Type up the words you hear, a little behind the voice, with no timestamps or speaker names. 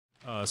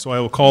So I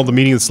will call the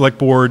meeting of the Select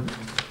Board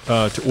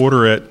to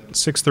order at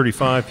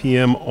 6:35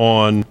 p.m.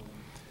 on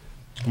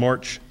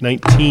March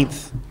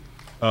 19th.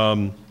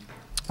 We'll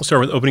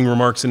start with opening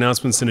remarks,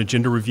 announcements, and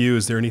agenda review.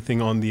 Is there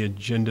anything on the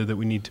agenda that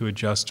we need to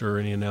adjust or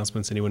any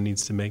announcements anyone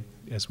needs to make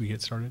as we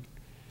get started?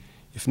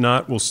 If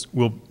not,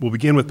 we'll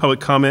begin with public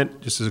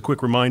comment. Just as a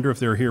quick reminder, if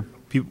there are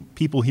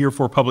people here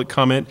for public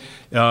comment,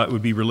 it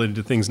would be related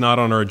to things not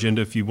on our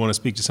agenda. If you want to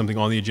speak to something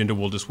on the agenda,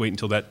 we'll just wait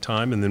until that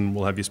time, and then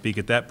we'll have you speak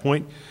at that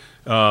point.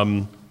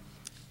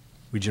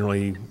 We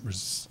generally,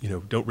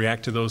 don't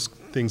react to those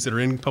things that are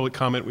in public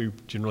comment. We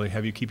generally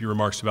have you keep your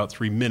remarks to about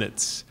 3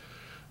 minutes.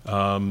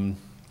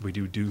 We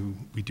do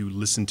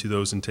listen to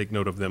those and take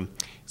note of them.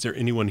 Is there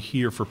anyone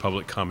here for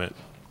public comment?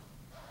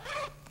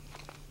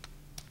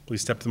 Please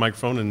step to the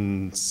microphone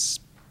and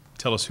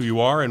tell us who you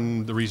are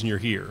and the reason you're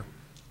here.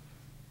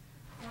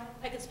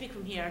 I can speak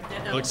from here.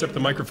 Well, except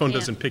the microphone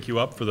doesn't pick you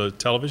up for the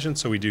television,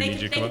 so we do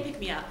need you to come up. They can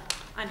pick me up,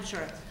 I'm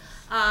sure.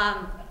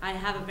 I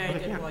have a very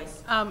good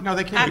voice. No,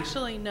 they can't.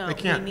 Actually, no. They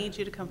can't. We need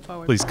you to come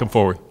forward. Please come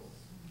forward.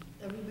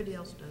 Everybody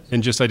else does.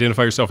 And just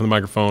identify yourself on the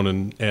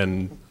microphone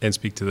and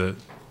speak to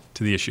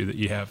the issue that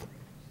you have.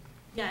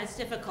 Yeah, it's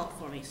difficult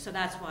for me, so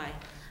that's why.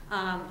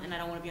 And I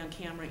don't want to be on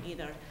camera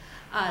either.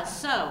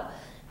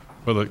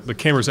 Well, the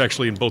camera's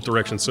actually in both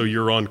directions, so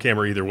you're on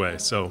camera either way,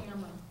 so.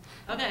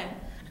 Okay.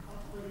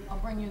 I'll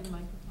bring you the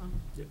microphone.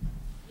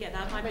 Yeah,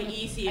 that might be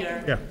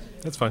easier. Yeah,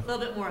 that's fine. A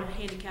little bit more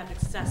handicap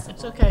accessible.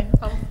 It's okay.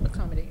 I'll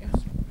accommodate you.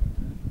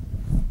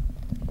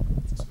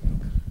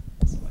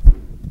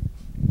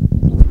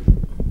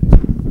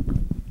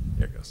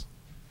 There it goes.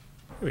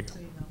 Here we go.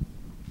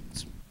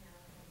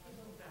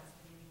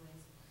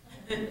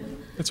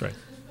 That's right.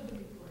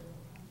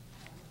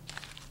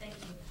 Thank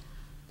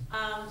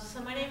you.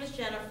 So my name is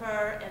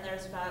Jennifer, and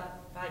there's about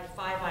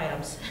 5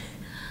 items.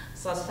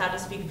 So I'll just have to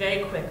speak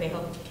very quickly.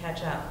 Hope you can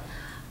catch up.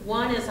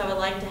 One is I would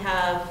like to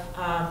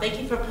have, thank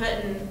you for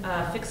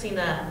fixing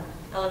the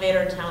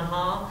elevator in Town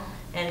Hall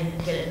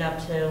and getting it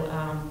up to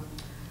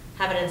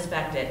have it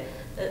inspected.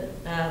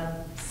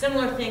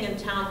 Similar thing in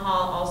Town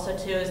Hall also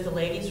too is the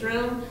ladies'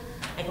 room.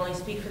 I can only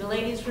speak for the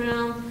ladies'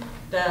 room.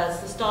 The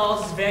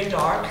stalls is very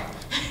dark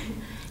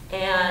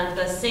and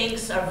the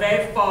sinks are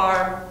very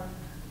far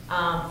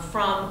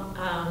from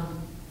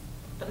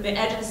the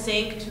edge of the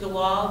sink to the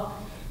wall.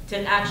 To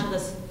actually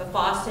the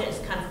faucet is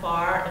kind of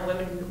far, and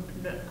women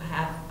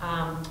have,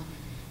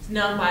 it's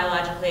known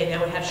biologically they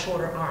would have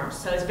shorter arms,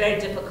 so it's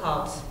very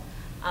difficult.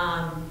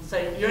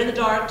 So you're in the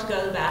dark to go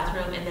to the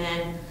bathroom, and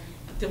then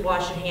to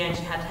wash your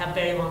hands, you have to have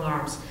very long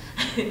arms.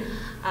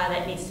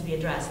 That needs to be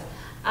addressed.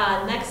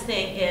 Next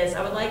thing is,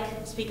 I would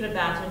like, speaking of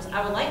bathrooms,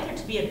 I would like there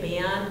to be a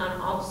ban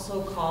on all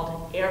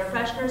so-called air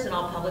fresheners in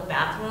all public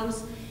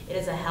bathrooms. It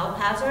is a health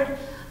hazard.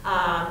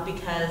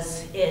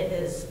 Because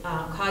it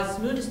causes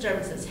mood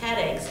disturbances,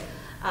 headaches,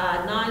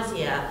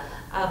 nausea,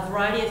 a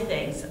variety of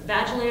things,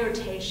 vaginal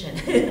irritation,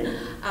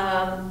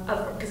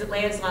 because it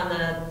lands on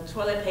the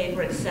toilet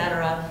paper,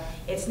 etc.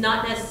 It's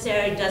not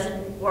necessary,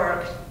 doesn't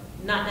work,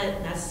 not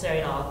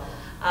necessary at all.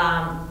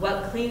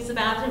 What cleans the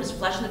bathroom is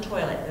flushing the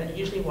toilet, and it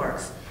usually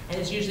works. And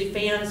it's usually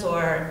fans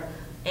or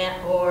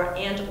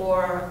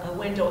a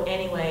window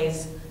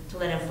anyways, to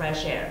let in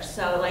fresh air.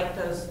 So like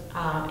those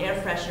air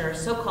fresheners,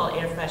 so-called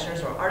air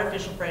fresheners or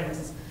artificial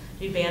fragrances, to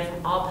be banned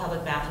from all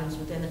public bathrooms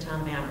within the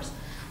town of Amherst.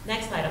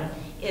 Next item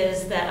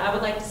is that I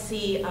would like to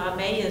see,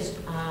 May is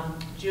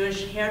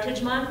Jewish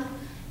Heritage Month,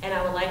 and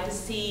I would like to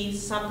see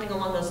something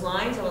along those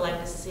lines. I would like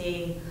to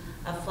see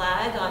a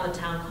flag on the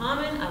town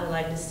common. I would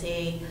like to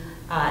see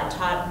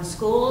taught in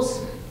schools,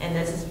 and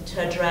this is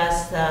to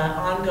address the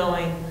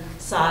ongoing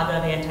saga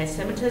of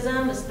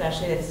anti-Semitism,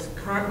 especially that's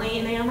currently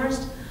in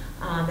Amherst.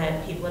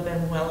 That people have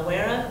been well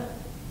aware of.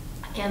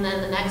 And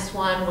then the next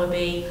one would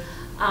be,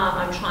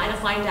 I'm trying to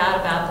find out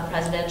about the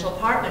presidential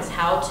apartments,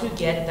 how to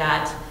get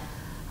that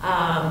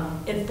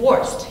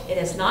enforced. It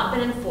has not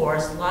been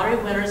enforced. Lottery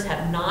winners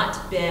have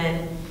not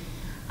been,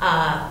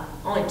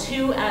 only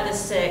 2 out of the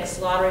 6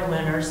 lottery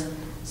winners,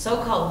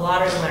 so-called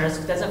lottery winners,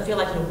 it doesn't feel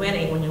like you're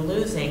winning when you're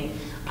losing,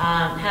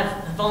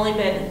 have only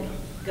been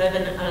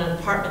given an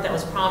apartment that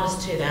was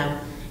promised to them.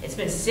 It's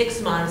been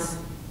 6 months.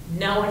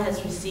 No one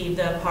has received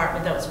the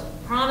apartment that was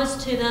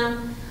promised to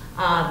them.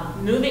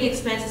 Moving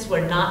expenses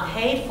were not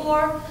paid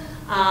for.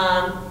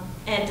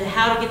 And to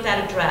how to get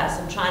that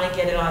addressed. I'm trying to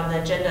get it on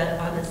the agenda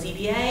on the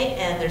ZBA,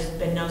 and there's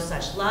been no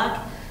such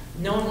luck.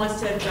 No one wants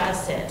to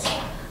address it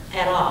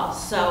at all.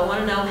 So I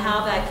want to know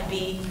how that could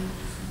be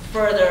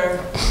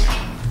further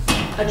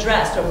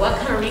addressed, or what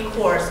kind of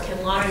recourse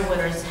can lottery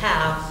winners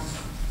have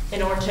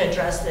in order to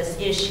address this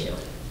issue.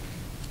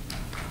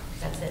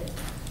 That's it.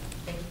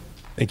 Thank you.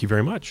 Thank you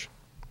very much.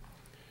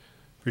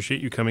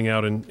 Appreciate you coming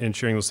out and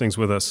sharing those things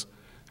with us.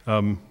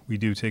 We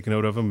do take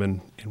note of them,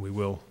 and we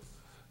will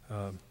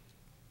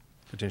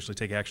potentially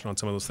take action on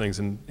some of those things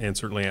and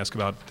certainly ask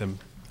about them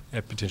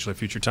at potentially a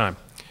future time.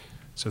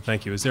 So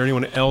thank you. Is there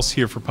anyone else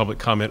here for public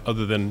comment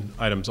other than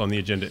items on the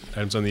agenda?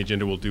 Items on the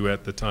agenda we'll do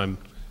at the time.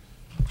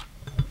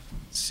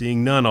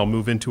 Seeing none, I'll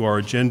move into our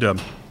agenda.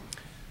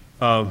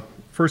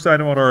 First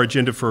item on our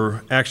agenda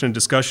for action and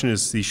discussion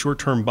is the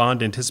short-term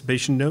bond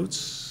anticipation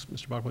notes.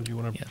 Mr. Bachman, do you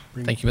want to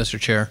bring? Thank you, Mr.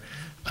 Chair.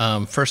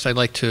 First, I'd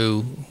like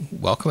to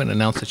welcome and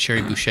announce that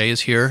Sherry Boucher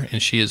is here,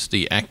 and she is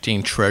the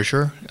acting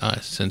treasurer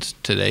since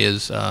today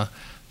is the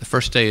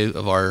first day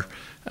of our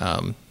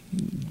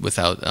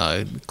without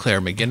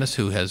Claire McGinnis,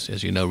 who has,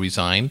 as you know,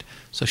 resigned.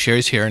 So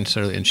Sherry's here,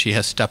 and she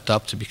has stepped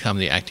up to become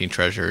the acting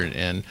treasurer,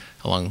 and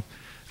along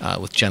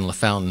with Jen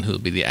LaFountain, who will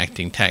be the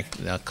acting tax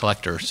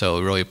collector. So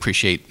we really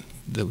appreciate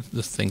the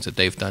things that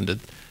they've done to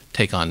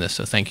take on this.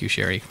 So thank you,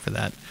 Sherry, for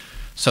that.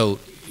 So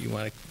you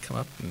want to come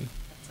up? And,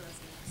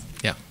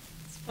 yeah.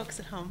 Folks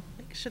at home,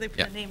 make sure they put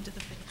Yeah. a name to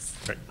the face.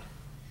 Right.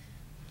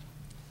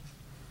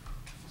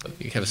 So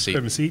you have a seat.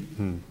 Have a seat.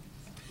 And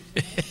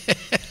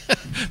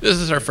This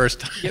is our first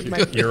time.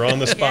 you're on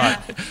the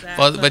spot. Yeah, exactly.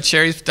 Well, but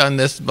Sherry's done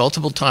this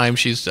multiple times.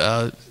 She's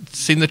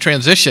seen the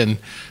transition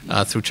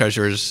through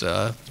treasurers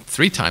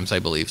 3 times, I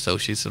believe. So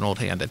she's an old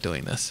hand at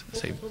doing this.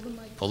 So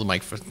pull the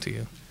mic to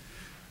you.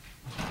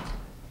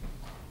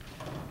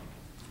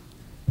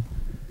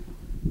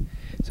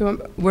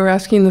 So we're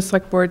asking the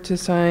select board to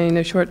sign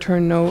a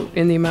short-term note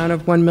in the amount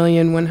of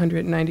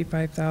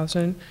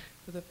 $1,195,000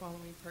 for the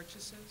following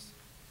purchases.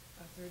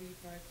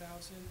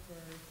 $35,000 for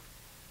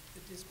the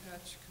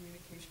dispatch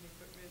communication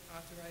equipment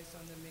authorized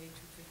on the May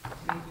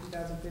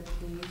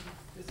 2015.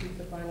 This is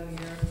the final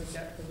year of the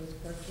debt for this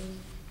purchase.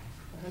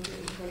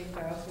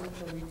 $120,000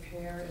 for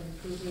repair and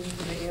improvements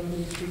to the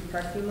Amherst Street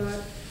parking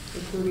lot,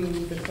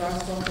 including the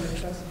crosswalk and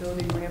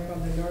accessibility ramp on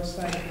the north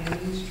side of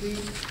Amherst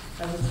Street,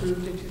 as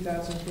approved in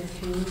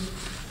 2015.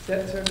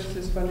 Debt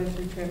services funded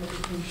through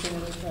Transportation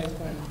Enterprise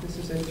Fund. This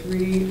is a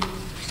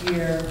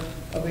 3-year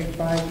of a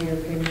 5-year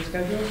payment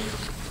schedule.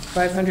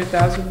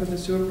 $500,000 for the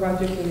sewer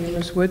project in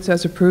Amherst Woods,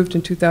 as approved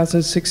in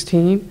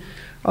 2016.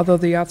 Although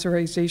the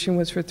authorization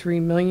was for $3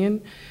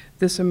 million,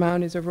 this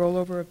amount is a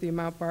rollover of the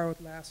amount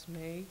borrowed last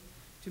May.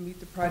 To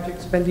meet the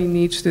project spending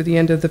needs through the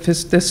end of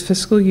this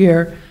fiscal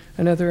year,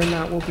 another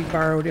amount will be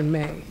borrowed in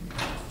May.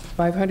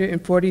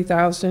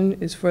 $540,000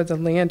 is for the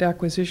land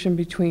acquisition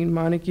between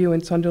Montague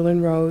and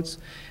Sunderland Roads,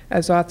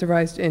 as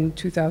authorized in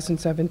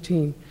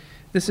 2017.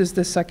 This is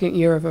the second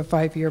year of a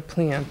 5-year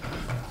plan.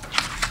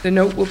 The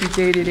note will be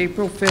dated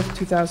April 5th,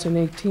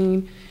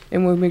 2018,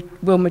 and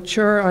will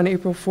mature on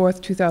April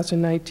 4th,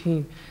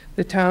 2019.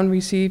 The town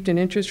received an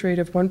interest rate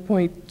of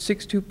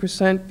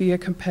 1.62% via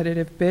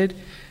competitive bid.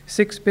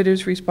 6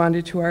 bidders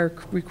responded to our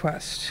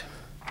request.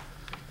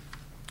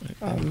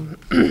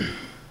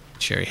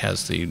 Sherry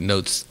has the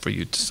notes for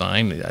you to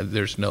sign.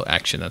 There's no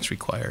action that's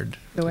required.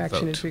 No to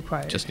action vote. is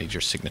required. Just need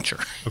your signature.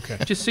 Okay.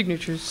 Just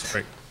signatures.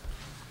 Great.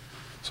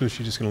 So is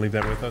she just going to leave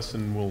that with us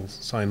and we'll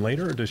sign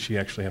later, or does she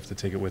actually have to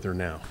take it with her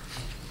now?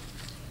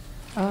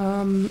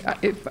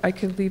 If I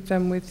could leave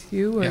them with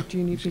you, or Yeah. do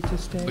you need me to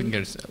stay? We can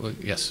get it,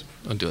 yes,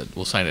 we'll do it.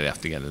 We'll sign it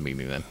after the end of the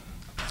meeting then.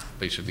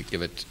 But you should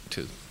give it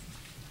to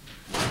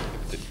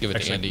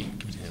Actually, Andy.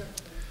 give it to him.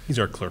 He's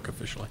our clerk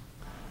officially.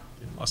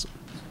 Awesome.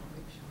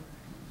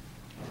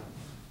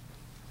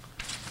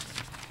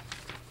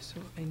 So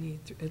I need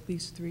at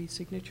least 3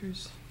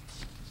 signatures.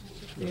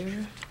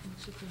 There.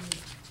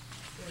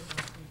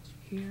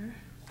 Here.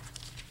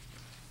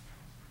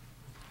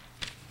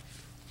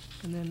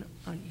 And then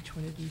on each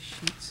one of these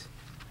sheets.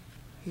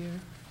 Here.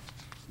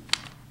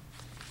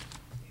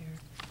 Here.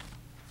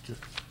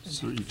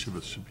 So each of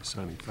us should be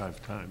signing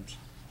 5 times.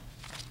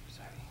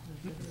 Sorry.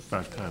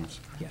 5 times.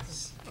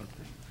 Yes.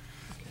 Okay.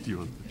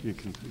 You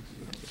can.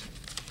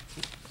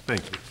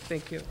 Thank you.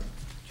 Thank you. Do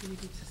you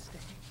need me to stay?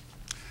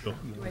 Bill?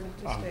 Do I need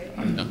to stay?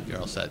 No, you're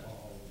all set.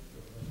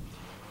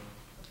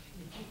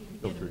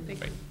 Feel free.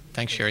 Great.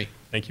 Thanks, Sherry.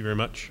 Thank you very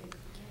much.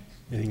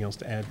 Anything else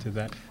to add to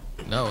that?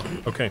 No,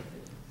 Okay,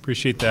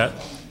 appreciate that.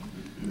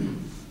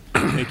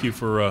 Thank you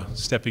for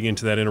stepping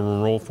into that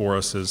interim role for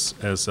us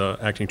as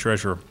acting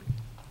treasurer.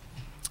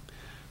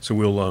 So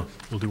we'll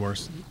do our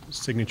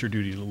signature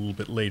duty a little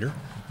bit later.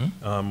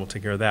 We'll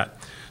take care of that.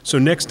 So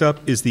next up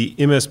is the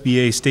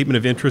MSBA Statement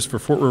of Interest for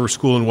Fort River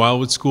School and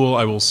Wildwood School.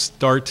 I will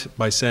start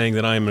by saying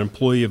that I am an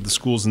employee of the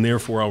schools, and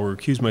therefore I will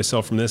recuse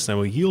myself from this, and I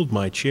will yield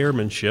my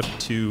chairmanship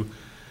to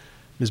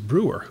Ms.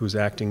 Brewer, who's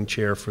acting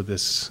chair for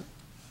this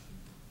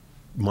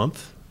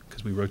month,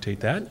 because we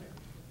rotate that.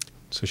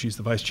 So she's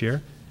the vice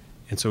chair.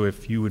 And so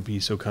if you would be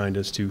so kind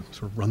as to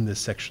sort of run this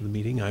section of the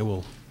meeting, I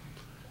will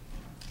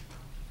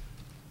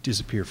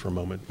disappear for a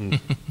moment and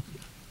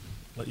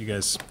let you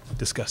guys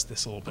discuss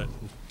this a little bit.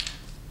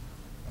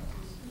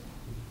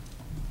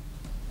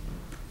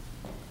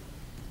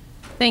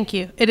 Thank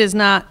you. It is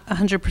not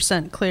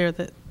 100% clear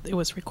that it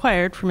was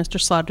required for Mr.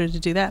 Slaughter to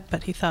do that,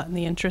 but he thought in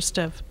the interest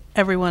of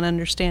everyone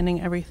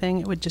understanding everything,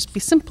 it would just be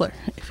simpler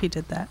if he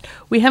did that.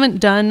 We haven't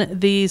done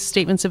these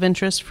statements of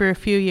interest for a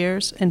few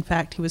years. In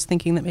fact, he was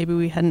thinking that maybe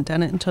we hadn't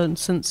done it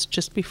since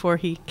just before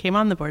he came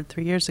on the board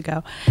 3 years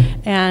ago.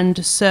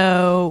 And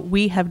so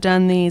we have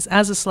done these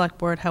as a select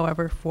board,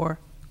 however, for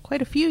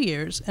quite a few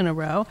years in a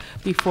row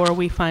before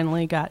we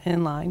finally got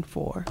in line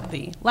for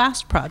the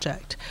last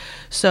project.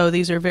 So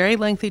these are very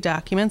lengthy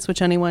documents,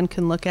 which anyone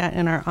can look at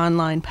in our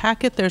online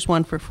packet. There's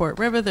one for Fort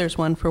River, there's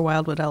one for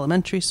Wildwood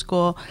Elementary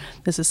School.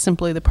 This is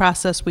simply the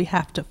process we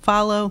have to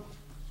follow.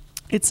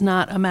 It's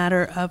not a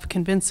matter of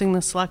convincing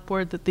the select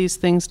board that these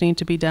things need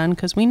to be done,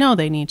 because we know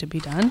they need to be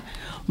done.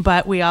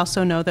 But we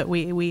also know that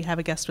we have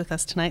a guest with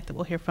us tonight that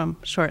we'll hear from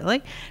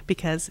shortly,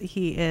 because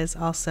he is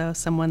also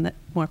someone that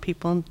more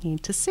people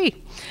need to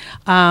see.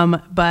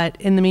 But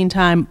in the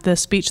meantime, the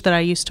speech that I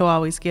used to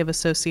always give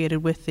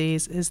associated with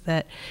these is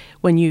that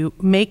when you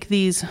make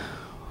these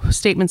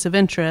statements of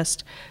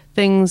interest,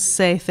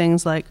 say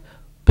things like,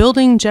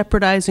 building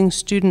jeopardizing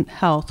student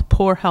health,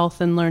 poor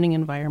health and learning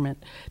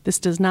environment. This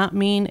does not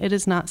mean it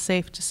is not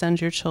safe to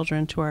send your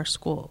children to our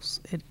schools.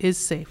 It is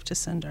safe to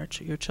send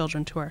your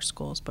children to our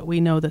schools, but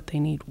we know that they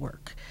need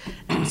work.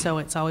 And so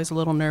it's always a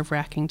little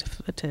nerve-wracking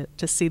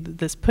to see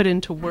this put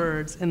into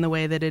words in the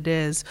way that it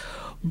is.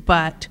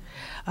 But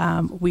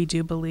we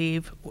do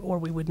believe, or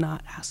we would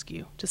not ask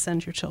you to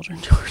send your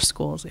children to our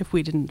schools if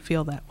we didn't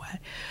feel that way.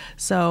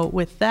 So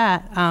with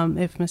that,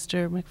 if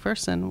Mr.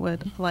 McPherson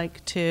would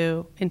like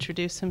to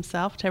introduce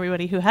himself to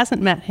everybody who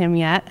hasn't met him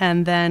yet,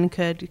 and then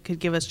could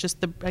give us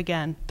just the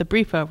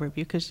brief overview,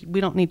 because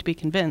we don't need to be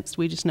convinced.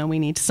 We just know we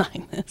need to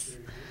sign this.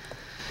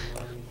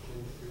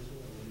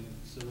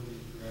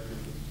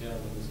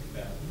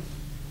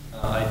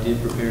 I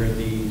did prepare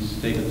these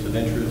statements of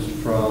interest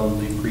from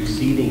the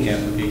preceding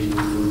applications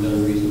that were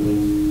done recently.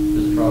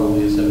 This is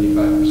probably a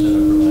 75%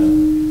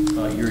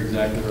 overlap. You're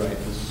exactly right.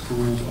 The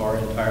schools are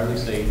entirely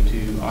safe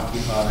to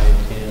occupy,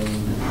 attend,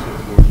 and so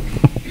forth,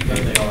 but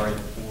they are in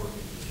poor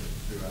condition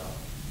throughout.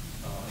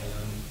 And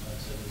I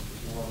said this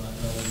before, I'm not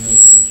telling you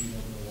anything that you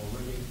don't know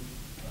already.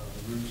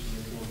 The roofs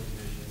are in poor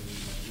condition, the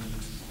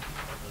leaks,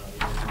 the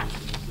air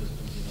conditioning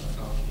systems are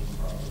not functioning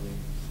properly.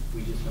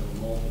 We just have a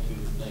multitude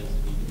of things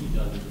that need to be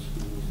done to the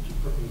schools to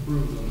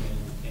improve them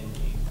and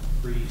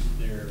increase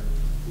their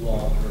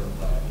long-term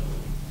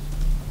viability.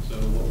 So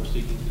what we're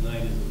seeking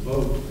tonight is a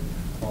vote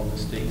on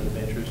this statement of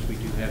interest. We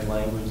do have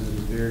language that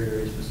is very,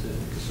 very specific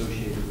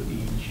associated with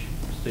each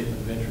statement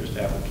of interest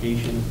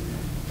application.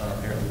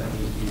 Apparently that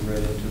needs to be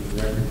read into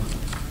the record.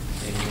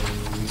 And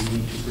we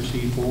need to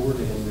proceed forward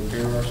and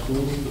repair our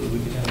schools so that we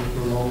can have it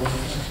for a long time.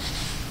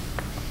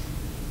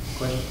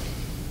 Questions?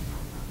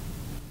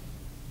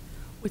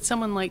 Would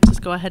someone like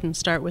to go ahead and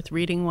start with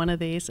reading one of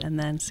these and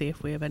then see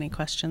if we have any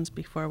questions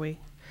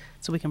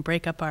so we can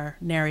break up our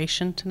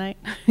narration tonight?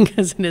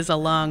 Because it is a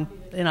long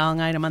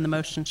item on the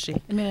motion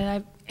sheet. I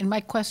mean, and my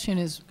question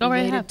is Go right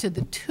related ahead. to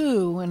the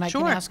two, and I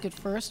Sure. can ask it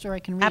first, or I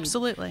can read.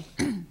 Absolutely.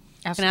 You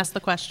can ask the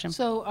question.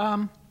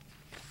 So,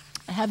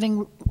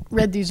 having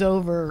read these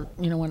over,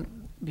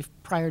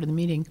 prior to the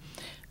meeting,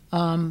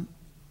 I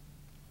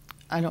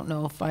don't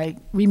know if I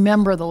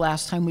remember the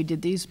last time we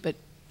did these, but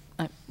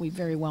we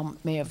very well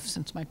may have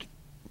since my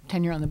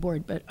tenure on the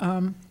board. But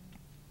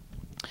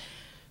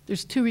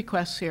there's two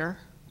requests here.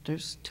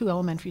 There's two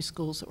elementary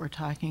schools that we're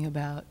talking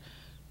about.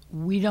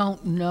 We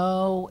don't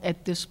know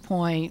at this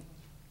point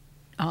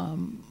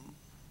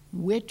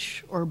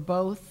which or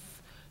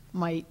both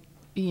might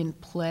be in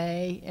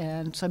play,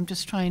 and so I'm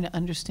just trying to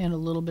understand a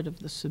little bit of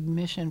the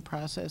submission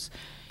process.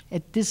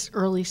 At this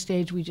early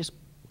stage, we just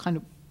kind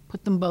of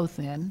put them both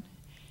in,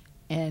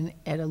 and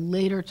at a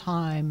later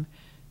time,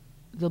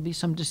 there'll be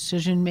some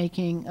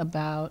decision-making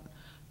about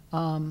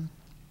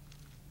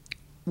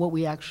what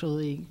we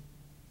actually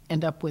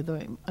end up with.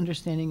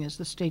 Understanding is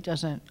the state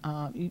doesn't,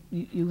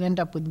 you end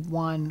up with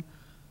one,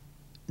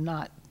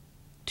 not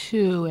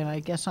two, and I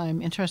guess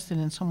I'm interested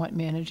in somewhat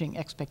managing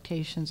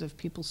expectations. If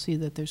people see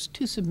that there's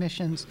two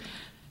submissions,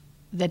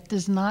 that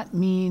does not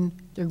mean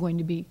they're going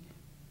to be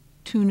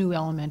two new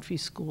elementary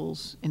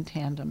schools in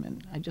tandem,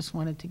 and I just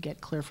wanted to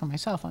get clear for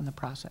myself on the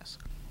process.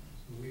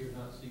 So we are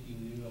not seeking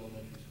new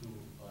elementary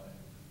schools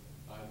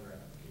by either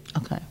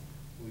application. Okay.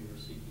 We are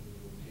seeking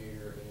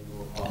repair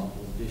and/or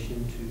possible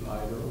addition to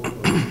either or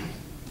both.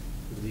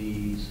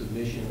 The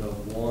submission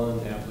of one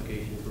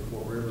application for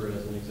Fort River,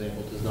 as an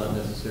example, does not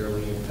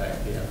necessarily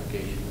impact the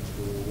application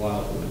for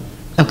Wildwood.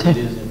 So Okay. it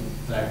is in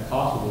fact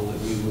possible that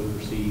we would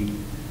receive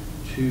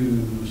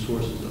two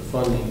sources of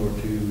funding or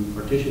two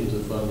partitions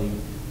of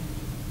funding.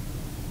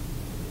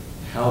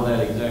 How that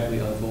exactly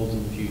unfolds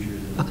in the future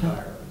is an Okay.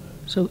 entire.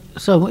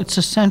 So it's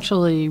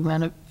essentially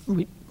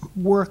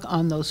work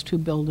on those two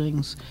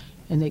buildings,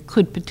 and they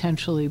could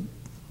potentially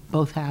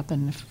both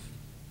happen if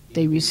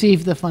they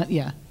receive the fund,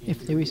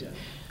 if they receive.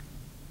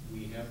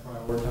 We have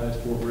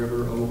prioritized Fort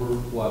River over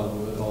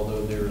Wildwood,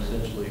 although they're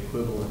essentially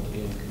equivalent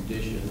in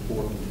condition,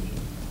 poor condition.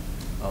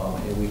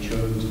 And we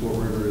chose Fort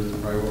River as the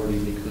priority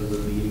because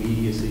of the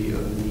immediacy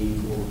of the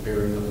need for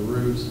repairing of the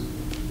roofs,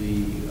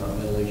 the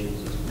ventilation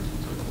systems, and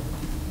so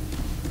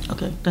forth.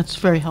 Okay, that's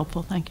very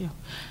helpful, thank you.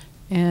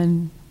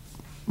 And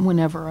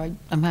whenever,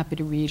 I'm happy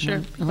to read, Sure. You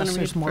want unless to read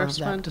there's the more of first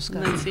that one and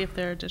discussion. then see if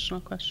there are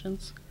additional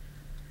questions?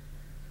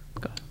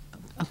 Go ahead.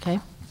 Okay,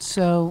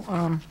 so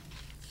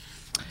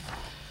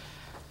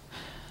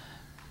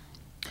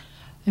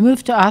I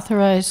move to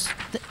authorize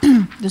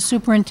the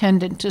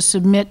superintendent to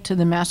submit to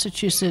the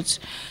Massachusetts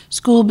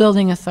School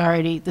Building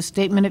Authority the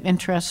statement of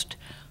interest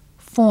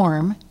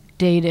form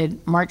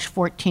dated March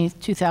 14th,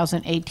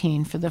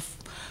 2018 for the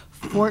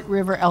Fort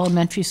River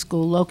Elementary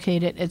School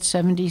located at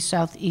 70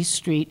 Southeast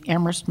Street,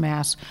 Amherst,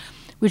 Mass.,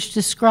 which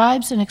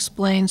describes and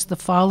explains the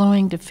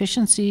following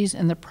deficiencies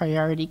in the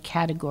priority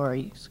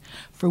categories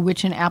for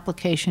which an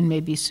application may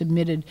be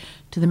submitted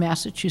to the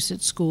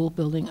Massachusetts School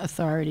Building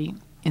Authority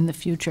in the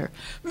future.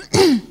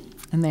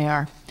 And they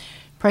are: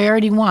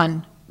 Priority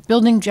 1,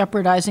 building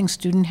jeopardizing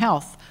student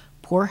health,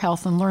 poor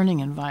health and learning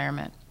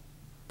environment.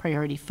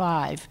 Priority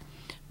 5,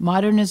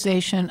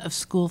 modernization of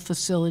school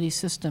facility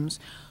systems,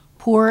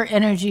 poor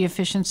energy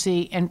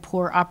efficiency and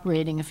poor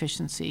operating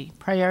efficiency.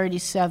 Priority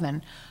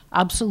 7,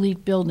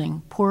 obsolete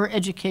building, poor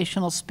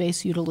educational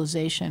space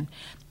utilization,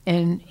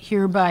 and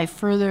hereby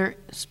further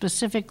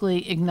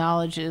specifically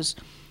acknowledges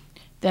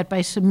that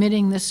by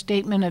submitting this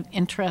statement of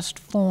interest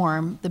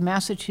form, the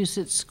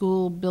Massachusetts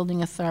School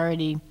Building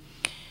Authority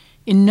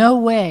in no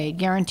way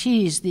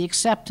guarantees the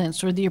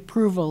acceptance or the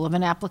approval of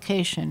an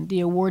application, the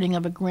awarding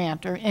of a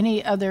grant, or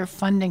any other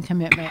funding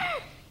commitment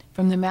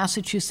from the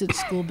Massachusetts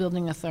School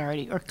Building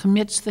Authority, or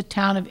commits the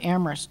town of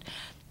Amherst,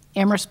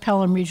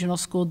 Pelham Regional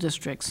School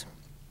Districts,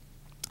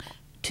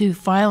 to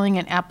filing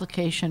an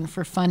application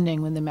for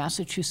funding with the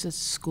Massachusetts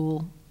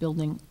School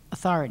Building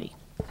Authority.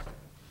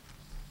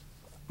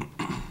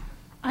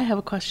 I have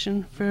a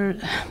question for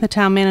the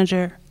town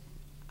manager.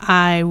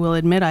 I will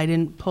admit I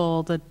didn't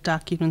pull the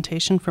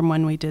documentation from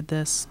when we did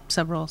this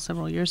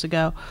several years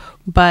ago,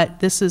 but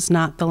this is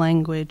not the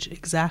language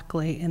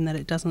exactly, in that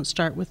it doesn't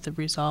start with the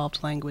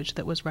resolved language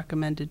that was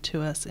recommended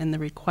to us in the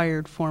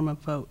required form of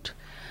vote.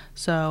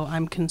 So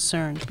I'm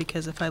concerned,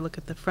 because if I look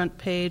at the front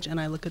page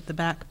and I look at the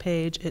back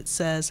page, it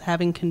says,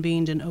 having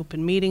convened an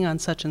open meeting on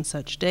such and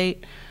such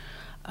date.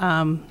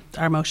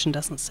 Our motion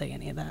doesn't say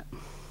any of that.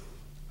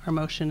 Our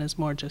motion is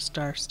more just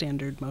our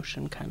standard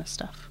motion kind of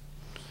stuff.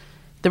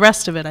 The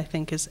rest of it, I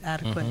think, is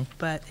adequate,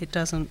 but it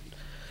doesn't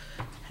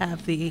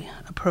have the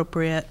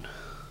appropriate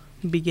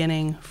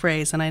beginning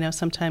phrase. And I know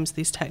sometimes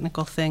these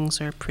technical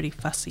things are pretty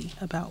fussy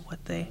about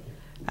what they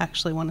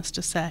actually want us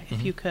to say.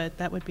 If you could,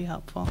 that would be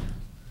helpful.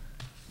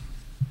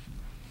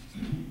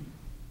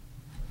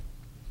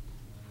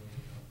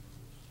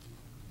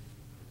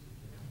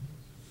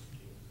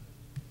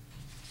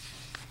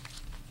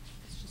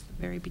 It's just the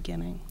very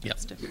beginning. Yep.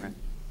 It's different.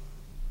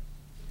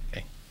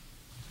 Okay.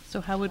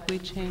 So how would we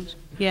change?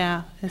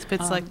 Yeah, if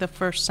it's like the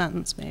first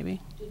sentence, maybe.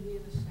 Did we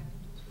have a second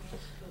as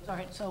well? All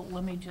right, so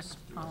let me just,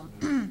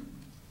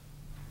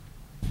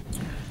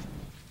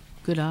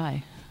 good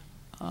eye,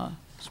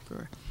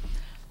 Spur.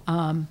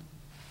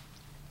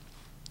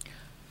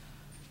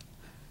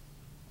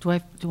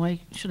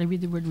 Should I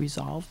read the word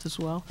resolved as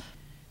well?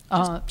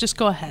 Just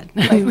go ahead.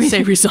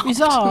 Say resolved.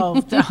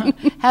 Resolved.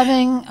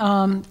 Having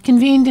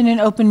convened in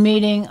an open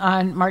meeting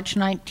on March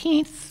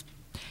 19th,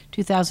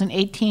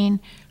 2018,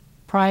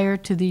 prior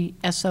to the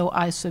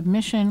SOI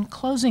submission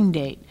closing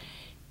date,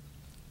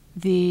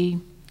 the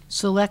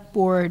Select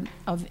Board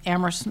of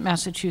Amherst,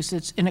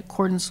 Massachusetts, in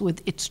accordance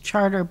with its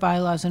charter,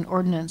 bylaws, and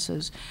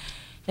ordinances,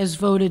 has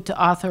voted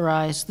to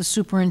authorize the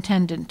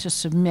superintendent to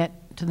submit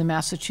to the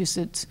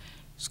Massachusetts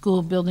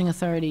School Building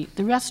Authority.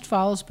 The rest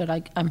follows, but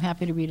I'm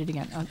happy to read it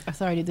again.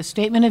 Authority, the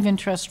statement of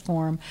interest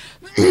form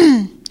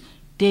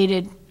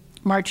dated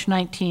March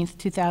 19th,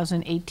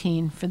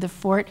 2018, for the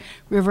Fort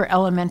River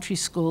Elementary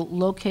School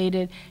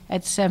located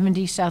at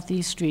 70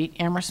 Southeast Street,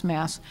 Amherst,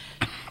 Mass.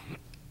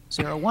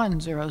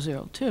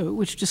 01002,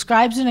 which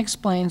describes and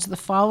explains the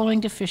following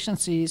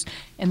deficiencies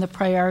in the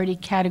priority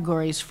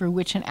categories for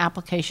which an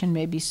application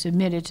may be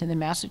submitted to the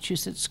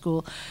Massachusetts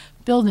School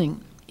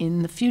Building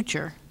in the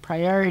future.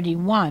 Priority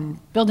 1,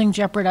 building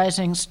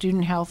jeopardizing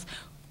student health,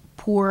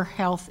 poor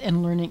health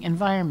and learning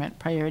environment.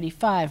 Priority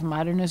 5,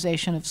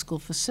 modernization of school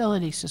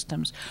facility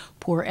systems,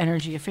 poor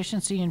energy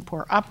efficiency and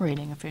poor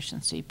operating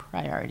efficiency.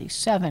 Priority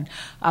 7,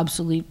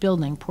 obsolete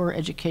building, poor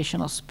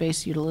educational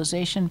space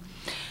utilization.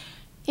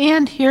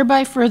 And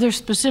hereby further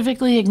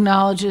specifically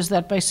acknowledges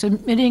that by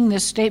submitting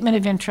this statement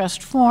of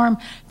interest form,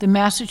 the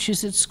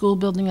Massachusetts School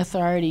Building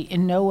Authority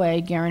in no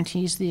way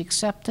guarantees the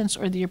acceptance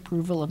or the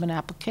approval of an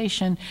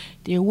application,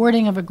 the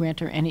awarding of a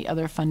grant, or any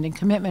other funding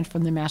commitment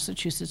from the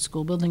Massachusetts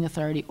School Building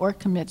Authority, or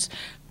commits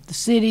the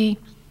city,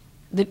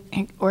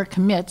 or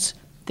commits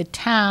the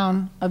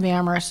town of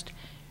Amherst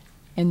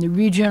and the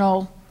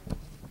regional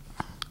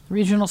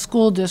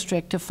school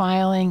district to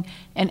filing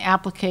an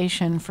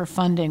application for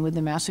funding with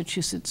the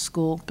Massachusetts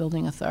School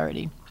Building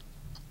Authority.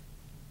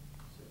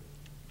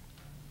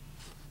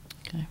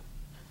 Okay.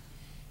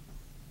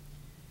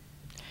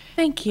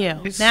 Thank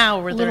you.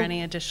 Now, were there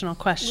any additional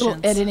questions?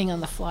 Little editing on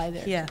the fly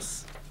there.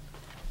 Yes.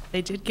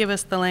 They did give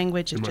us the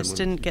language, it just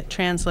didn't get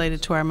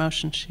translated to our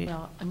motion sheet.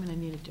 Well, I'm going to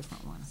need a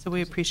different one. So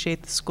we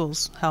appreciate the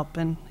school's help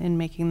in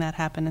making that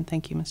happen, and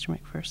thank you, Mr.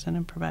 McPherson,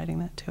 in providing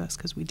that to us,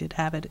 because we did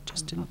have it, it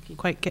just didn't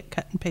quite get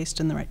cut and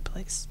pasted in the right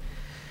place.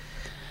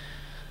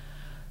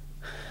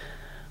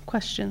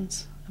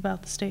 Questions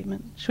about the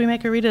statement. Should we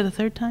make her read it a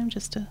third time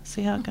just to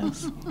see how it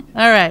goes?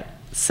 All right.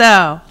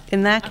 So,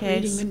 in that I'm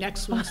reading case, the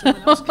next one,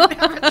 someone else can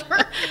have a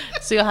turn.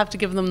 so you'll have to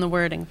give them the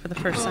wording for the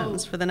first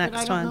sentence for the But next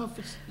I don't know one. if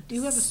it's, do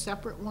you have a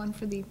separate one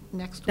for the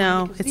next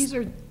No, one? Because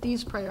it's-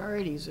 these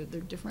priorities, are there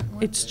different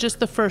ones? It's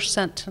just the first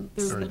sentence.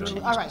 They're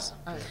literally- All right,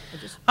 all right. I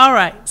just- All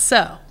right,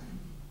 so,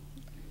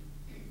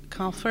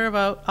 call for a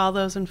vote. All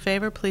those in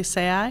favor, please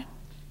say aye.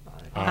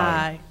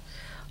 Aye.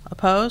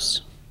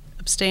 Opposed?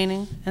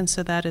 Abstaining? And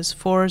so that is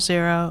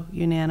 4-0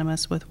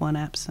 unanimous with one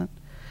absent.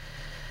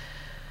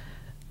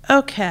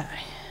 Okay,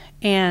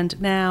 and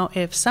now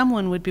if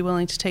someone would be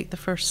willing to take the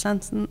first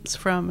sentence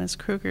from Ms.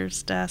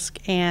 Kruger's desk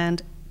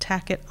and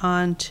tack it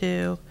on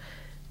to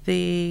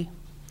the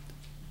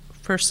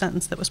first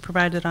sentence that was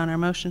provided on our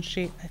motion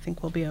sheet, I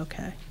think we'll be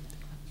okay.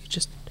 You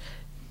just,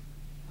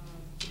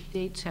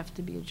 Dates have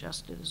to be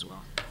adjusted as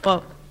well.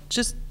 well,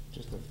 just,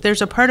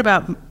 there's a part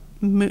about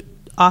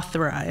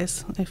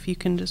authorize, if you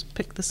can just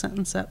pick the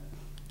sentence up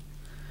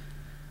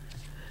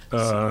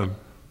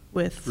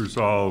with,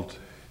 Resolved,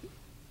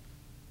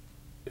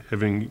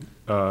 having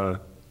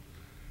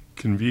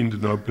convened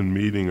an open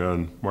meeting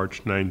on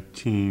March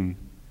 19,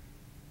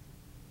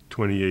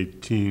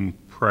 2018,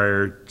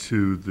 prior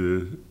to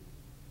the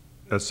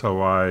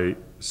SOI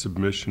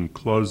submission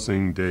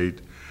closing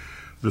date,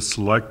 the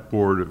Select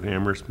Board of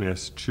Amherst,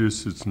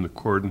 Massachusetts, in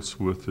accordance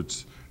with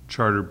its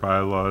charter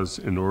bylaws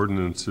and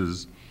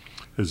ordinances,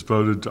 has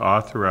voted to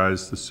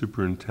authorize the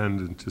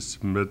superintendent to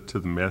submit to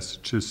the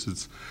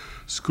Massachusetts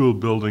School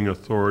Building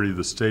Authority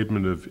the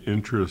statement of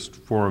interest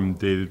form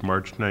dated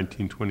March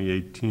 19,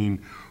 2018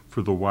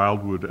 for the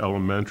Wildwood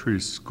Elementary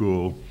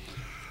School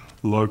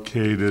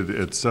located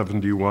at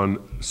 71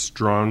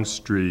 Strong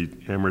Street,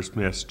 Amherst,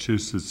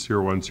 Massachusetts,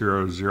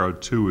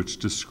 01002, which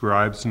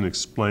describes and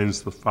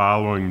explains the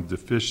following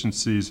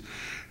deficiencies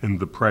in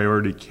the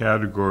priority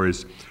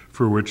categories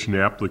for which an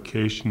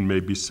application may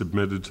be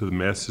submitted to the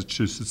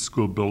Massachusetts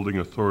School Building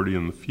Authority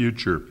in the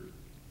future.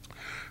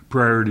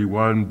 Priority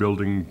 1,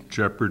 building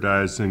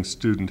jeopardizing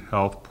student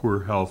health,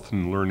 poor health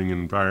and learning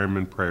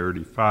environment.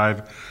 Priority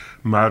 5,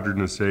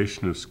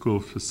 modernization of school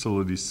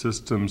facility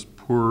systems,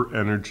 poor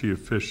energy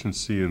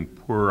efficiency and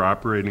poor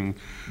operating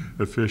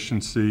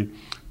efficiency.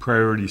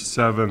 Priority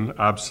 7,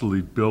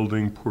 obsolete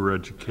building, poor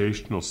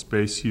educational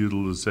space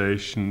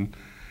utilization,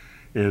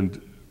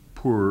 and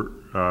poor,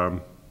 and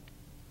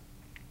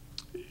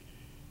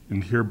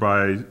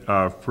hereby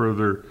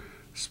further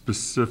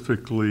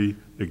specifically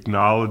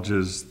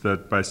acknowledges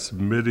that by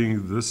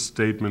submitting this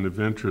statement of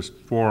interest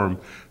form,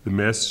 the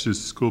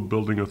Massachusetts School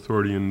Building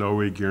Authority in no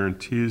way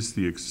guarantees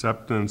the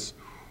acceptance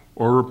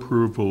or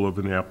approval of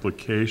an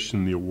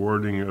application, the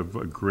awarding of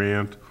a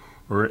grant,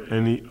 or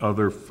any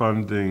other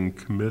funding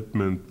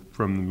commitment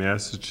from the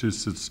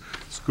Massachusetts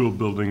School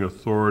Building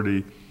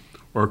Authority,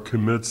 or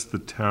commits the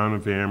town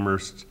of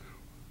Amherst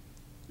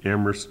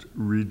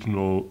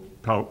Regional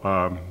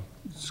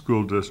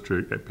School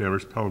District,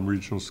 Amherst Pelham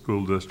Regional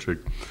School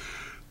District,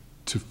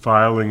 to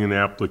filing an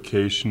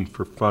application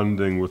for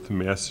funding with the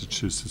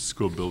Massachusetts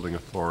School Building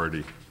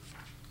Authority.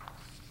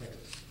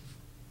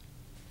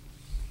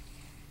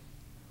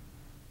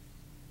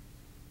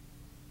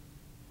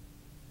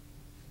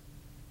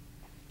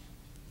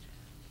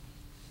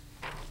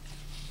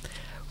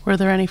 were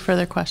there any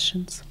further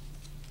questions?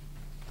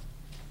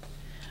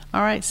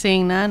 All right,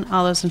 seeing none,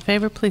 all those in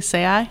favor, please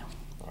say aye.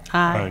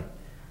 Aye.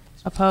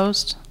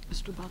 Opposed?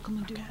 Mr.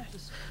 Buckman, do you have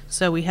this?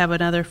 So we have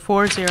another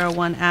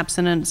 4-0,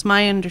 absent, and it's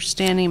my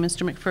understanding,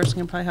 Mr. McPherson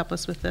can probably help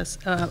us with this,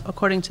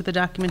 according to the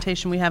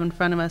documentation we have in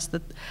front of us,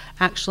 that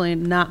actually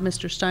not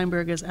Mr.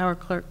 Steinberg as our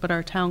clerk, but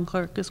our town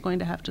clerk is going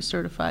to have to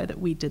certify that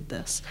we did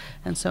this.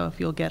 And so if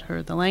you'll get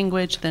her the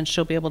language, then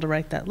she'll be able to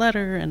write that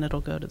letter, and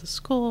it'll go to the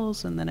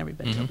schools, and then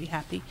everybody will be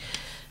happy.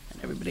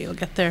 And everybody will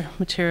get their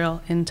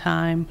material in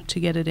time to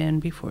get it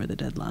in before the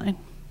deadline.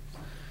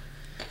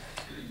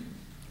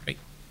 Great.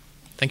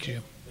 Thank you,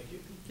 Jim.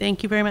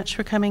 Thank you very much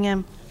for coming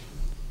in.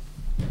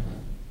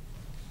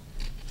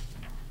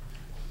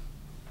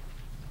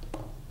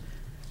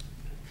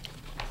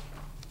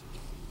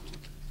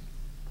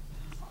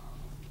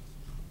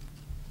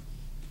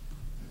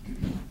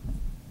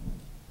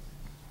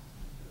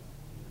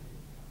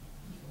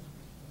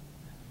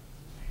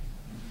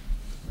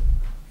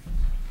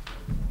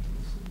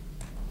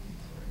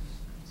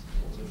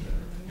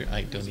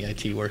 You're doing the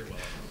IT work.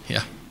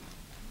 Yeah.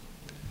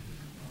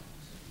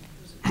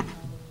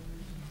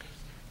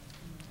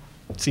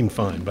 It seemed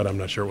fine, but I'm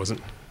not sure. It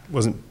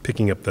wasn't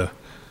picking up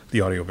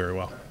the audio very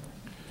well.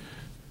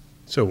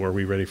 So are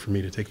we ready for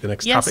me to take the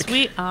next topic? Yes,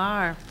 we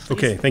are.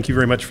 Okay, thank you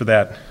very much for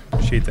that.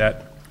 Appreciate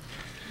that.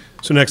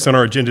 So next on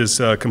our agenda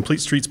is Complete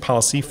Streets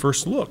Policy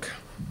First Look.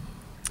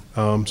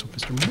 So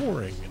Mr.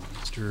 Mooring and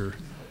Mr.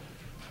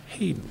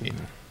 Hayden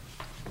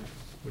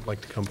would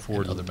like to come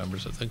forward. And other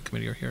members of the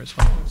committee are here as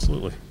well.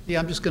 Absolutely. Yeah,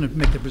 I'm just going to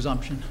make the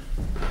presumption.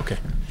 Okay.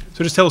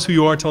 So just tell us who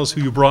you are, tell us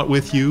who you brought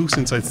with you,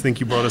 since I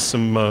think you brought us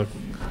some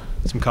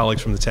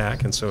colleagues from the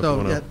TAC, and so if you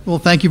want to... Well,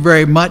 thank you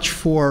very much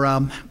for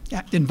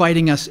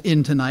inviting us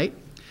in tonight.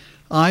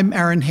 I'm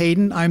Aaron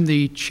Hayden. I'm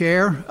the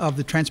chair of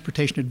the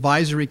Transportation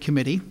Advisory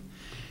Committee.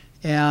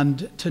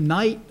 And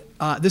tonight,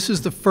 this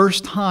is the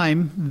first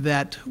time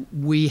that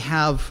we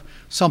have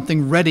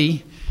something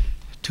ready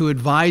to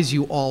advise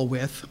you all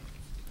with.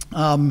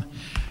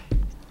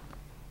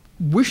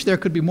 Wish there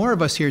could be more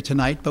of us here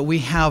tonight, but we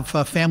have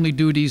family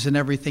duties and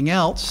everything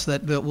else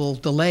that will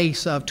delay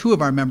two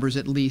of our members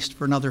at least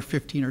for another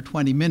 15 or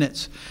 20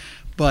 minutes.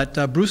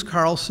 But Bruce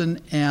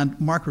Carlson and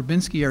Mark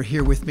Rubinski are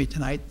here with me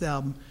tonight.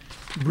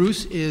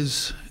 Bruce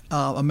is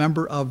a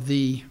member of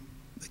the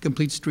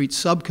Complete Streets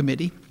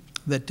Subcommittee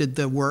that did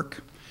the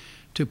work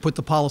to put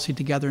the policy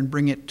together and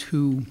bring it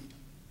to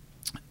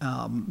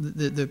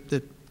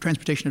the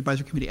Transportation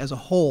Advisory Committee as a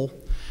whole.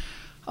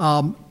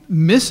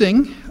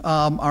 Missing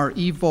are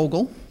Eve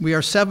Vogel. We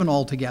are 7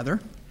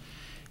 altogether.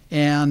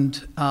 And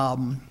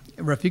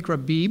Rafiq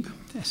Rabib,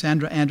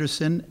 Sandra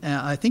Anderson,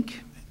 I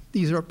think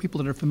these are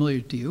people that are familiar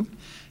to you,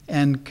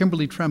 and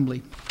Kimberly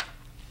Tremblay.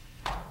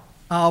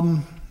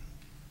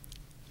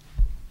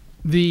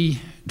 The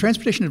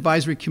Transportation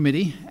Advisory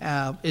Committee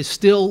is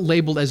still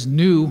labeled as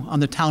new on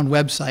the town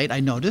website,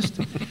 I noticed.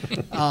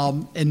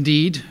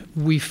 Indeed,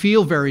 we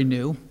feel very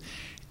new.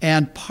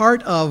 And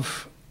part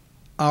of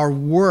our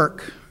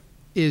work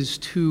is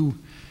to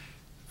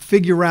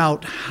figure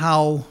out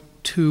how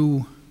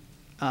to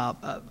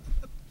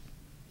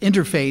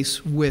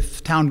interface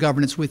with town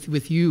governance,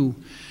 with you,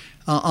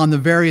 on the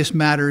various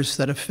matters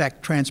that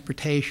affect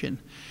transportation.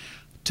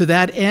 To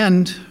that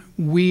end,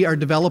 we are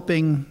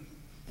developing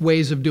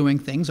ways of doing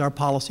things, our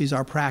policies,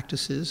 our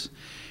practices,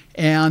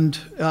 and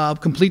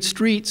Complete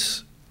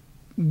Streets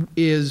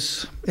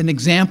is an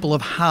example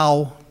of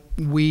how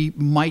we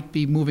might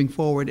be moving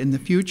forward in the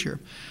future.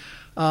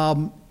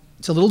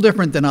 It's a little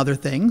different than other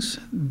things.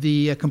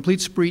 The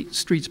Complete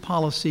Streets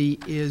policy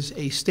is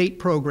a state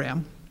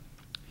program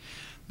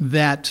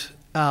that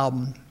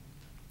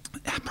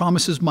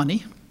promises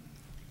money,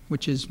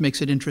 which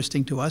makes it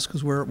interesting to us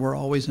because we're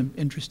always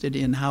interested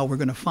in how we're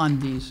going to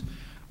fund these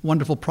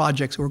wonderful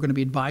projects that we're going to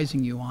be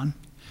advising you on.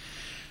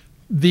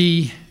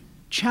 The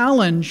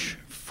challenge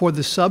for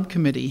the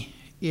subcommittee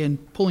in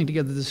pulling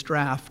together this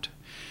draft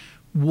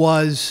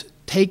was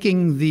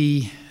taking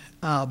the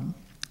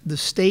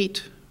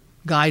state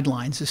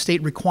guidelines, the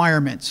state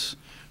requirements,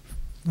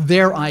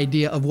 their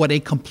idea of what a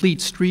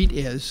complete street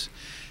is,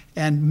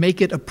 and make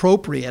it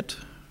appropriate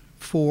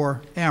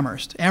for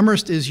Amherst.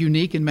 Amherst is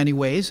unique in many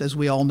ways, as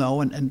we all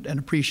know and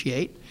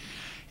appreciate,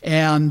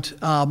 and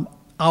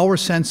our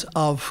sense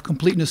of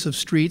completeness of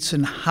streets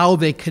and how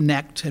they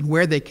connect and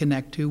where they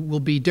connect to will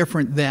be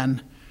different than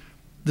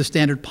the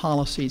standard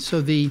policy. So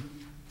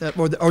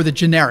or the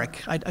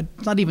generic,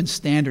 it's not even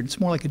standard, it's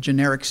more like a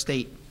generic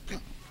state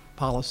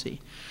policy.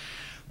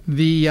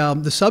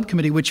 The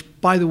subcommittee,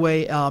 which by the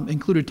way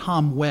included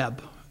Tom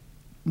Webb,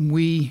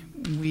 we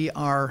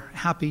are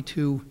happy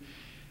to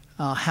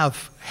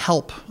have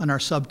help on our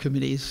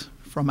subcommittees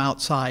from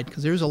outside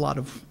because there's a lot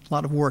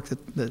of work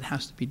that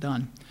has to be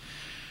done.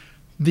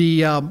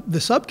 The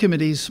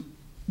subcommittee's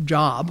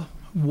job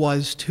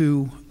was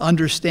to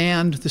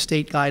understand the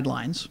state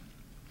guidelines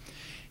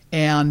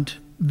and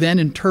then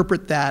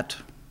interpret that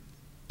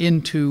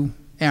into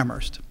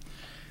Amherst.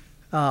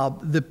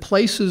 The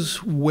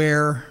places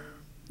where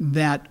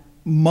that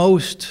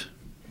most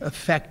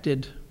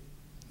affected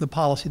the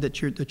policy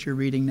that you're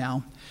reading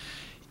now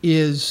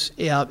is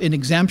in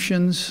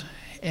exemptions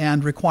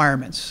and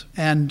requirements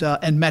and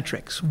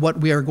metrics,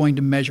 what we are going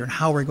to measure and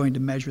how we're going to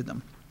measure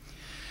them.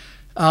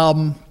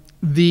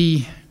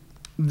 The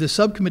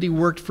subcommittee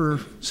worked for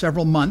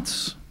several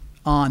months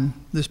on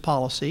this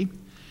policy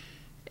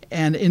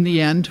and in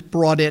the end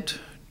brought it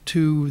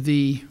to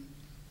the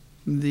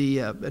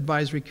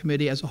advisory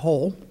committee as a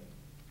whole.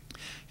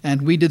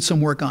 And we did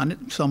some work on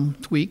it, some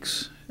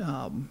tweaks.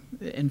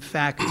 In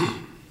fact,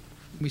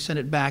 we sent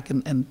it back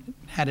and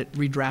had it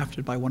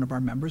redrafted by one of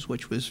our members,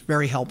 which was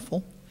very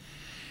helpful.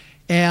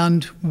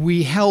 And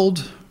we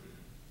held,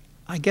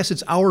 I guess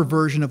it's our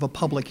version of a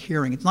public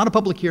hearing. It's not a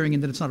public hearing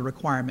in that it's not a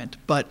requirement,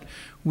 but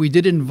we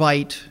did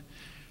invite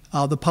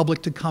the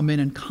public to come in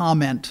and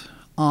comment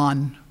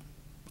on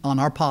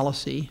our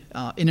policy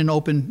in an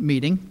open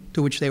meeting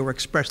to which they were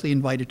expressly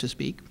invited to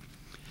speak.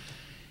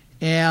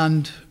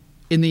 And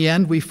in the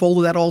end, we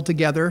folded that all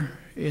together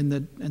in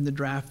the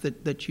draft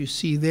that you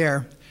see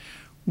there.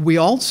 We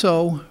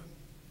also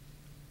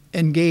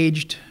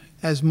engaged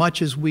as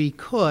much as we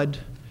could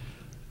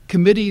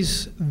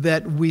committees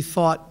that we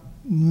thought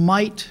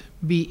might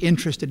be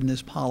interested in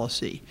this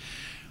policy.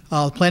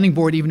 The Planning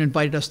Board even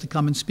invited us to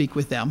come and speak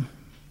with them,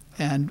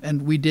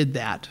 and we did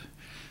that.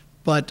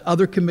 But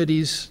other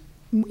committees,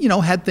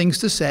 had things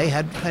to say,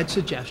 had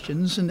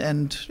suggestions,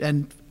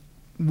 and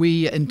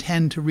we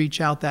intend to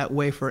reach out that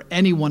way for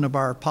any one of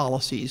our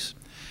policies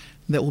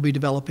that we'll be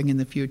developing in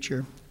the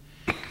future.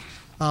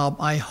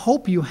 I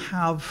hope you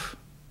have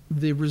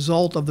the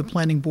result of the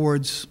Planning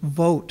Board's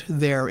vote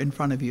there in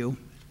front of you.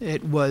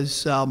 It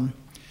was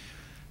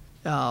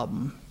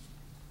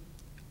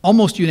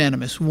almost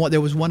unanimous.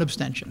 There was one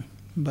abstention.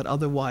 but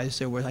otherwise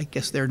there were, I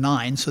guess there are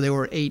 9, so there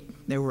were 8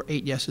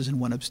 yeses and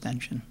 1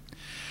 abstention.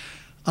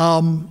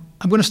 I'm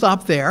going to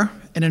stop there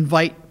and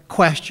invite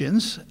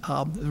questions.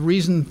 The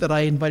reason that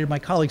I invited my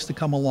colleagues to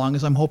come along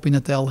is I'm hoping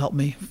that they'll help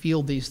me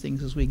field these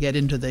things as we get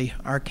into the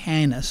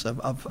arcanus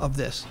of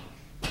this.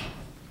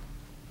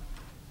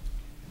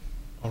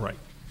 All right.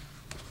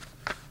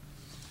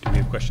 Do we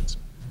have questions?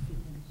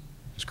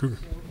 Ms. Kruger.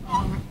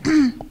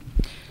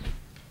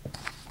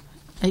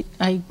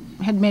 I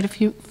had made a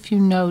few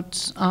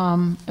notes.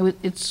 And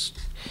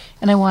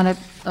I want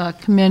to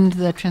commend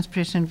the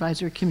Transportation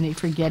Advisory Committee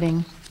for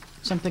getting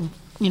something,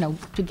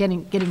 to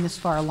getting this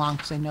far along,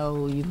 because I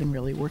know you've been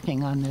really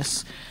working on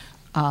this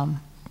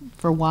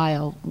for a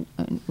while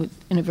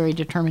in a very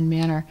determined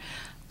manner.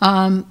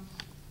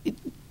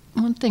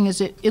 One thing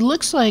is, it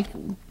looks like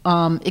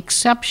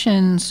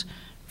exceptions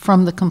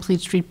from the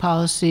complete street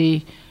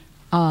policy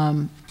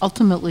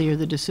ultimately are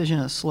the decision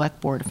of the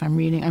select board. If I'm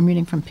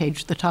reading from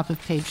the top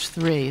of page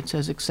 3. It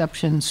says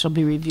exceptions shall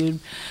be reviewed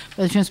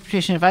by the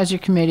Transportation Advisory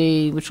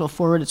Committee, which will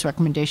forward its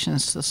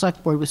recommendations to the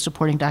select board with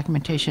supporting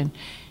documentation.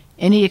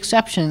 Any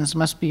exceptions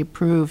must be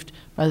approved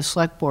by the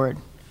select board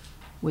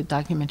with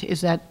documentation.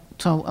 Is that,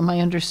 so am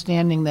I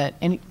understanding that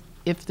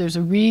if there's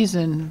a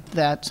reason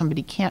that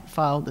somebody can't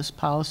follow this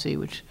policy,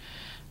 which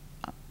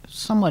is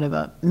somewhat of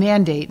a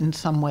mandate in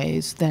some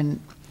ways, then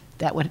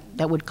that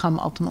would come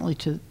ultimately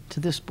to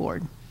this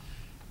board?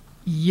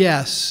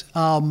 Yes,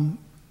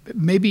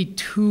 maybe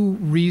 2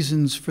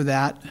 reasons for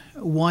that.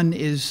 One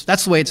is,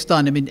 that's the way it's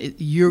done. I mean,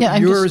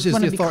 yours is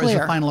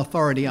the final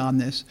authority on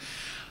this.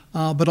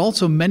 But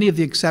also, many of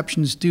the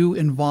exceptions do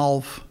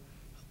involve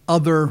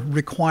other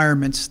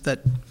requirements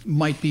that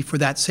might be for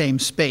that same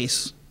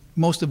space,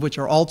 most of which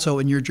are also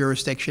in your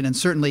jurisdiction, and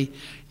certainly,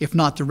 if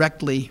not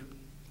directly,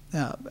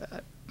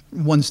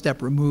 1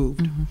 step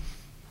removed. Mm-hmm.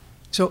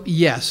 So,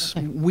 yes,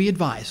 okay. We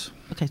advise.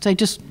 Okay, so I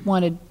just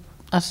wanted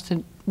us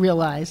to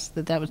realize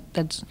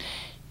that's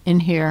in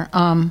here.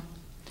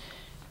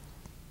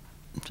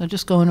 So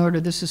just go in order.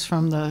 This is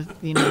from the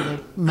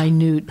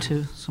minute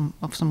to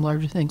some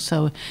larger things.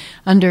 So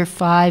under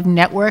 5,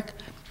 network,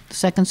 the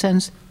second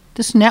sentence,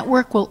 this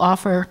network will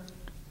offer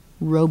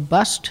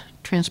robust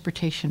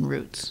transportation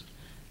routes.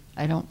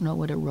 I don't know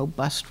what a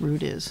robust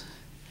route is.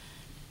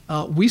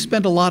 We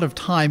spent a lot of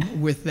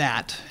time with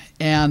that,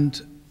 and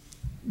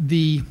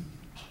you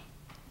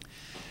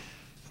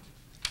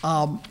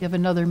have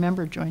another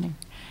member joining.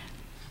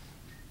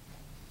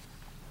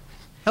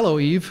 Hello,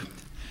 Eve.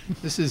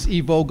 This is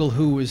Eve Vogel,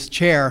 who is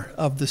chair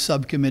of the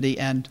subcommittee,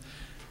 and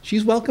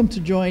she's welcome to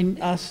join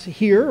us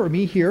here, or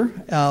me here,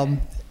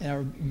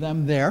 or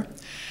them there.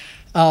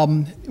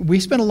 We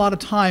spent a lot of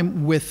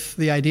time with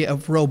the idea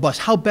of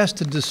robust, how best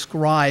to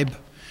describe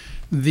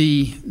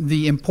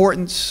the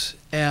importance,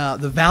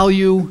 the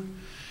value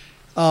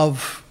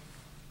of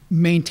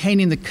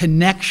maintaining the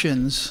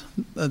connections,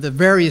 the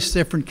various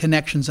different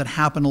connections that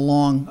happen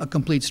along a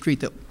complete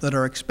street that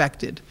are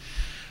expected.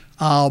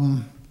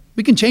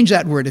 We can change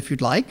that word if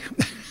you'd like.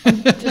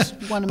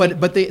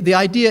 But the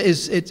idea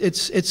is it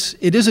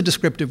is a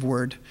descriptive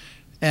word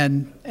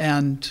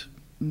and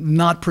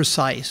not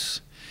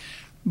precise.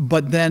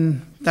 But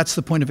then that's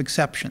the point of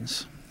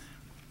exceptions.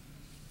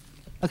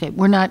 Okay,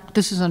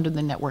 this is under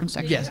the network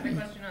section. Yes. Do you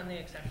have a question on the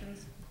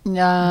exceptions?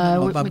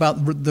 No,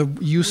 about the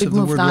use of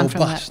the word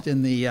robust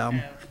in the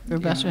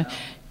robust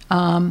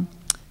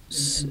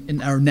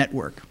in our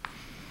network.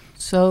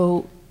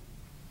 So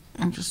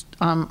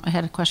I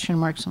had a question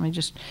mark, so let me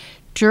just,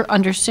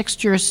 under 6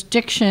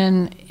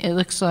 jurisdiction, it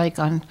looks like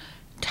on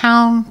in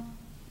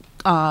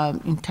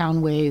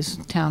townways,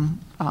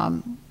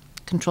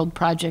 controlled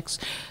projects,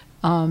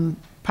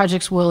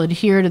 projects will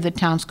adhere to the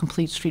town's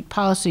complete street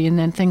policy, and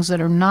then things that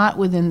are not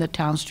within the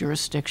town's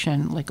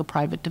jurisdiction, like a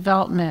private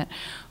development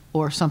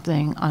or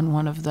something on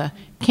one of the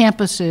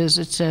campuses,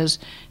 it says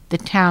the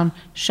town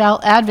shall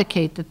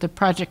advocate that the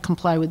project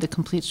comply with the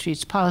complete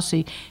streets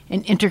policy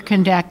and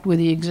interconnect with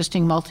the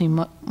existing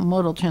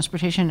multimodal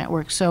transportation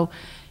network. So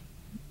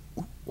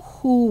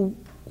who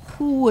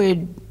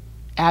would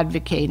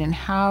advocate, and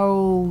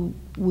how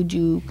would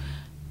you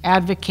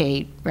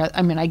advocate?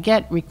 I mean, I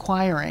get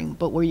requiring,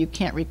 but where you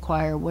can't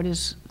require,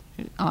 does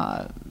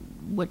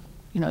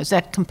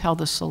that compel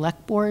the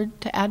select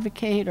board to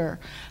advocate, or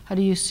how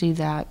do you see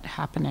that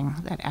happening,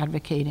 that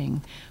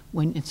advocating,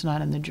 when it's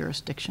not in the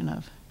jurisdiction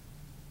of?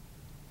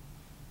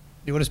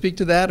 You want to speak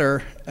to that,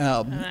 or?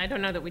 I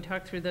don't know that we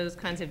talked through those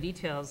kinds of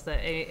details.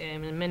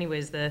 In many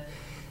ways,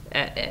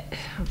 I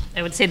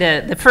would say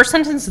the first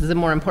sentence is the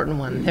more important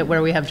one, that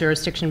where we have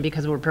jurisdiction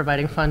because we're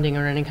providing funding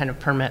or any kind of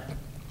permit,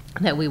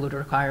 that we would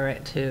require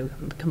it to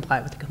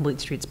comply with the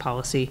complete streets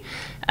policy.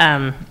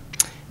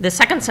 The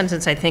second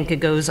sentence, I think, it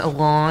goes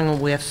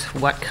along with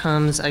what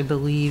comes, I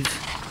believe,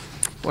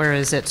 where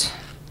is it?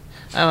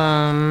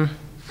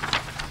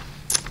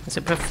 Is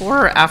it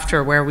before or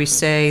after where we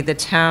say the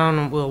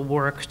town will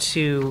work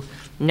to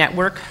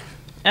network?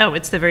 Oh,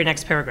 it's the very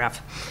next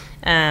paragraph.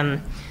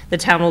 The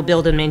town will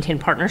build and maintain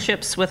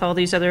partnerships with all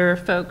these other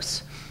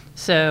folks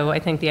So I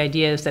think the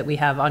idea is that we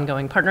have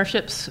ongoing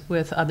partnerships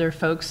with other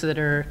folks that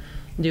are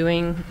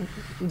doing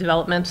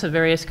developments of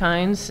various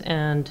kinds,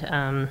 and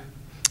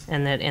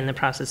that in the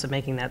process of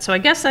making that. So I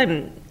guess I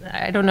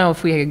don't know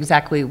if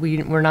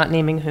we're not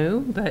naming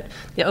who, but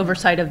the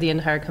oversight of the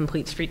entire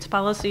complete streets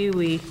policy,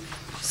 we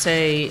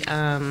say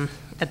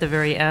at the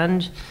very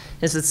end,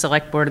 is the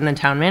select board and the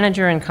town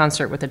manager in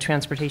concert with the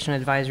transportation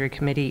advisory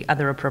committee,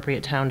 other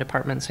appropriate town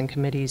departments and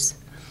committees.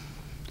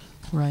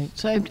 Right.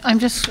 So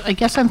I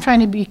guess I'm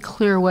trying to be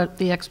clear what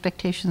the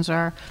expectations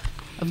are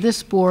of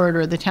this board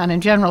or the town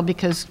in general,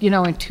 because, you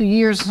know, in 2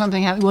 years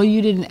something happened, well,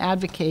 you didn't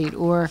advocate,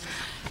 or,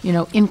 you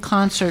know, in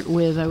concert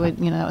with, that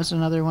was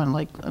another one,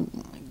 like,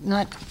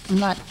 not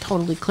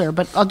totally clear,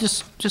 but I'll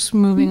just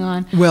moving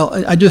on.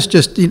 Well, I just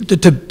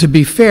to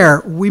be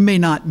fair, we may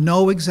not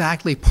know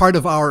exactly. Part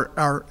of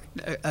our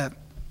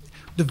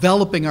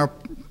developing our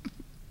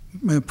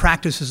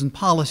practices and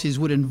policies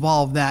would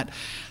involve that.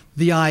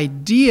 The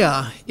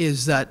idea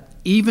is that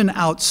even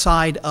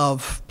outside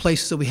of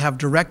places that we have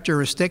direct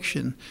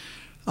jurisdiction,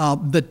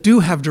 that do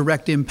have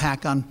direct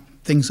impact on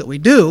things that we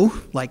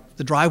do, like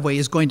the driveway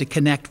is going to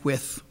connect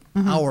with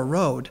our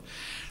road,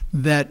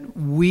 that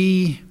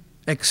we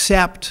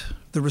accept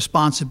the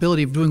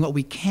responsibility of doing what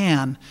we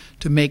can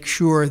to make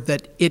sure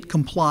that it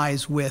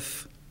complies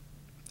with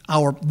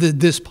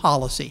this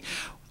policy.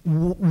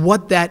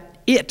 What that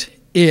it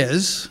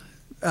is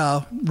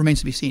remains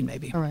to be seen,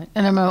 maybe. All right.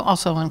 And I'm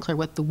also unclear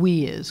what the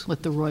we is,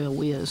 what the royal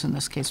we is in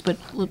this case. But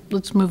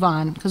let's move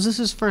on, because this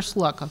is first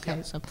look,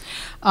 okay? So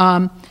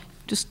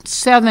just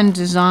 7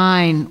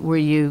 design, where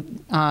you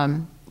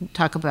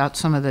talk about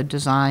some of the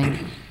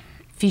design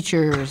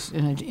features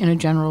in a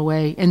general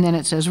way, and then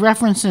it says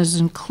references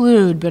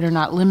include but are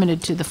not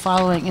limited to the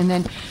following, and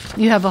then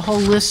you have a whole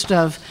list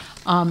of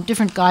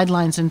different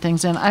guidelines and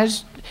things. And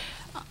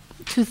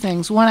two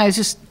things. One, I was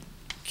just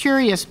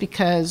curious,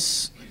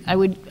 because I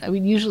would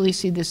usually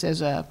see this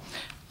as a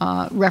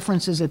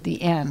references at the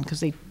end,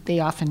 because they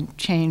often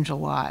change a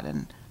lot,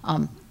 and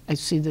I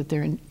see that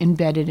they're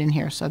embedded in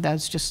here, so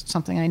that's just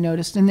something I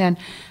noticed. And then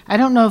I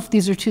don't know if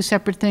these are two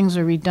separate things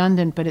or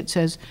redundant, but it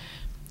says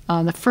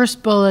the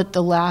first bullet,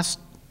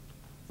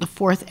 the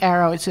fourth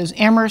arrow, it says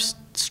Amherst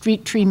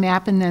street tree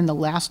map, and then the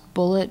last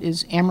bullet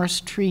is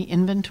Amherst tree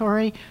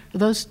inventory. Are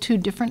those two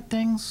different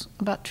things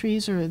about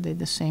trees, or are they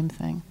the same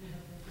thing?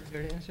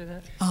 Care to answer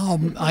that?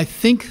 I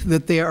think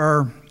that they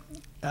are,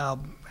 I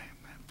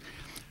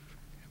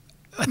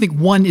think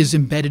one is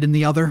embedded in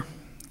the other.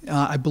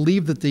 I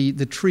believe that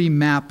the tree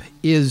map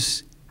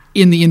is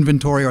in the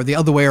inventory, or the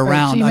other way around.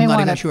 Right, so you I'm may not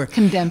want even to sure.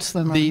 condense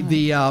them.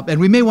 And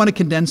we may want to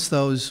condense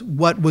those.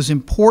 What was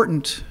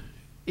important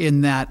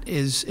in that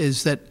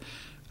is that,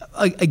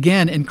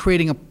 again, in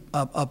creating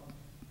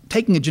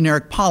taking a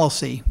generic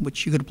policy,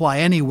 which you could apply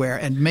anywhere,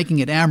 and making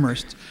it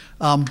Amherst,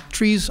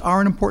 trees are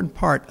an important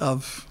part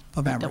of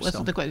Amherst. That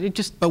wasn't the question. It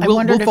just, But I we'll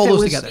wondered if fold it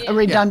those was together. a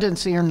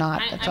redundancy or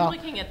not, that's I'm all.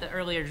 looking at the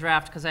earlier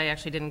draft, because I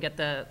actually didn't get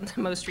the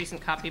most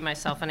recent copy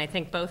myself, and I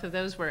think both of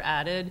those were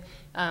added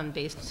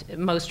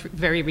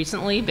very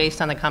recently,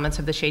 based on the comments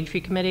of the Shade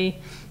Tree Committee,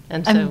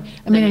 and so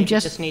they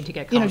just need to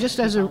get just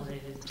as a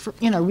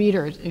consolidated.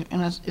 reader,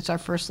 and it's our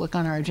first look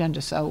on our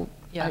agenda, so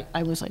Yeah.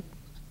 I was like,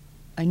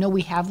 I know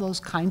we have those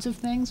kinds of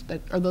things,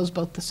 but are those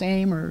both the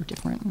same or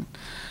different?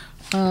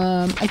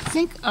 I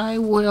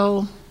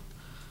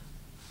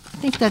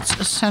think that's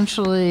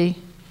essentially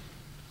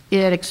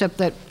it, except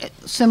that,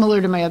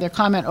 similar to my other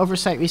comment,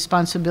 oversight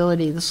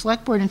responsibility. The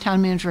select board and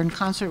town manager in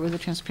concert with the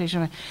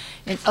transportation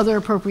and other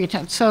appropriate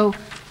towns. So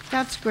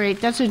that's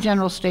great. That's a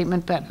general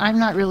statement, but I'm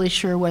not really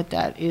sure what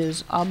that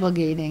is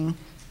obligating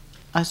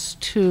us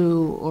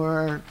to,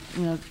 or,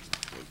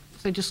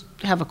 I just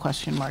have a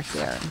question mark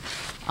there.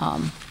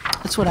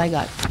 That's what I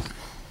got.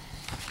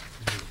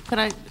 Could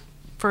I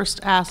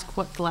first ask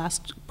what the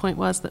last point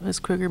was that Ms.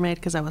 Kruger made,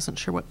 because I wasn't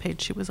sure what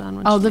page she was on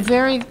when Oh, she the made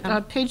very,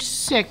 it. page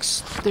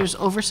 6, there's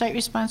oversight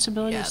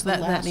responsibility. Yeah, It's the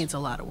that last. needs a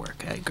lot of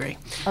work, I agree.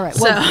 All right,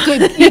 well,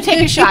 good, you take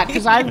a shot,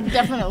 because I've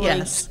definitely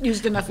Yes.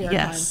 used enough airtime.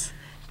 Yes.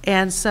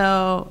 And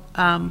so,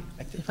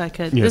 if I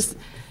could, Yes.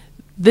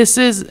 this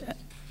is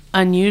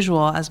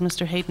unusual, as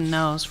Mr. Hayden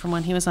knows from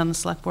when he was on the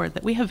select board,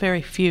 that we have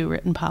very few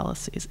written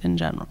policies in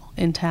general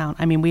in town.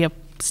 I mean,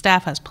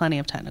 staff has plenty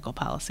of technical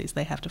policies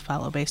they have to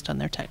follow based on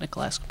their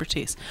technical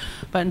expertise.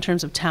 But in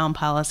terms of town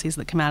policies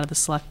that come out of the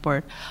select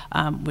board,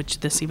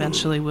 which this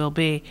eventually will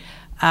be,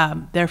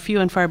 they're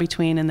few and far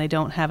between, and they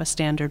don't have a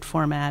standard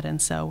format,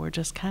 and so we're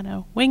just kind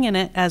of winging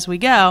it as we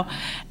go.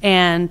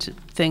 And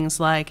things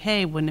like,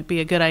 hey, wouldn't it be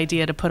a good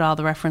idea to put all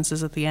the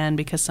references at the end,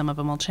 because some of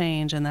them will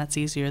change, and that's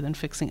easier than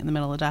fixing it in the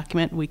middle of the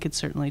document. We could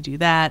certainly do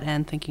that,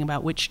 and thinking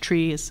about which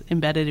tree is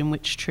embedded in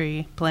which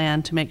tree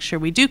plan to make sure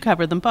we do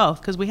cover them both,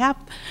 because we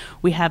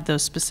have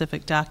those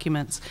specific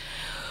documents.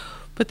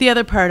 But the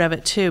other part of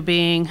it, too,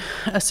 being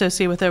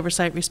associated with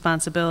oversight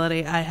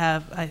responsibility,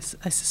 I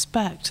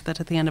suspect that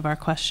at the end of our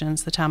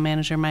questions, the town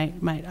manager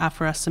might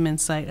offer us some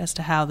insight as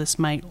to how this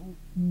might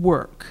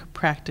work,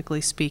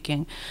 practically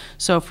speaking.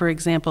 So, for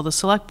example, the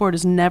select board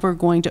is never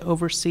going to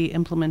oversee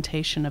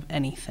implementation of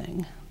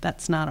anything.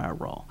 That's not our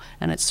role,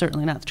 and it's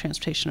certainly not the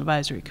Transportation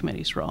Advisory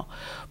Committee's role,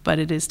 but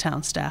it is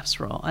town staff's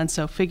role. And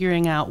so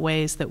figuring out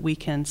ways that we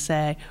can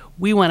say,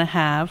 we want to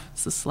have,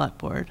 as the select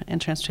board and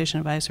Transportation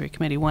Advisory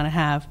Committee want to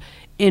have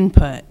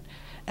input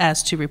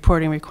as to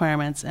reporting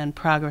requirements and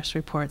progress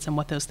reports and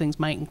what those things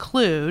might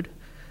include,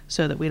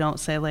 so that we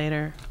don't say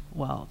later,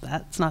 well,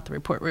 that's not the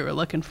report we were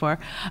looking for,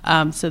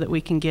 so that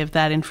we can give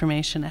that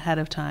information ahead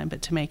of time,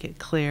 but to make it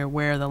clear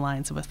where the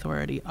lines of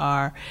authority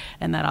are.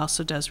 And that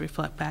also does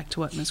reflect back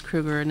to what Ms.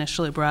 Kruger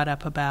initially brought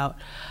up about,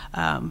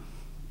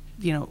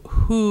 you know,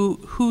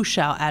 who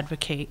shall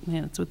advocate.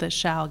 You know, it's what the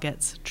shall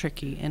gets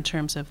tricky in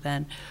terms of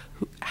then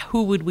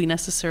who would we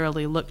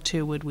necessarily look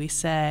to? Would we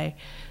say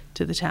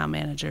to the town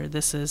manager,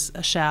 this is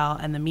a shall,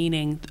 and the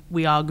meaning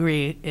we all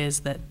agree is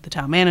that the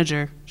town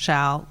manager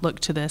shall look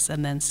to this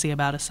and then see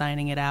about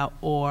assigning it out,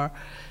 or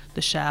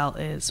the shall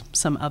is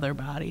some other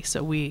body.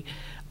 So we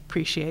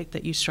appreciate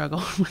that you struggle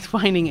with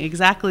finding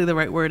exactly the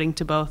right wording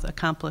to both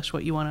accomplish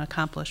what you want to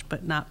accomplish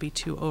but not be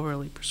too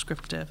overly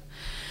prescriptive.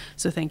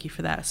 So thank you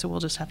for that. So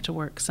we'll just have to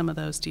work some of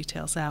those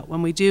details out.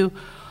 When we do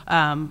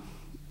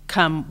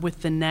come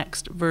with the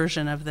next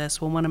version of this,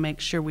 we'll want to make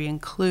sure we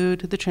include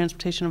the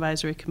Transportation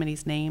Advisory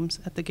Committee's names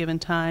at the given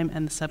time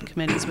and the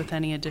subcommittees with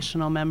any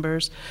additional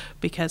members,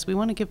 because we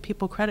want to give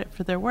people credit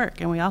for their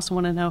work, and we also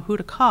want to know who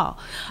to call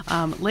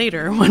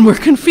later when we're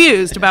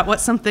confused about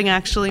what something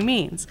actually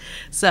means.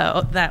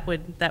 So that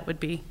would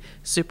be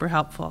super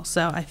helpful.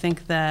 So I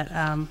think that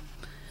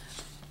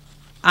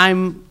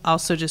I'm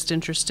also just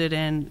interested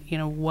in, you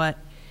know, what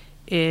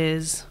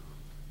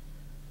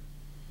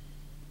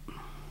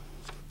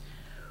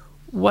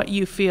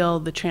you feel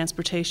the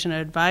Transportation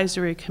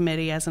Advisory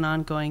Committee as an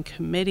ongoing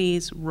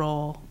committee's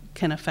role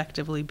can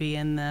effectively be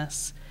in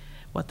this,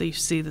 what you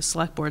see the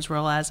Select Board's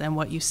role as, and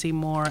what you see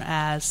more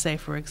as, say,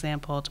 for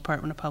example,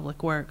 Department of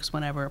Public Works,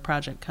 whenever a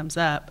project comes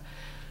up,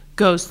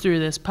 goes through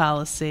this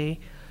policy,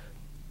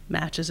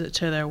 matches it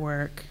to their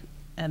work,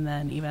 and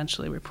then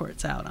eventually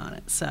reports out on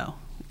it. So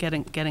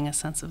getting a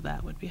sense of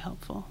that would be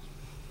helpful.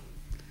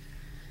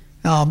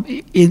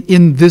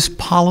 In this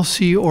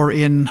policy or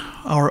in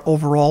our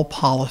overall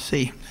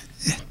policy,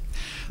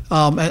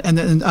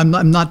 and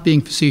I'm not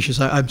being facetious,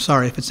 I'm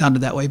sorry if it sounded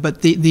that way,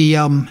 but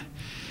the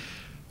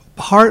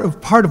part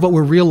of what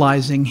we're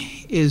realizing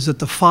is that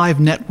the 5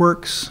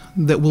 networks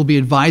that we'll be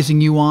advising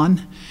you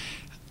on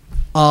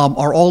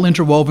are all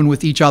interwoven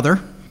with each other,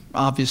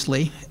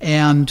 obviously,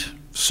 and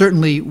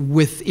certainly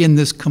within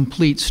this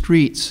complete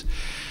streets.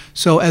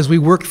 So as we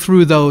work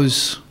through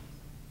those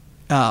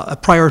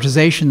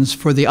prioritizations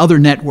for the other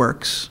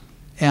networks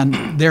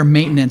and their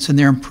maintenance and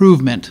their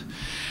improvement,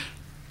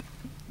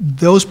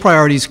 those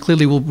priorities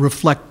clearly will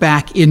reflect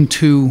back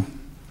into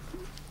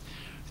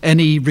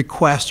any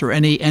request or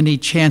any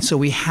chance that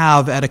we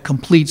have at a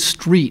complete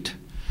street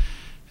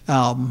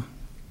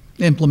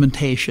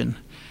implementation.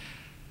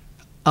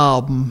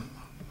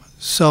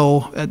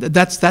 So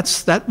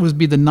that would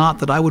be the knot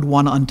that I would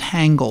want to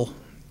untangle,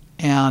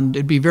 and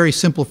it'd be very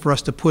simple for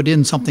us to put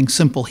in something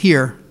simple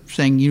here,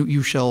 saying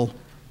you shall,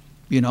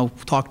 you know,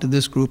 talk to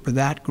this group or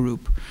that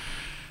group,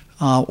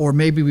 or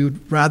maybe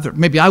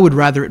I would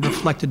rather it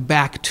reflected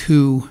back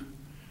to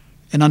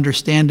an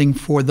understanding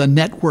for the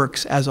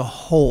networks as a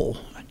whole.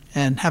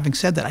 And having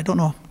said that, I don't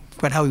know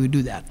quite how we would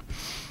do that.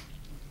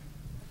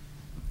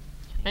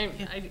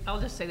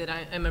 I'll just say that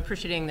I'm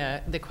appreciating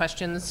the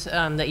questions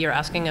that you're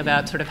asking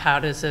about sort of how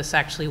does this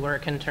actually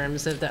work in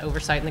terms of the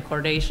oversight and the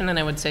coordination. And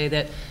I would say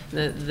that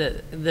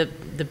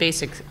the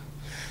basic,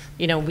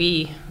 you know,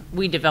 we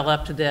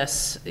developed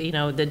this, you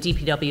know, the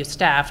DPW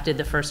staff did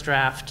the first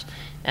draft,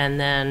 and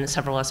then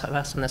several of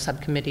us on the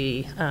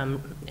subcommittee,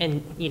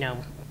 and, you know,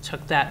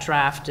 took that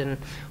draft and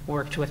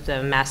worked with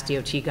the Mass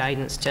DOT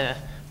guidance to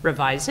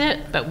revise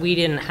it, but we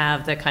didn't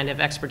have the kind of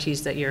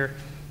expertise that you're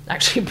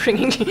actually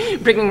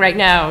bringing right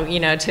now, you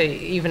know, to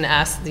even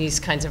ask these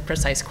kinds of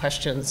precise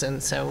questions.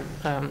 And so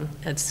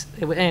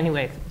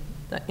anyway,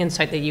 the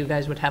insight that you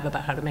guys would have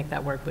about how to make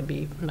that work would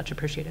be much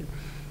appreciated.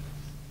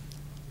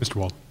 Mr.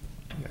 Wall.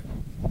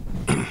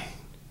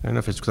 I don't know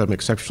if it's because I'm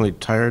exceptionally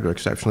tired or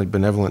exceptionally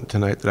benevolent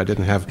tonight that I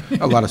didn't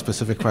have a lot of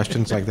specific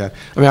questions like that.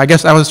 I mean, I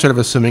guess I was sort of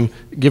assuming,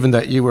 given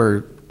that you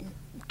were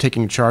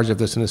taking charge of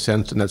this in a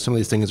sense, and that some of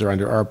these things are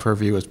under our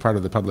purview as part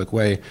of the public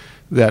way,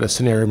 that a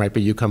scenario might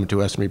be you come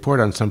to us and report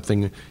on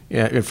something.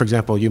 For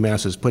example,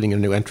 UMass is putting in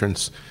a new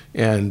entrance,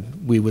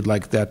 and we would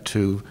like that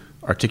to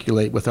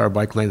articulate with our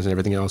bike lanes and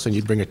everything else, and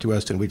you'd bring it to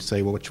us, and we'd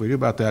say, well, what should we do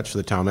about that? Should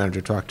the town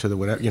manager talk to the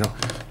whatever, you know,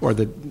 or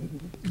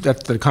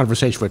that the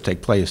conversation would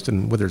take place,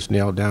 and whether it's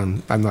nailed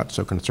down, I'm not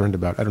so concerned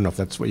about. I don't know if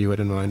that's what you had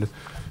in mind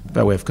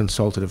by way of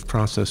consultative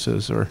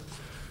processes, or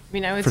I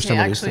mean, I would say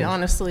actually,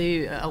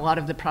 honestly, a lot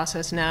of the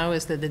process now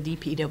is that the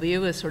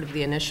DPW is sort of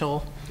the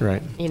initial,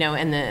 right? You know,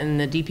 and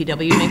the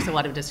DPW makes a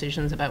lot of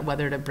decisions about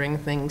whether to bring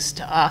things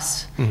to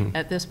us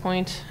at this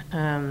point.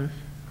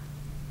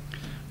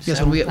 Yes,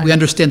 and we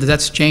understand that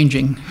that's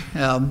changing.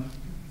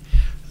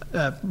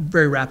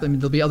 very rapidly. I mean,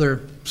 there'll be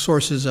other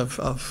sources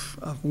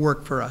of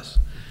work for us.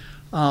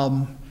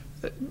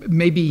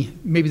 Maybe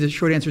the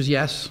short answer is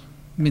yes.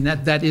 I mean,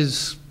 that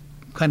is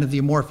kind of the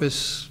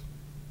amorphous,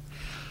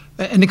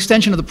 an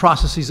extension of the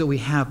processes that we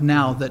have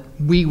now that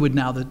we would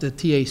now, that the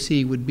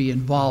TAC would be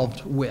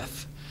involved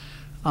with.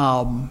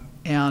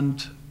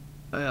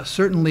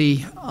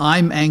 Certainly,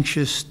 I'm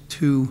anxious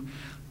to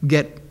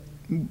get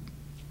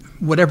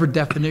whatever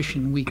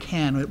definition we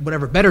can,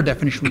 whatever better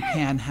definition we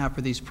can have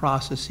for these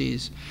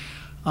processes.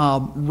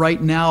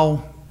 Right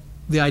now,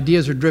 the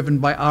ideas are driven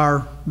by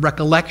our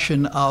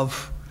recollection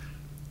of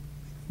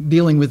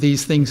dealing with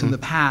these things in the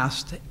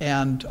past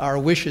and our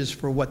wishes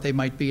for what they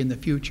might be in the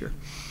future.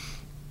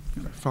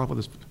 Follow up with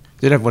this.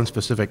 I did have one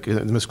specific,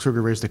 Ms.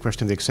 Kruger raised the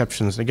question of the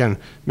exceptions. Again,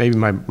 maybe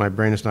my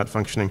brain is not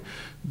functioning,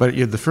 but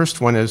the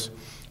first one is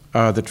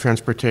the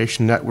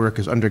transportation network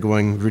is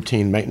undergoing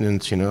routine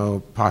maintenance,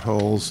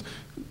 potholes,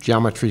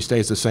 geometry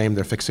stays the same,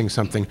 they're fixing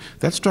something.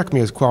 That struck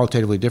me as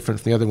qualitatively different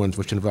from the other ones,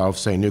 which involve,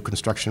 say, new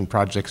construction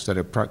projects that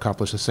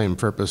accomplish the same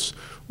purpose,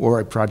 or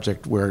a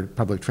project where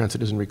public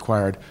transit isn't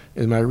required.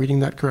 Am I reading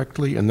that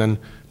correctly? And then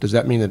does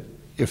that mean that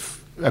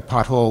if a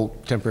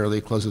pothole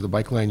temporarily closes the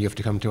bike lane, you have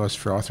to come to us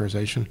for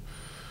authorization?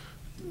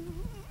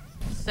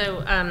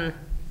 So,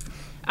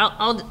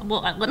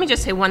 let me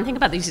just say one thing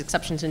about these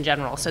exceptions in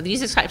general. So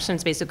these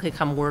exceptions basically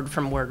come word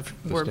for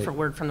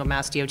word from the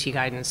Mass DOT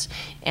guidance.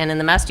 And in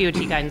the Mass DOT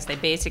guidance, they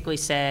basically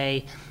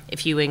say,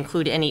 if you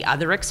include any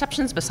other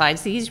exceptions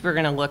besides these, we're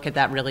going to look at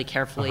that really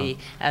carefully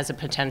as a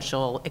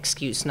potential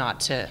excuse not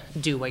to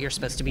do what you're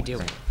supposed to be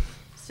doing.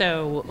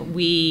 So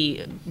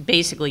we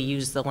basically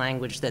used the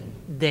language that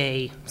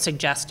they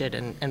suggested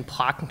and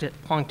plonked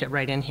it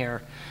right in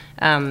here.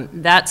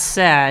 That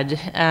said,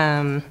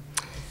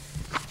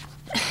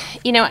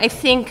 I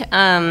think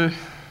I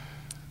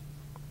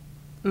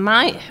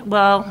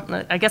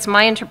guess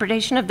my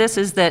interpretation of this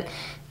is that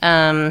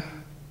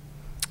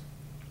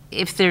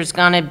if there's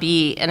going to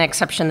be an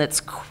exception that's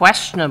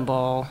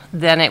questionable,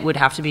 then it would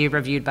have to be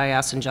reviewed by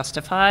us and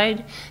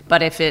justified.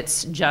 But if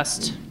it's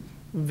just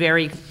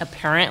very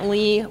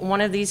apparently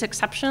one of these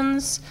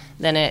exceptions,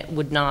 then it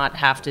would not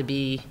have to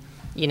be,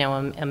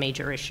 a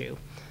major issue.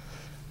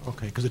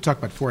 Okay, because they talk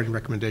about forwarding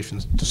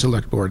recommendations to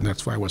select board, and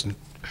that's why I wasn't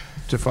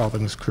to follow up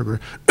on Ms. Kruger.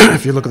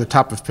 If you look at the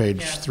top of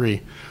page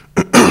 3,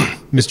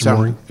 Mr.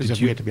 Mooring,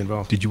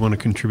 did you want to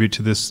contribute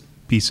to this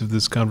piece of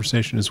this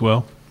conversation as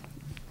well?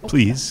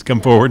 Please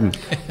come forward and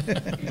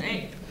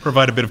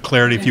provide a bit of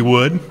clarity if you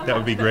would. That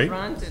would be great.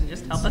 Front and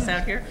just help us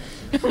out here.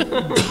 He's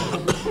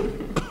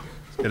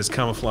got his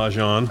camouflage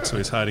on, so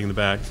he's hiding in the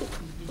back.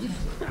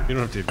 You don't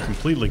have to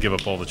completely give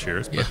up all the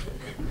chairs, but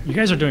you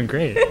guys are doing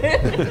great.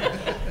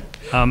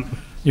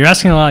 You're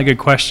asking a lot of good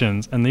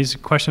questions, and these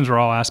questions were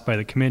all asked by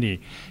the committee.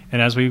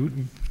 And as we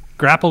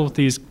grappled with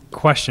these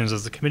questions,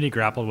 as the committee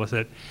grappled with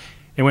it,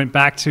 it went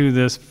back to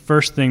this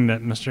first thing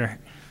that Mr.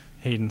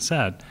 Hayden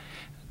said.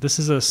 This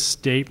is a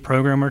state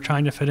program we're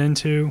trying to fit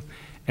into,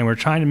 and we're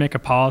trying to make a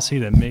policy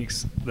that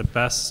makes the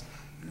best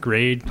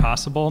grade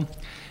possible.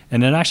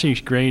 And it actually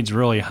grades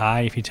really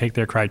high if you take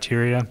their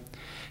criteria.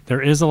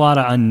 There is a lot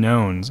of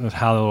unknowns of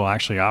how it will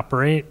actually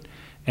operate,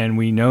 and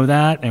we know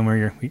that,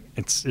 and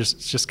it's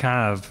just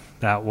kind of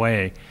that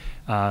way.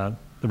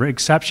 The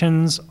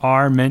exceptions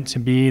are meant to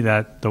be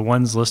that the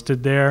ones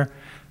listed there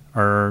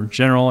are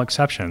general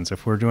exceptions.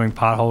 If we're doing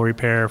pothole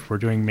repair, if we're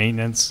doing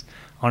maintenance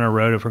on a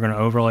road, if we're going to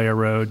overlay a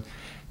road,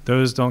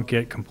 those don't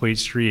get complete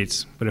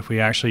streets. But if we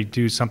actually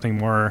do something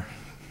more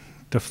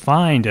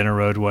defined in a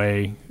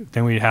roadway,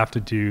 then we'd have to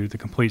do the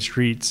complete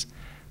streets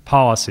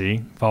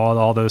policy, follow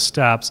all those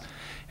steps.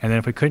 And then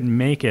if we couldn't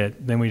make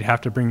it, then we'd have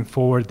to bring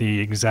forward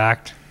the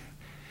exact,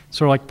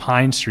 sort of like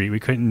Pine Street. We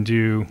couldn't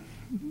do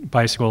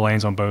bicycle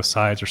lanes on both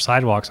sides or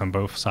sidewalks on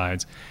both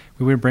sides.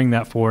 We would bring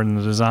that forward in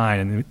the design,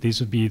 and these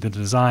would be the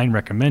design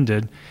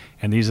recommended,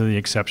 and these are the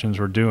exceptions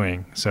we're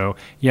doing. So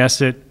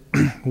yes, it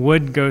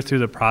would go through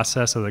the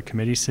process of the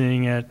committee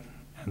seeing it,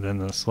 and then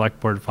the select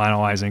board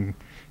finalizing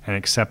and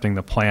accepting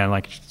the plan,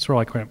 like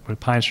sort of like what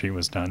Pine Street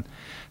was done.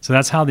 So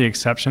that's how the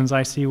exceptions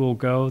I see will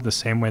go, the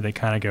same way they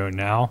kind of go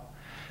now,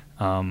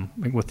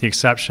 with the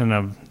exception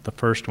of the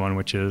first one,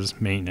 which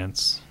is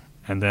maintenance.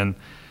 And then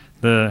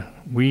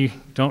we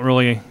didn't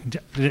really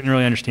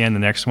understand the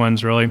next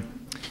ones really,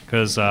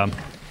 because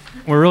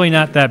we're really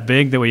not that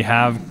big that we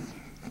have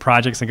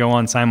projects that go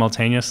on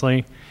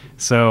simultaneously.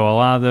 So a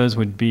lot of those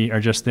are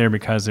just there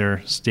because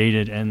they're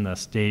stated in the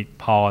state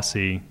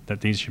policy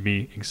that these should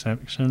be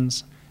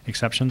exceptions.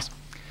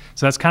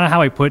 So that's kind of how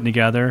we put it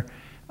together.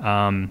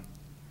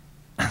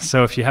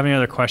 So if you have any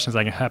other questions,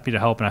 I'm happy to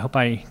help, and I hope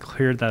I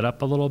cleared that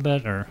up a little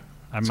bit, or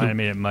I might have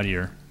made it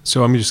muddier.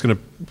 So I'm just going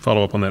to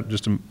follow up on that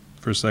just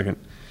for a second.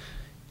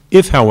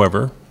 If,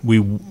 however,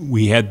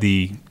 we had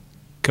the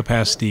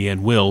capacity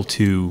and will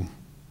to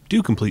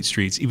do complete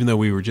streets, even though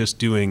we were just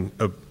doing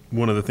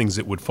one of the things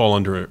that would fall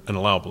under an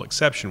allowable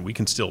exception,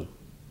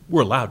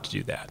 we're allowed to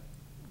do that.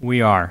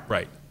 We are.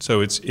 Right.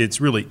 So it's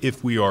really,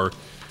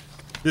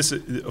 this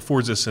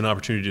affords us an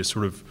opportunity to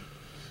sort of,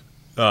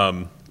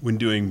 when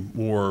doing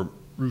more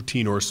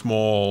routine or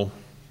small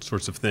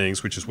sorts of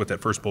things, which is what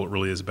that first bullet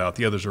really is about.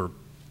 The others are,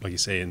 like you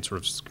say, in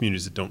sort of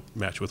communities that don't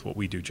match with what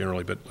we do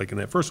generally. But like in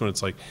that first one,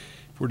 it's like,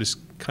 if we're just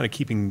kind of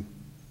keeping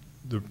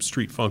the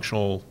street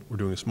functional, we're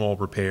doing a small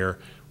repair,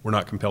 we're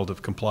not compelled to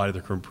comply to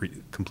the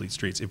complete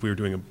streets. If we were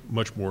doing a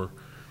much more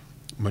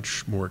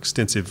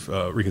extensive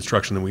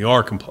reconstruction, then we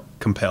are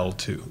compelled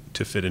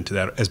to fit into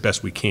that as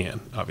best we can,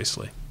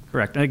 obviously.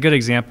 Correct. A good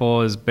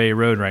example is Bay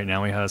Road right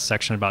now. We have a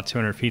section about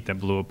 200 feet that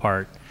blew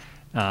apart.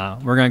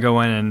 We're going to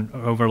go in and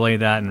overlay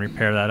that and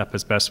repair that up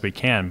as best we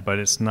can, but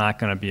it's not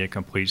going to be a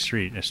complete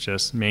street. It's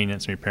just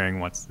maintenance and repairing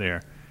what's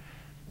there.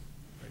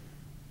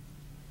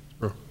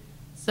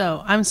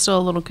 So I'm still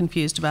a little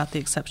confused about the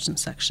exception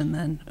section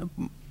then.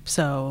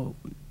 So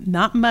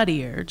not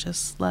muddier,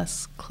 just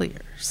less clear.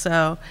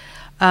 So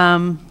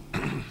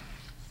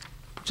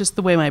just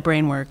the way my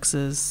brain works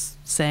is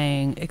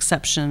saying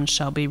exceptions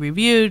shall be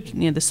reviewed,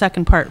 the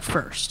second part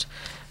first.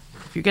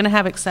 If you're going to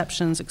have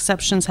exceptions,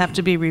 exceptions have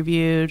to be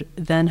reviewed,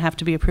 then have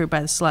to be approved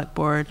by the select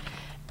board.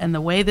 And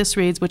the way this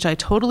reads, which I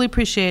totally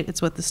appreciate,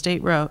 it's what the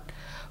state wrote,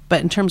 but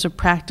in terms of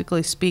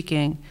practically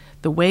speaking,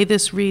 the way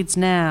this reads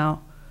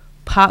now,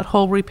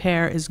 pothole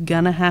repair is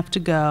gonna have to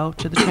go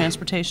to the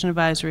Transportation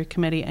Advisory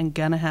Committee and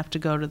gonna have to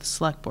go to the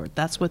select board.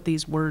 That's what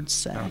these words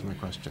say. That was my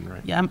question,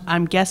 right? Yeah,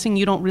 I'm guessing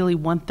you don't really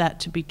want that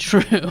to be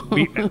true.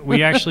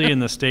 We actually, in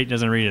the state,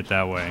 doesn't read it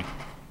that way.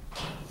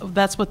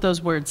 That's what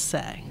those words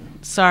say.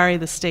 Sorry,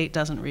 the state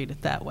doesn't read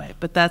it that way,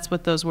 but that's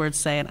what those words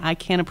say, and I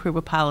can't approve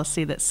a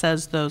policy that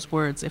says those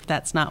words if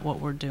that's not what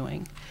we're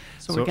doing.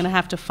 So we're going to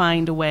have to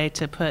find a way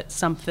to put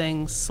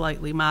something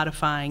slightly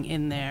modifying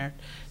in there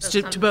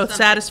to both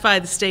satisfy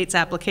the state's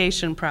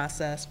application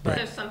process. But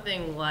so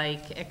something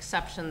like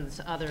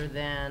exceptions other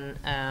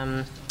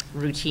than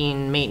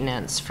routine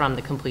maintenance from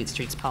the complete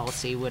streets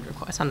policy would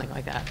require something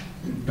like that.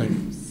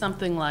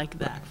 Something like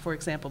that, for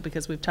example,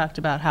 because we've talked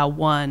about how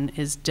one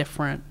is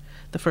different.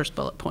 The first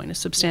bullet point is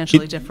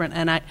substantially different,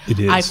 and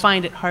I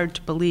find it hard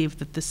to believe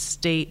that the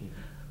state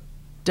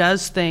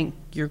does think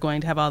you're going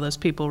to have all those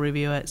people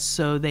review it,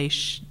 so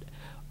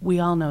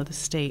we all know the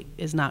state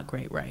is not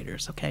great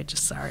writers, okay?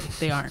 Just sorry,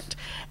 they aren't.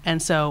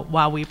 And so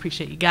while we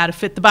appreciate you got to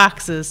fit the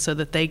boxes so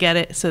that they get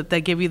it, so that they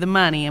give you the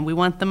money, and we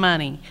want the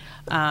money,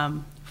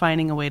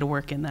 finding a way to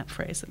work in that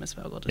phrase that Ms.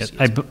 Vogel just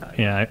used.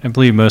 I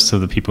believe most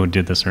of the people who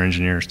did this are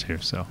engineers too,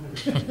 so.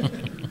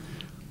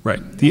 Right.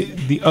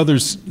 The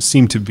others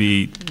seem to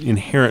be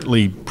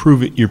inherently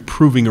you're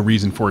proving a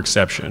reason for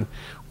exception,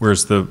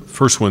 whereas the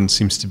first one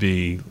seems to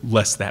be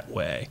less that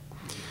way.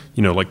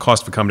 Like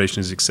cost of accommodation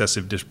is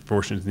excessive,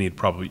 disproportionate to need,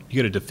 probably, you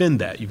got to defend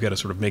that. You've got to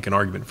sort of make an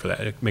argument for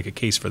that, make a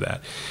case for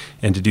that.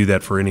 And to do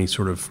that for any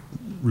sort of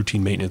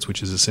routine maintenance,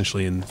 which is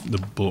essentially in the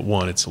bullet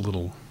one, it's a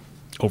little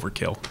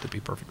overkill, to be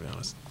perfectly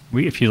honest.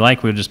 If you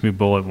like, we'll just move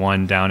bullet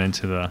one down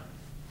into the,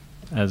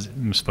 as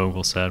Ms.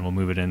 Vogel said, we'll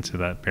move it into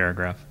that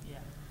paragraph. Yeah.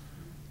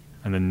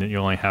 And then you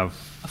only have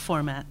a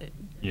format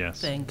yes.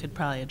 thing could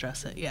probably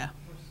address it, yeah.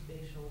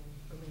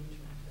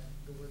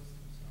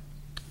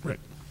 Right.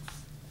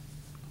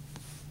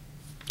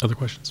 Other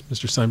questions?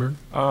 Mr. Steinberg?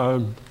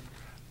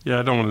 Yeah,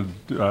 I don't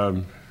want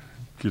to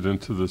get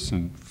into this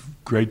in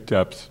great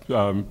depth.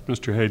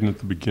 Mr. Hayden at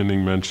the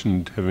beginning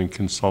mentioned having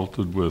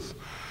consulted with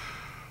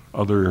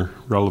other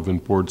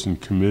relevant boards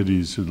and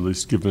committees, at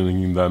least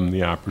giving them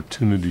the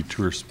opportunity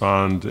to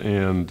respond.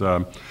 And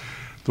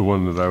the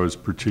one that I was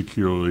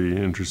particularly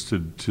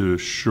interested to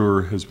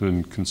assure has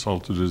been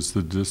consulted is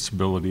the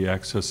Disability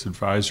Access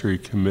Advisory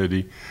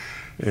Committee.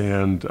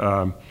 And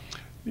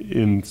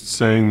in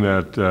saying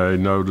that, I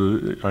know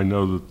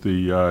that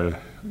the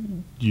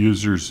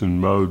users and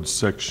modes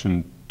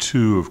section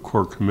 2 of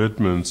core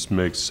commitments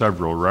makes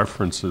several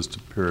references to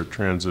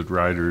paratransit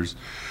riders,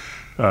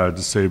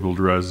 disabled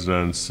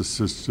residents,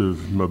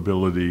 assistive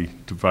mobility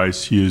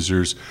device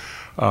users.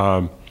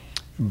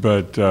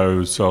 But I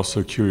was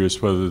also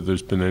curious whether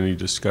there's been any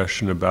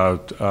discussion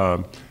about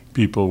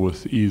people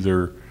with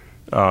either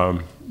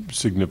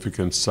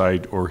significant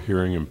sight or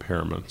hearing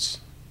impairments.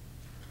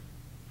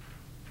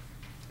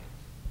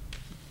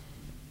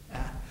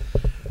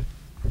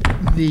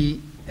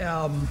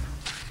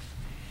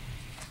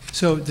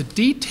 So the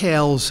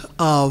details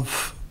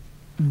of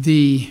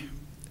the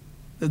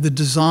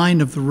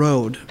design of the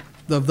road,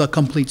 of the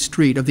complete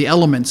street, of the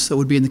elements that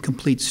would be in the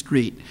complete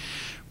street,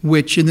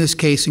 which in this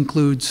case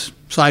includes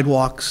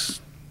sidewalks,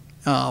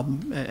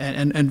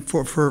 and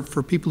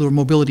for people who are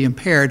mobility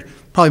impaired,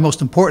 probably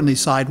most importantly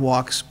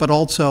sidewalks, but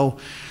also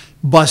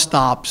bus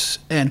stops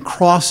and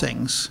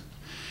crossings.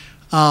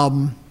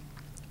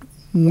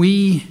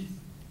 We,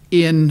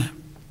 in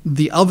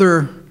the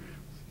other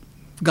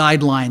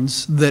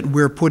guidelines that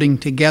we're putting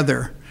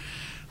together,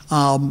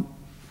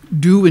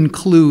 do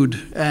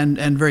include,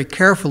 and very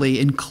carefully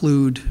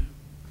include,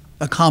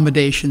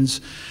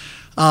 accommodations.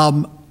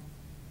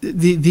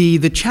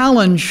 The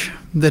challenge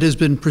that has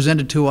been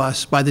presented to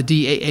us by the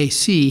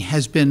DAAC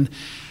has been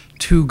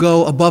to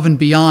go above and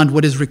beyond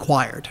what is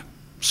required.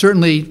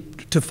 Certainly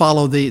to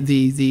follow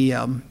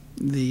the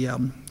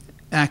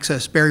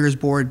Access Barriers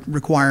Board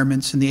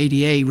requirements and the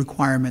ADA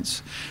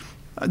requirements,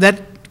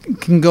 that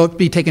can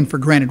be taken for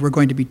granted. We're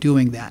going to be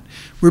doing that.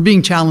 We're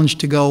being challenged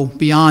to go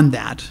beyond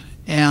that,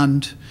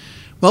 and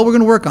well, we're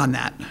going to work on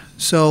that.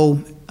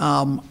 So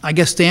I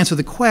guess to answer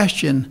the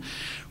question,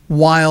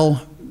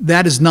 while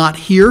that is not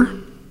here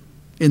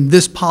in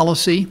this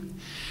policy,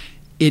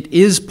 it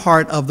is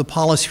part of the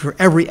policy for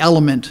every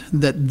element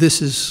that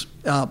this is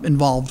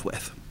involved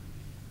with.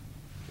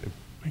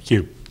 Thank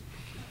you.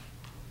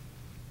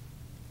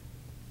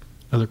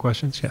 Other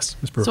questions? Yes,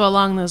 Ms. Brewer. So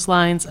along those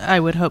lines, I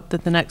would hope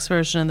that the next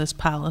version of this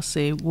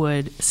policy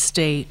would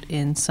state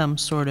in some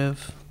sort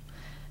of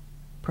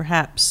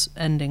perhaps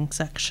ending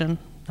section,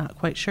 not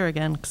quite sure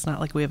again, because it's not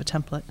like we have a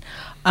template,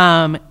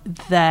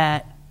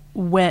 that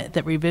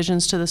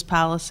revisions to this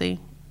policy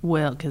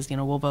will, because, you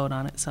know, we'll vote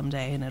on it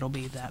someday and it'll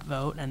be that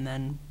vote, and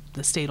then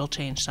the state will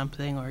change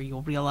something or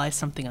you'll realize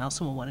something else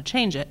and we'll want to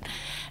change it.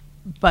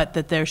 But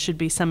that there should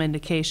be some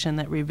indication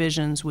that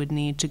revisions would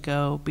need to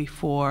go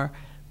before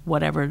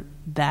whatever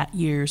that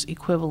year's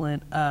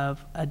equivalent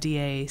of a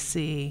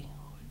DAC,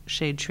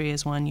 Shade Tree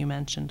is one you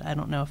mentioned, I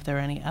don't know if there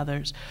are any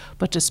others,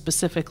 but to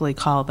specifically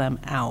call them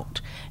out.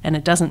 And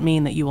it doesn't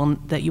mean that you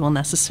will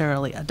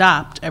necessarily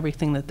adopt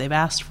everything that they've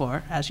asked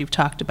for, as you've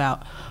talked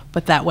about,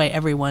 but that way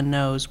everyone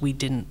knows we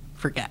didn't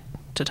forget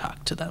to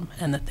talk to them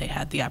and that they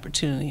had the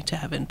opportunity to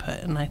have input.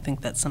 And I think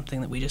that's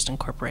something that we just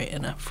incorporate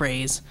in a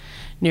phrase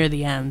near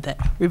the end, that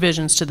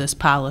revisions to this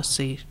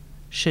policy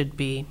should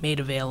be made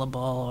available,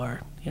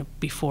 or, you know,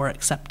 before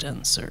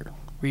acceptance or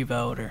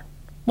revote, or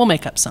we'll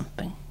make up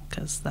something,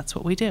 because that's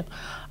what we do,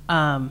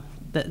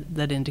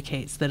 that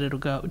indicates that it'll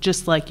go,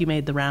 just like you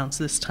made the rounds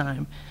this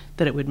time,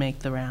 that it would make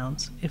the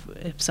rounds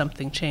if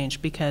something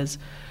changed, because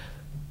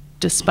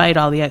despite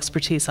all the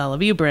expertise all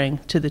of you bring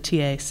to the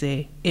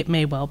TAC, it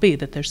may well be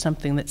that there's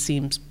something that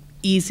seems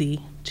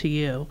easy to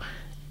you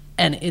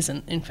and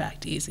isn't in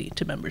fact easy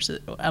to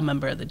a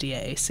member of the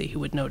DAAC who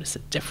would notice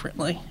it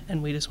differently.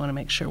 And we just want to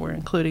make sure we're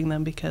including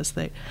them because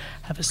they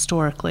have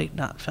historically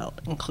not felt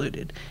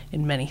included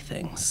in many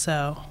things.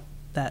 So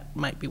that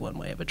might be one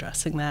way of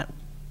addressing that,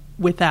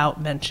 without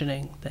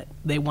mentioning that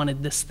they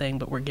wanted this thing,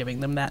 but we're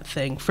giving them that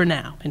thing for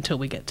now until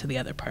we get to the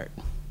other part.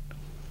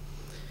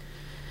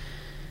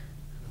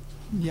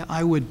 Yeah,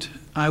 I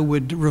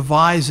would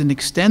revise and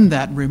extend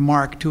that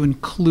remark to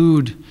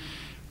include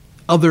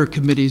other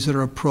committees that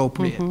are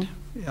appropriate.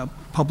 Mm-hmm.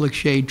 Public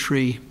Shade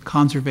Tree,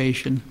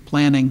 Conservation,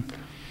 Planning,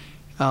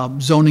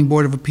 Zoning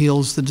Board of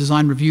Appeals, the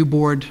Design Review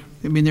Board.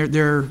 I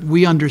mean,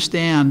 we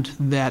understand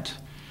that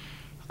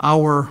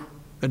our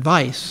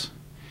advice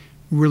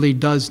really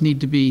does need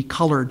to be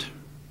colored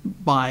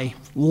by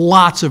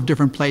lots of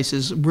different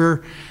places.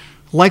 We're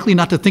likely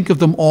not to think of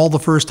them all the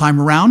first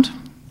time around,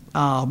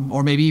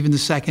 or maybe even the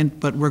second,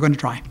 but we're going to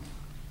try.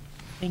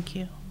 Thank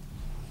you.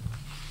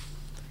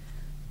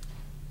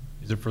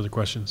 Is there further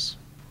questions?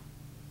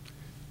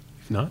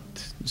 If not,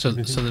 So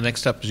the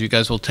next step is you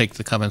guys will take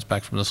the comments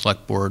back from the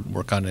select board,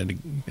 work on it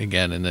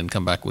again, and then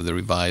come back with a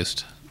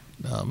revised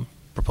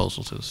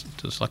proposal to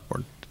the select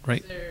board,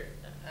 right?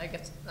 I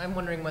guess I'm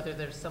wondering whether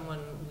there's someone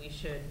we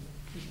should,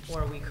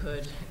 or we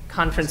could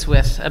conference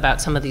with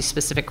about some of these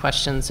specific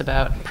questions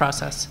about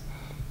process.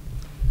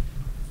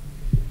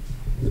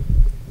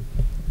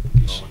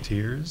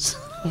 Volunteers?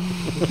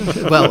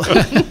 Well,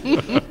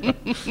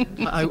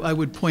 I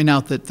would point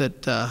out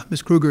that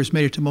Ms. Kruger has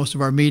made it to most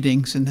of our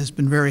meetings and has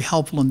been very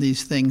helpful in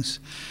these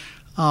things.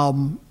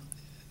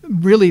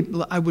 Really,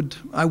 I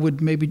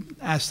would maybe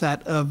ask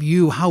that of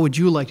you. How would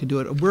you like to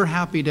do it? We're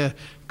happy to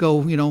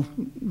go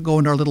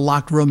into our little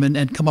locked room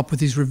and come up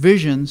with these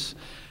revisions.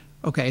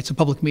 Okay, it's a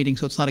public meeting,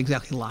 so it's not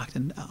exactly locked,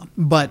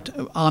 but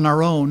on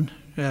our own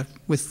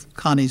with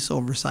Connie's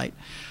oversight,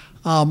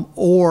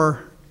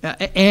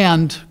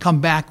 and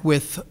come back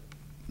with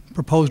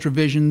proposed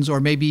revisions,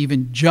 or maybe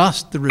even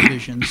just the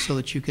revisions, so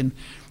that you can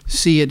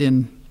see it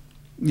in,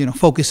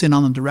 focus in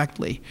on them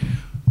directly,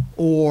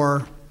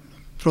 or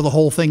throw the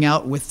whole thing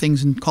out with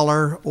things in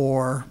color,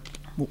 or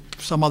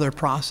some other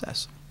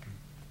process.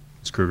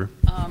 Ms. Kruger?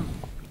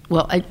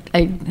 Well,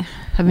 I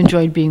have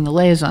enjoyed being the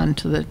liaison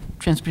to the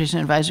Transportation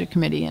Advisory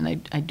Committee,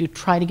 and I do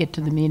try to get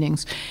to the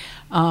meetings.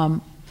 But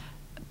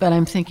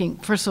I'm thinking,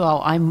 first of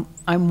all,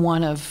 I'm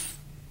one of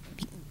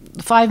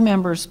the 5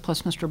 members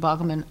plus Mr.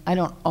 Bogleman. I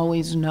don't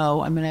always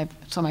know. I mean, I have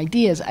some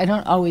ideas. I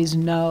don't always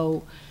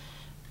know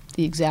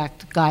the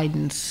exact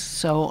guidance.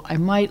 So I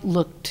might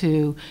look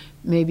to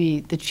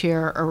maybe the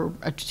chair, or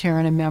a chair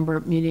and a member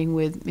meeting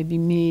with maybe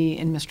me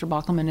and Mr.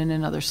 Bogleman and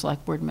another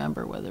select board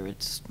member, whether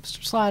it's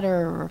Mr.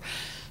 Slaughter or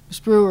Ms.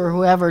 Brewer or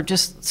whoever,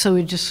 just so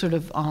we just sort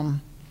of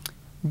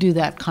do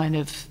that kind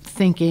of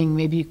thinking,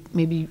 maybe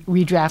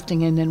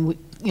redrafting, and then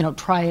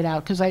try it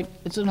out, because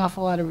it's an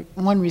awful lot of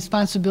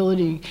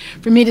responsibility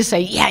for me to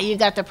say, yeah, you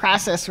got the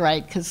process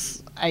right,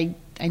 because I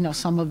know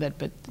some of it,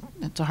 but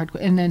it's a hard.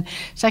 And then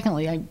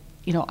secondly,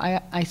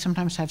 I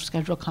sometimes have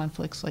schedule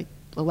conflicts, like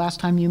the last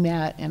time you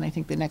met, and I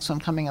think the next one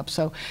coming up.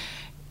 So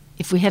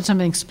if we had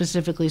something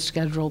specifically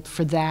scheduled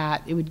for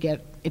that, it would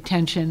get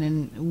attention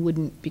and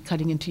wouldn't be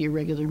cutting into your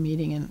regular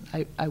meeting,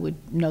 and I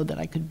would know that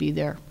I could be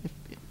there if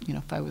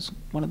if I was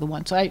one of the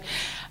ones. So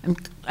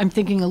I'm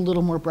thinking a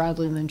little more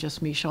broadly than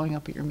just me showing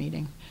up at your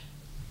meeting.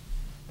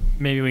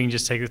 Maybe we can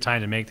just take the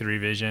time to make the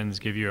revisions,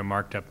 give you a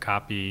marked up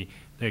copy.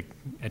 Like,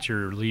 at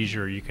your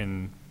leisure, you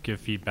can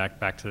give feedback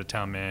back to the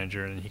town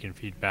manager, and he can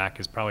feedback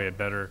is probably a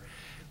better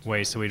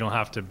way, so we don't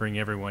have to bring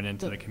everyone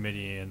into the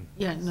committee and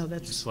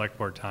select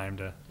board time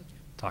to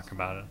talk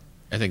about it.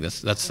 I think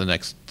that's the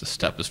next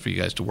step, is for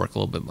you guys to work a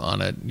little bit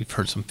on it. You've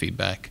heard some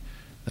feedback,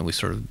 then we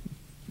sort of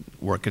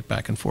work it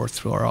back and forth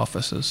through our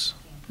offices.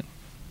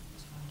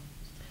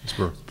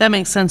 That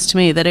makes sense to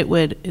me, that it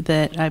would,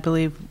 that I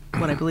believe,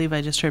 what I believe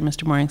I just heard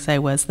Mr. Mooring say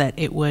was that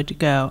it would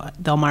go,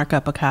 they'll mark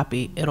up a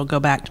copy, it'll go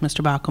back to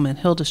Mr. Baukelman,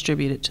 he'll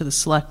distribute it to the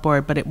select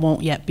board, but it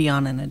won't yet be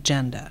on an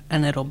agenda,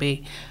 and it'll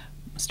be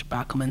Mr.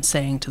 Baukelman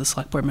saying to the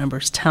select board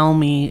members, tell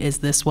me, is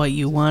this what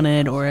you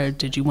wanted, or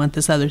did you want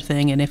this other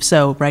thing, and if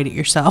so, write it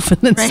yourself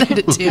and then send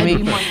it to me. I'd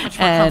be much more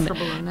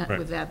comfortable in that,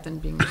 with that than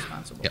being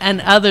responsible.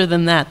 And other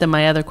than that, then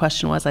my other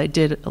question was, I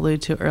did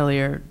allude to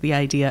earlier, the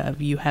idea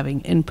of you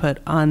having input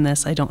on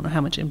this. I don't know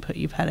how much input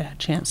you've had a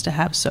chance to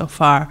have so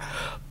far,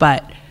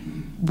 but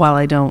while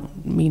I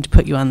don't mean to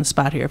put you on the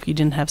spot here, if you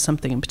didn't have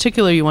something in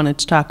particular you wanted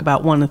to talk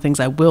about, one of the things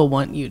I will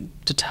want you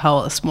to tell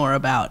us more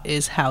about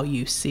is how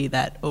you see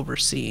that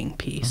overseeing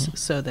piece,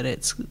 so that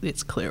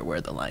it's clear where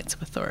the lines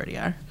of authority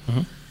are.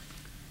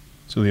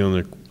 So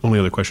the only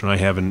other question I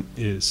have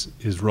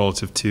is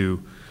relative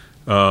to,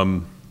 are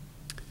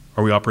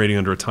we operating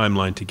under a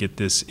timeline to get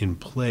this in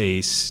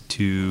place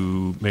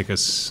to make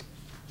us,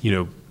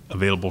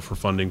 available for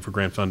funding, for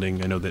grant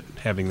funding? I know that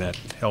having that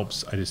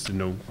helps. I just didn't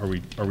know,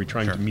 are we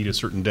trying to meet a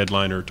certain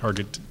deadline or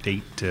target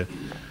date to?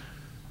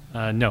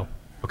 No.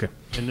 Okay.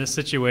 In this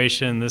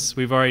situation,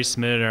 we've already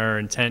submitted our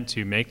intent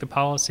to make the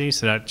policy,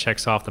 so that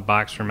checks off the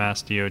box for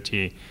Mass DOT.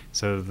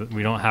 So that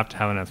we don't have to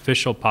have an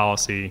official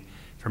policy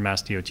for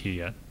Mass DOT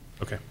yet.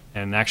 Okay.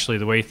 And actually,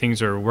 the way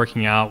things are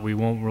working out, we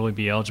won't really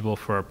be eligible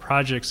for a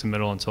project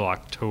submittal until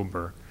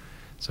October.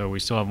 So we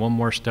still have one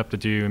more step to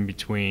do in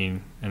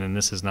between, and then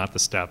this is not the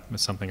step,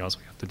 it's something else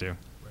we have to do.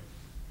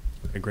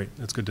 Okay, great.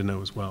 That's good to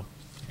know as well.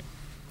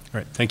 All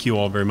right, thank you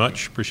all very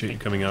much. Appreciate you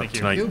coming out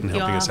tonight and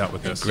helping us out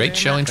with this. Great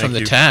showing from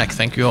the TAC.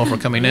 Thank you all for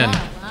coming in.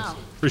 Wow.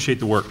 Appreciate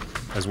the work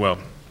as well.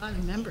 A lot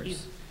of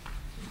members.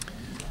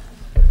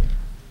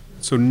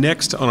 So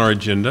next on our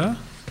agenda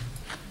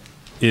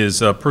is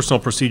Personnel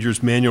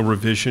Procedures Manual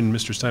Revision.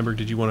 Mr. Steinberg,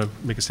 did you want to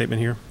make a statement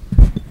here?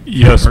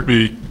 Yes,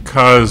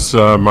 because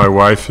my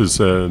wife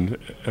is an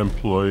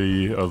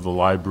employee of the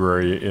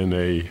library in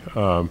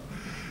a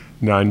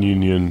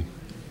non-union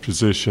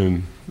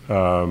position.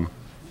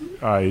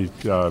 I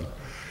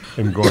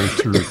am going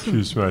to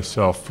recuse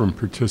myself from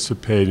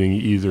participating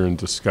either in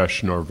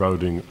discussion or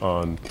voting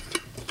on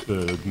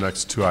the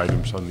next two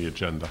items on the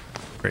agenda.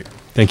 Great.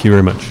 Thank you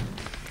very much.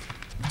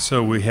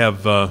 So we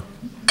have a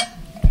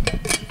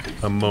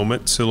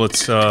moment. So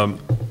let's, we'll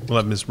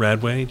have Ms.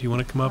 Radway. Do you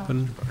want to come up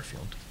and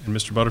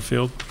Mr.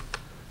 Butterfield?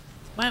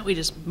 Why don't we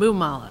just move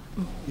them all up?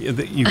 Yeah,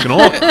 you can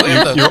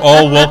all, you're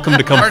all welcome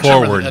to come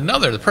forward.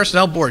 The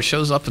personnel board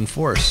shows up in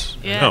force.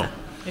 Yeah,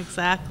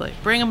 exactly.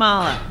 Bring them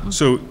all up.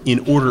 So in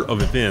order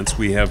of events,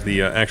 we have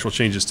the actual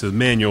changes to the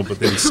manual, but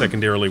then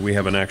secondarily, we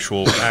have an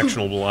actual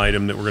actionable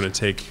item that we're going to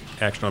take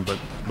action on.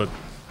 But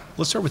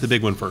let's start with the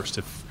big one first,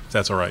 if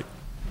that's all right,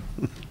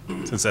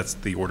 since that's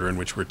the order in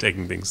which we're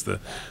taking things, the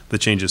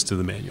changes to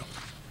the manual.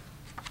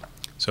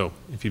 So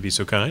if you'd be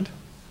so kind.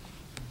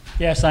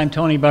 Yes, I'm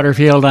Tony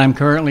Butterfield. I'm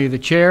currently the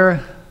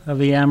chair of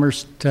the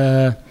Amherst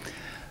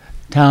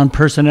Town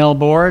Personnel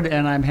Board,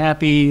 and I'm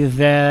happy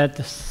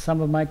that some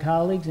of my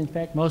colleagues, in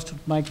fact, most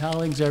of my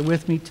colleagues are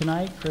with me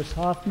tonight, Chris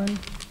Hoffman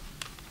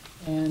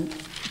and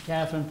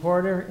Catherine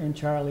Porter and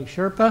Charlie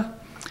Sherpa.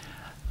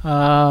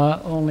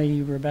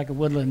 Only Rebecca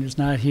Woodland is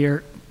not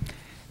here.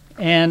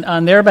 And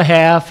on their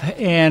behalf,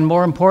 and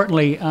more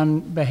importantly, on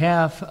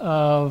behalf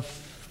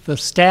of the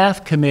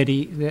staff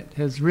committee that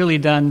has really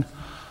done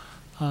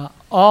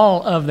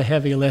all of the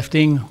heavy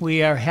lifting,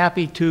 we are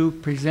happy to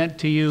present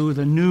to you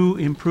the new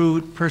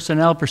improved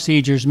personnel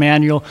procedures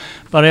manual.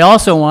 But I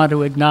also want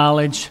to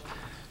acknowledge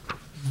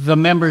the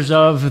members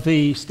of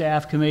the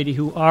staff committee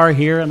who are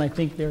here, and I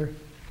think there are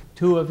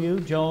two of you,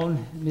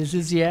 Joan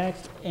Miziziak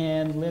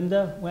and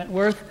Linda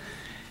Wentworth,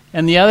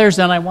 and the others,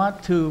 and I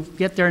want to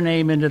get their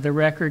name into the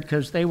record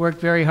because they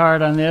worked very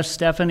hard on this.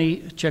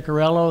 Stephanie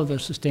Ciccarello, the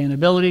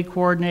sustainability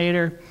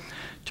coordinator,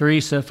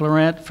 Teresa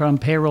Florent from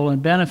Payroll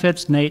and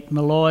Benefits, Nate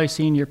Malloy,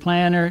 Senior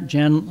Planner,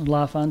 Jen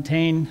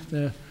LaFontaine,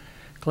 the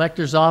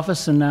Collector's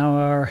Office and now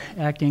our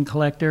Acting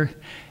Collector,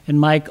 and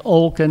Mike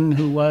Olkin,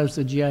 who was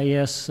the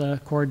GIS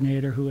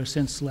Coordinator, who has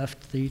since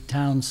left the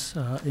town's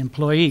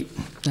employment.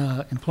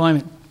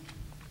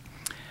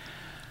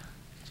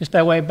 Just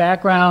by way of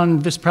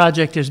background, this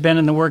project has been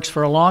in the works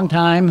for a long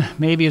time,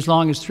 maybe as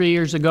long as 3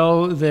 years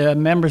ago. The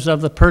members of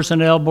the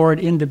Personnel Board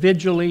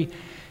individually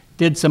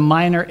did some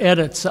minor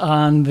edits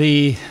on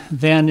the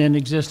then in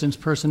existence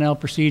Personnel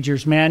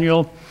Procedures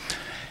Manual,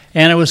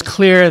 and it was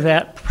clear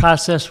that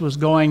process was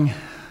going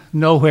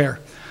nowhere.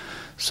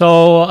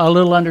 So a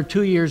little under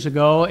 2 years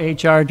ago,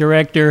 HR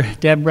Director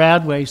Deb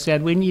Bradway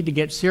said, we need to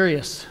get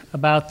serious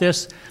about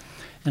this.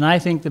 And I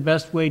think the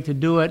best way to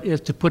do it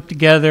is to put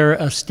together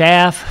a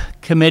staff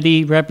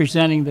committee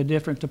representing the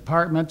different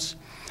departments.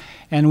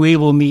 And we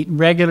will meet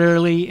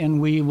regularly, and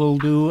we will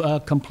do a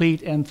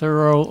complete and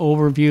thorough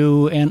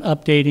overview and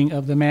updating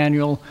of the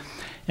manual.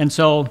 And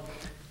so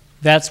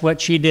that's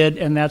what she did,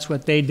 and that's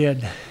what they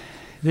did.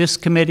 This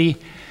committee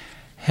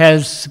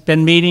has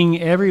been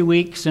meeting every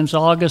week since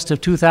August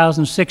of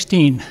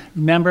 2016.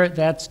 Remember,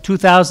 that's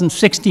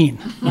 2016,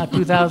 not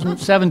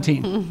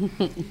 2017.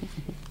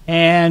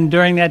 And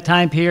during that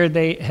time period,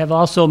 they have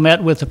also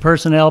met with the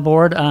Personnel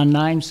Board on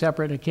 9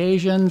 separate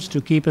occasions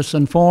to keep us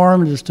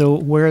informed as to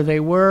where they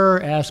were,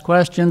 ask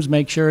questions,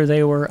 make sure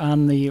they were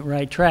on the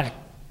right track.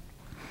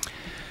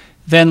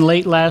 Then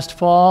late last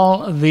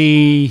fall,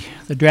 the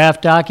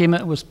draft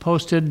document was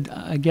posted,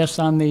 I guess,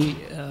 on the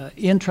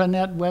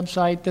intranet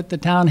website that the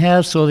town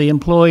has, so the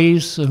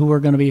employees who are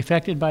going to be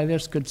affected by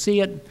this could see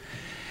it.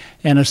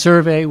 And a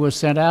survey was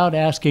sent out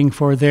asking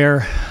for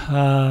their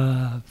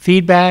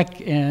feedback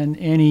and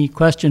any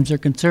questions or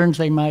concerns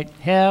they might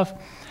have.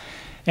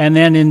 And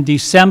then in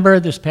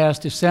December, this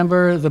past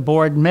December, the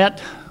board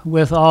met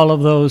with all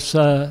of those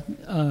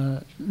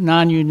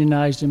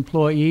non-unionized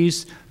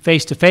employees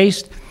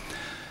face-to-face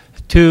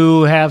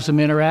to have some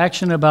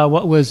interaction about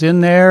what was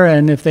in there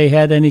and if they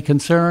had any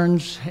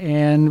concerns,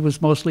 and it was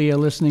mostly a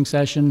listening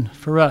session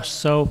for us.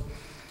 So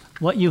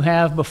what you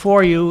have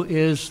before you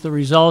is the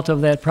result of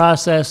that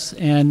process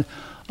and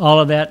all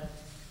of that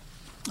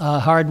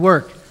hard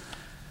work.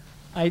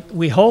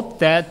 We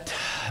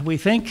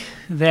think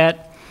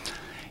that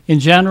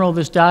in general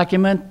this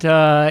document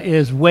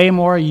is way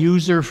more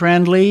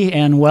user-friendly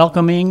and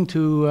welcoming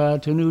to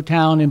new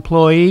town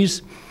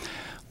employees.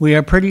 We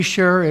are pretty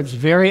sure it's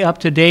very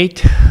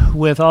up-to-date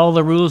with all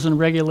the rules and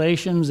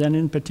regulations, and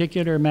in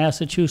particular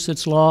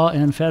Massachusetts law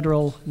and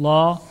federal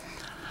law.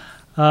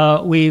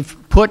 We've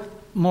put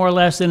more or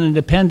less in an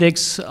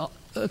appendix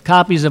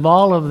copies of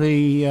all of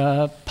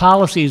the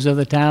policies of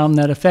the town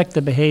that affect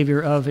the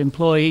behavior of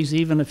employees,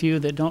 even a few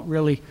that don't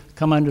really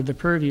come under the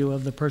purview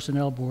of the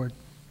Personnel Board.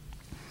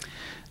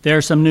 There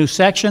are some new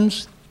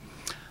sections.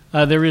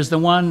 There is the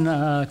one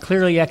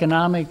clearly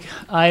economic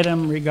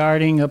item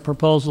regarding a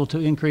proposal to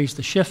increase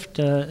the shift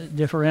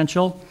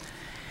differential.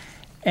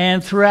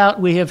 And throughout,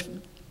 we have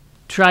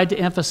tried to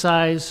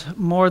emphasize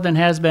more than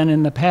has been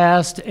in the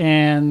past,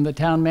 and the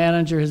town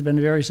manager has been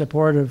very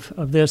supportive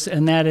of this,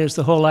 and that is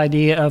the whole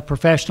idea of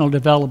professional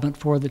development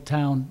for the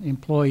town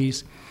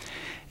employees.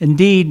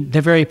 Indeed,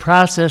 the very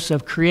process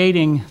of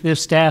creating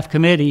this staff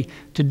committee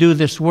to do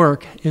this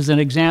work is an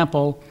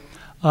example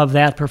of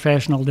that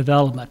professional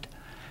development.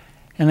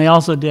 And they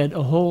also did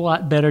a whole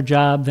lot better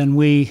job than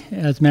we,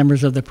 as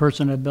members of the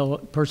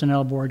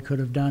Personnel Board, could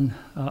have done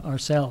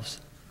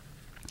ourselves.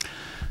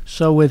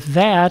 So with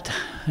that,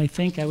 I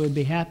think I would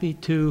be happy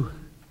to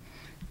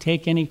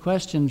take any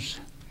questions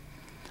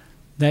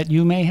that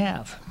you may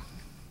have.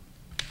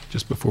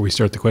 Just before we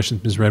start the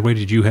questions, Ms. Radway,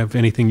 did you have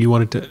anything you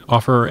wanted to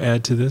offer or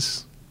add to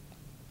this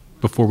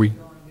before we?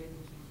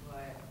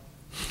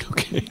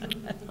 Okay,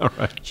 all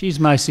right. She's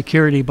my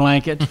security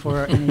blanket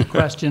for any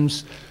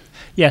questions.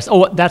 Yes,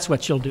 oh, that's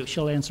what she'll do.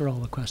 She'll answer all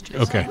the questions.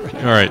 Okay,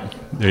 all right,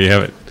 there you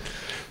have it.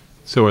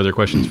 So are there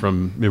questions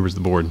from members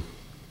of the board?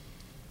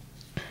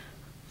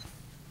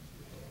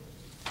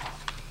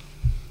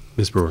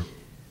 Ms. Brewer.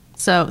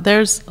 So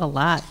there's a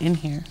lot in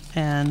here,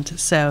 and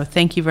so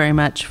thank you very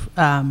much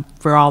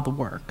for all the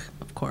work,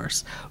 of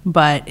course.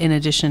 But in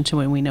addition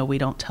to it, we know we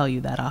don't tell you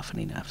that often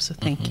enough, so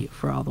thank you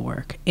for all the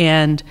work.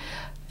 And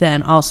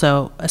then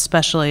also,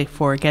 especially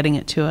for getting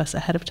it to us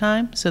ahead of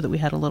time so that we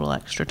had a little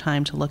extra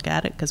time to look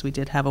at it, because we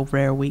did have a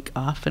rare week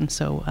off, and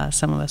so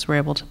some of us were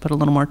able to put a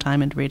little more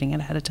time into reading it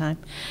ahead of time.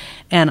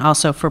 And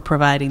also for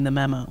providing the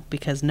memo,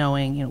 because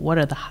knowing, you know, what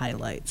are the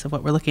highlights of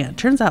what we're looking at. It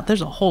turns out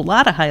there's a whole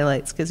lot of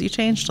highlights because you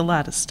changed a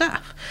lot of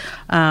stuff.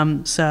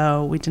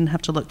 So we didn't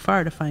have to look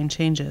far to find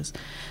changes.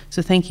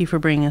 So thank you for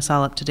bringing us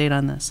all up to date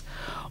on this.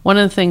 One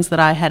of the things that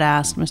I had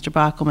asked Mr.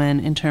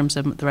 Bockelman, in terms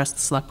of the rest of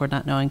the select board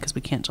not knowing because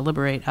we can't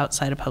deliberate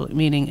outside a public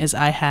meeting, is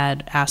I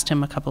had asked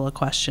him a couple of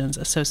questions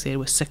associated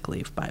with sick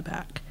leave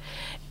buyback.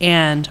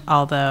 And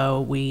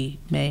although we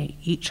may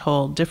each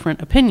hold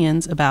different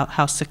opinions about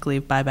how sick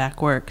leave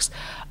buyback works,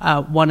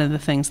 one of the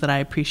things that I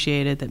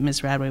appreciated that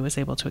Ms. Radway was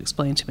able to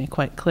explain to me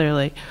quite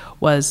clearly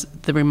was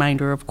the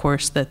reminder, of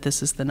course, that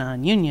this is the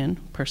non-union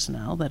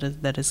personnel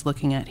that is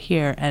looking at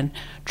here, and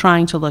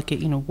trying to look at,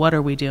 you know, what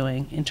are we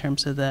doing in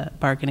terms of the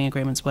bargaining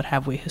agreements, what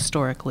have we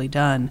historically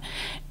done,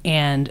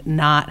 and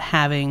not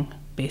having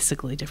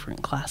basically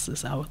different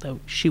classes, although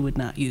she would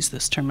not use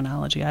this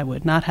terminology, I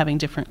would, not having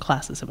different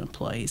classes of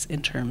employees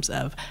in terms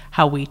of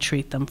how we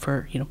treat them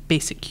for, you know,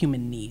 basic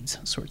human needs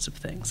sorts of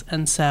things.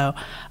 And so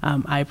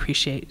I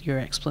appreciate your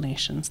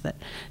explanations that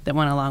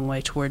went a long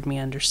way toward me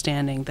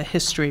understanding the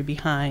history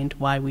behind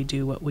why we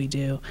do what we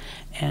do.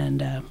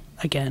 And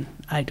again,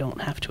 I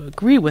don't have to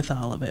agree with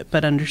all of it,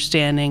 but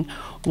understanding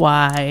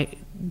why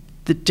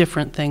the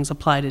different things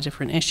apply to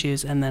different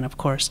issues, and then, of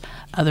course,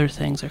 other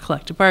things are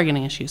collective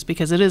bargaining issues,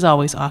 because it is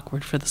always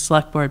awkward for the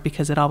select board,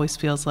 because it always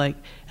feels like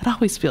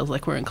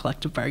we're in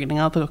collective bargaining,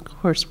 although, of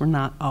course, we're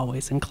not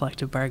always in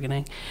collective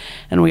bargaining.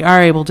 And we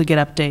are able to get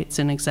updates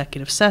in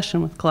executive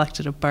session with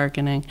collective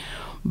bargaining,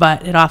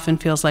 but it often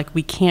feels like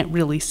we can't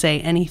really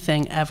say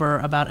anything ever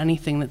about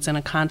anything that's in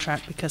a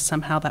contract, because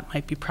somehow that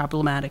might be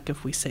problematic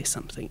if we say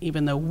something,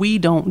 even though we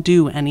don't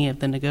do any of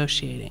the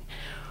negotiating.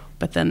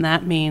 But then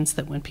that means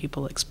that when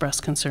people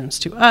express concerns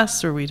to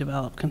us, or we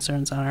develop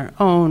concerns on our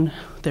own,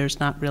 there's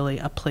not really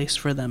a place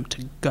for them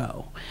to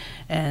go.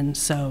 And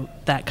so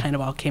that kind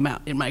of all came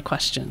out in my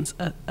questions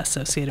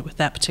associated with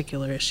that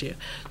particular issue.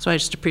 So I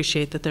just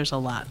appreciate that there's a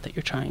lot that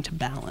you're trying to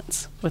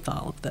balance with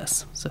all of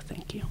this. So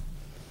thank you.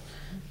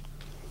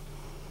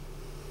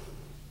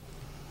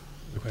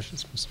 Other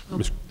questions?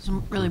 It's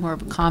really more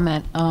of a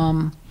comment. I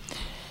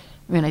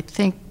mean, I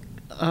think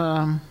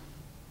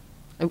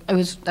I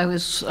was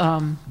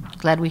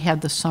glad we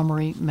had the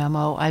summary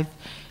memo. I've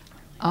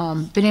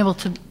been able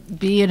to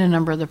be in a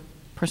number of the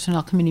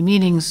personnel committee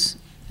meetings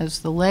as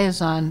the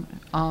liaison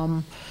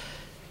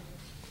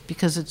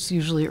because it's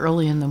usually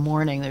early in the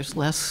morning. There's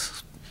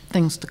less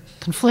things to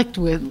conflict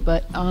with,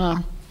 but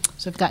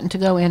so I've gotten to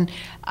go in.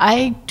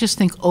 I just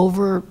think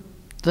over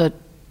the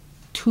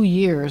 2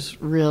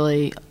 years,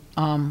 really,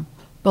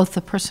 both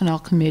the personnel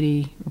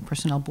committee or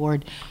personnel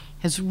board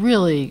has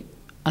really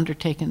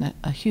undertaken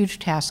a huge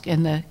task,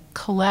 and the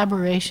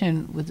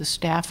collaboration with the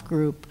staff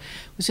group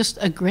was just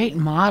a great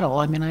model.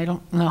 I mean, I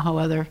don't know how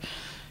other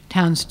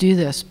towns do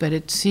this, but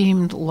it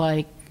seemed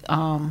like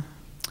not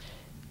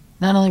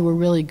only were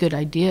really good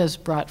ideas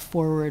brought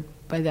forward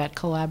by that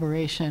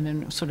collaboration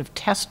and sort of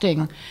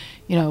testing,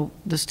 you know,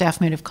 the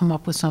staff may have come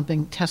up with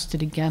something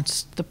tested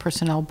against the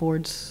personnel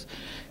board's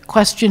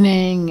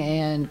questioning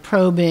and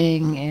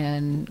probing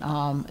and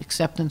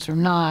acceptance or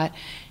not.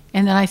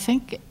 And then I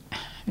think,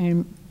 I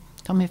mean,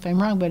 tell me if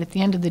I'm wrong, but at the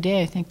end of the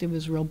day, I think there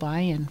was real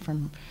buy-in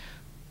from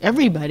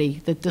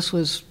everybody that this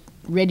was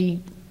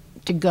ready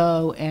to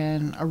go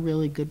and a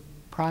really good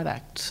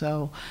product.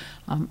 So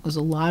it was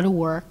a lot of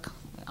work.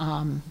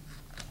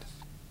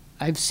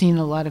 I've seen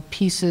a lot of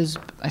pieces.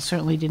 I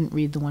certainly didn't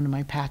read the one in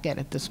my packet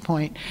at this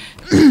point,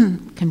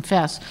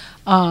 confess.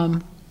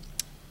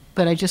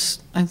 But I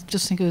just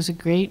think it was a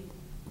great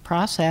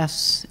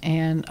process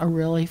and a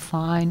really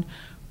fine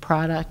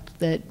product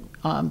that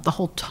the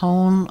whole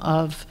tone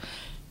of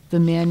the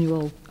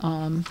manual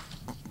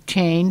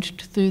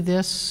changed through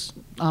this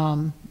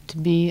to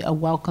be a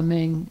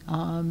welcoming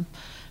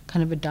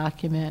kind of a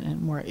document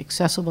and more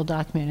accessible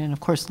document, and of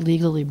course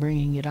legally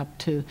bringing it up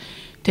to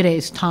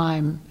today's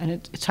time. And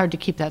it's hard to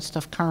keep that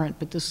stuff current,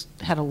 but this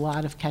had a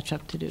lot of catch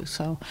up to do.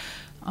 So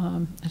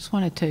I just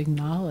wanted to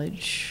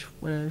acknowledge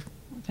what I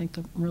think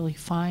a really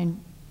fine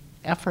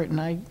effort,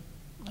 and I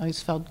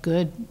always felt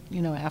good,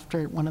 you know,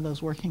 after one of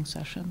those working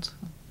sessions.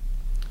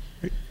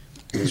 Great.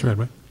 Ms.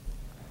 Redway.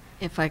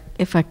 If I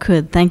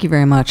could, thank you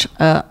very much.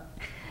 The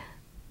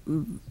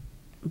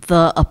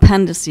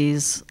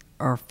appendices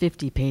are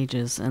 50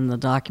 pages, and the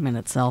document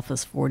itself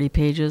is 40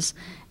 pages.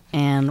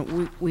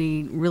 And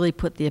we really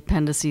put the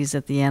appendices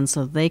at the end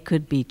so they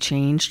could be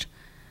changed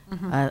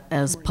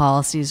as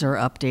policies are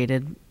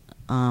updated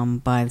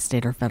by the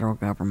state or federal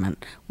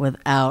government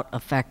without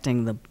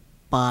affecting the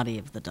body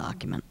of the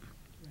document.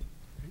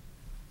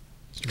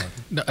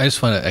 No, I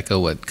just want to echo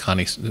what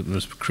Connie,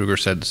 Ms. Kruger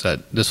said, is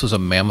that this was a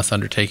mammoth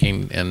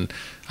undertaking, and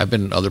I've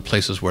been in other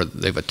places where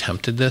they've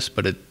attempted this,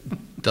 but it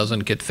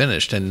doesn't get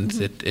finished, and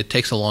it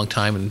takes a long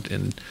time,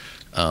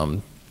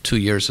 and 2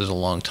 years is a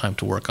long time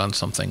to work on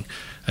something.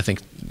 I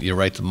think you're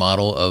right, the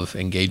model of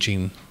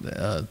engaging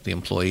the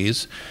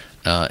employees,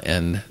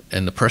 and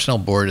the personnel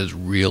board is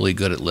really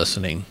good at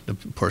listening. The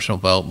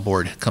personnel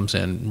board comes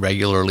in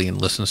regularly and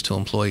listens to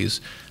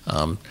employees,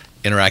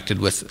 interacted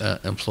with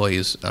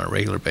employees on a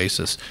regular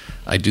basis.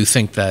 I do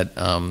think that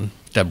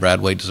Deb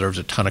Bradway deserves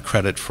a ton of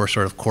credit for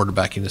sort of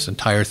quarterbacking this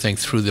entire thing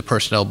through the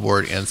personnel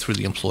board and through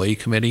the employee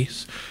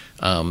committees.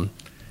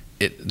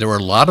 There were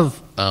a lot of,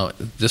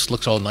 this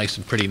looks all nice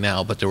and pretty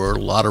now, but there were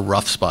a lot of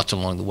rough spots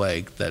along the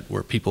way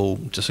where people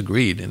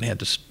disagreed and had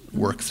to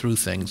work through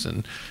things.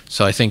 And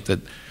so I think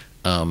that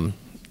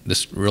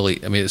this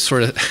really, I mean, it's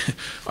sort of,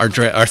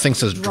 our thing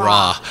says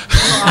draw.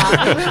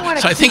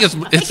 So I think it's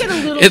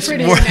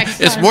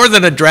more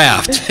than a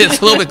draft. It's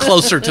a little bit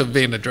closer to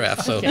being a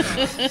draft. So,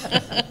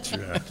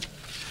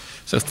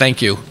 so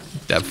thank you.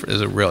 Deb is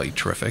a really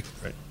terrific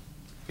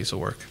piece of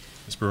work.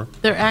 Ms. Brewer?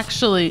 They're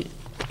actually,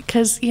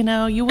 because, you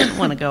know, you wouldn't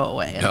want to go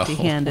away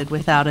empty-handed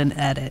without an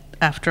edit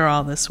after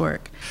all this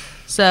work.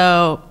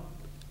 So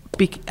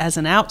as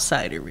an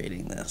outsider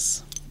reading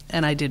this,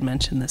 and I did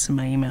mention this in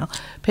my email,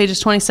 pages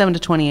 27 to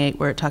 28,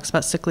 where it talks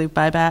about sick leave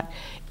buyback,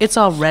 it's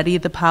already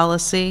the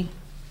policy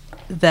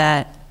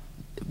that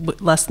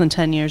less than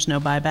 10 years, no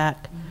buyback.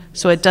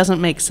 So it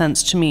doesn't make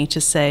sense to me to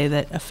say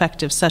that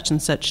effective such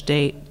and such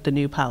date, the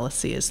new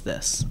policy is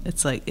this.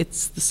 It's like,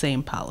 it's the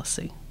same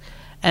policy.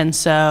 And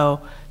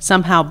so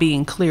somehow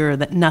being clearer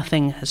that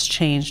nothing has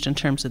changed in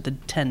terms of the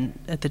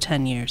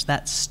 10 years,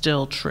 that's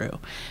still true.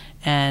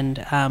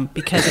 And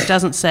because it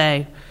doesn't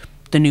say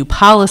the new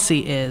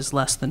policy is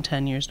less than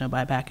 10 years, no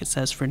buyback, it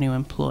says for new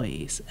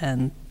employees.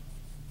 And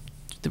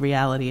the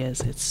reality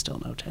is it's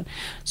still no 10.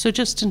 So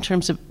just in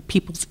terms of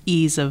people's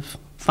ease of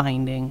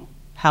finding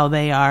how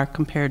they are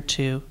compared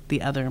to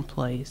the other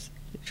employees.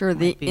 Sure.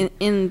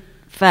 In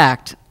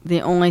fact,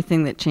 the only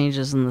thing that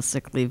changes in the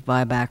sick leave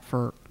buyback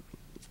for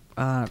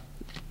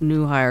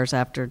new hires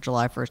after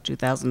July 1st,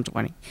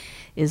 2020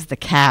 is the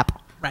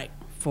cap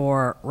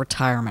for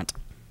retirement.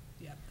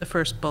 Yeah. The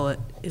first bullet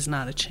is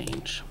not a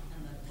change.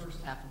 And the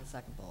first half of the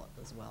second bullet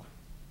as well.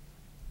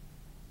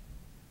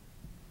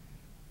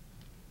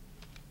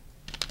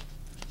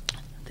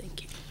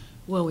 Thank you.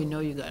 Well, we know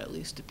you got at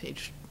least a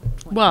page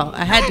 20. Well,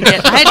 I had to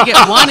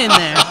get one in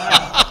there.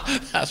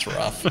 That's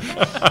rough.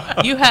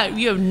 You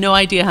have no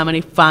idea how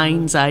many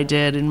finds I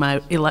did in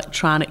my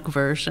electronic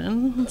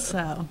version,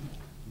 so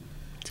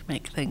to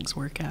make things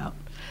work out.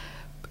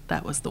 But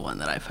that was the one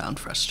that I found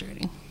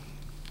frustrating.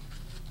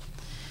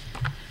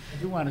 I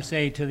do want to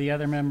say to the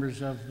other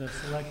members of the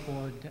select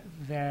board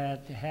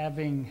that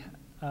having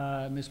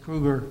Ms.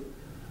 Kruger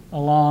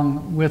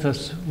along with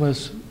us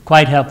was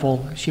quite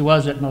helpful. She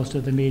was at most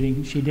of the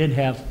meeting. She did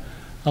have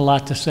a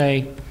lot to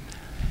say.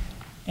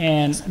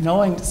 And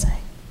knowing,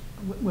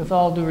 with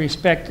all due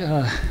respect,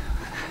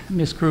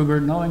 Ms.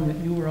 Kruger, knowing that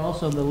you were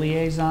also the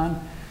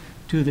liaison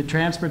to the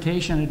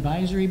Transportation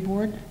Advisory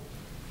Board,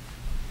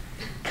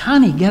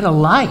 Connie, get a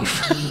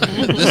life.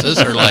 This is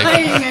her life.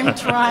 I'm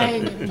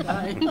trying.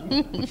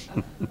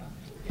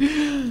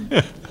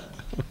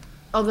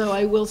 Although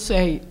I will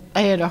say,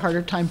 I had a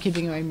harder time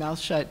keeping my mouth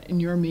shut in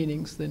your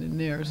meetings than in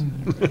theirs.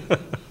 I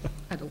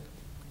had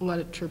a lot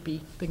of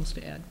chirpy things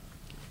to add.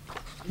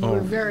 You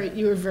were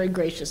very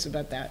gracious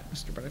about that,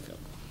 Mr. Butterfield.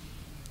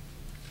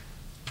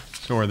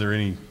 So are there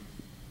any,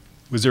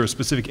 was there a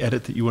specific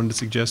edit that you wanted to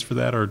suggest for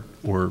that, or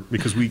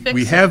because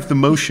we have the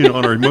motion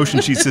on our motion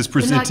sheet says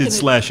presented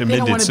 /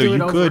 amended, so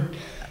you could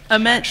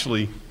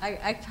actually.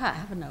 I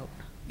have a note.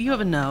 You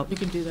have a note. You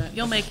can do that.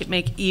 You'll make it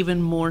make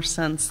even more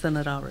sense than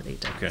it already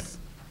does. Okay.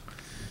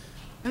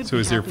 So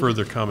is there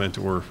further comment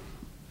or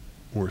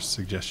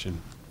suggestion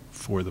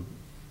for the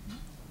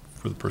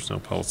personnel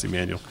policy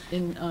manual?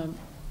 In,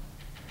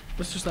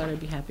 Mr. Slaughter, I'd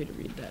be happy to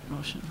read that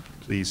motion.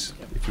 Please,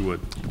 if you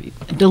would.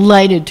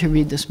 Delighted to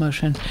read this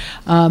motion.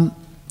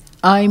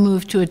 I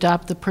move to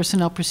adopt the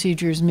Personnel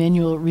Procedures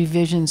Manual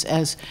revisions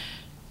as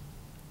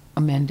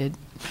amended.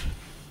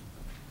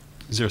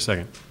 Is there a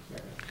second?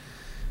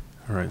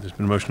 All right, there's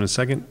been a motion and a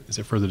second. Is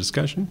there further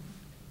discussion?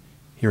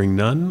 Hearing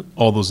none.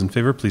 All those in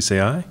favor, please say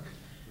aye.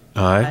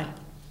 Aye.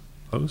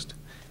 Opposed?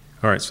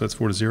 All right, so that's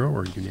 4-0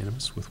 or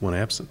unanimous with one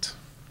absent.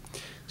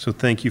 So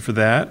thank you for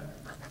that.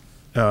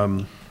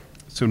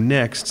 So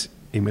next,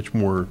 a much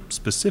more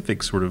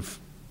specific sort of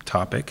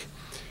topic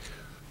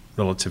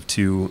relative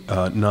to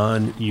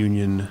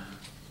non-union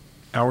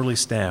hourly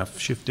staff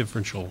shift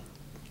differential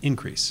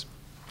increase.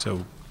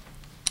 So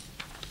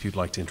if you'd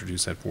like to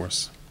introduce that for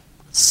us.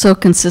 So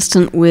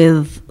consistent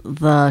with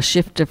the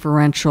shift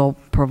differential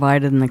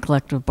provided in the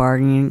collective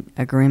bargaining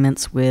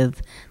agreements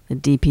with the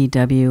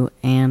DPW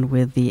and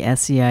with the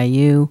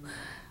SEIU,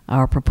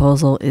 our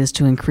proposal is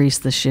to increase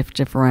the shift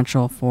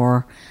differential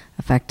for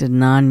affected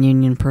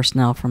non-union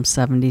personnel from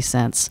 70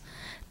 cents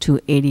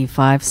to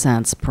 85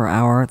 cents per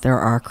hour. There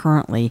are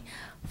currently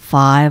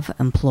 5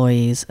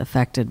 employees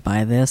affected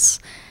by this,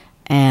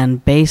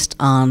 and based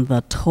on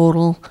the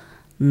total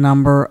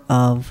number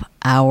of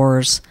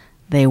hours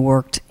they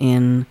worked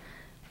in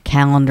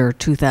calendar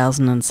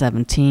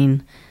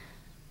 2017,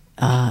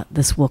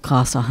 this will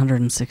cost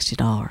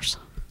 $160.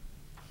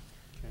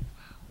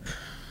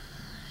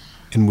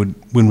 And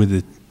when would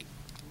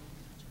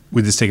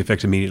this take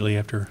effect immediately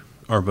after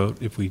our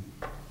vote? If we,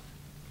 all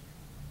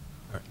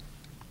right.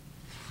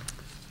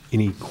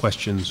 Any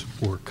questions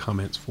or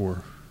comments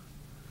for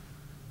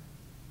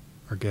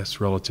our guests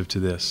relative to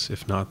this?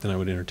 If not, then I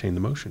would entertain the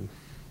motion.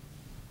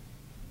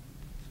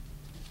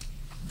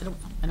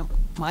 I don't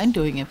mind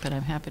doing it, but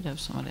I'm happy to have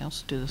somebody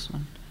else do this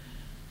one.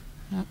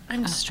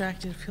 I'm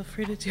distracted. Feel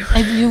free to do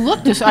And you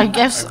look this, I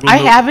guess, I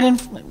have it in,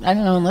 I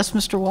don't know, unless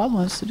Mr. Wald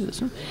wants to do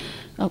this one.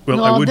 Oh,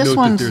 Well, I would this note that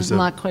one's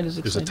not quite as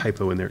there's a exciting.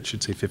 typo in there. It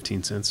should say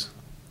 15 cents.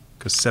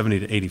 Because 70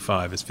 to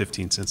 85 is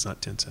 15 cents,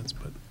 not 10 cents.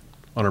 But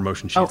on our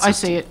motion sheet, Oh, it I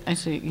says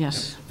see it,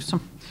 yes.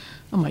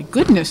 Oh, my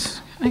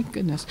goodness, my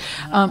goodness.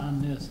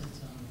 On this,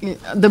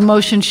 it's on The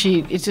motion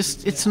sheet,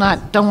 it's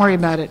not, don't worry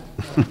about it.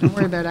 Don't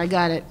worry about it, I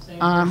got it. the same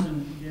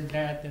person did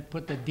that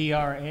put the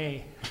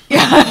DRA.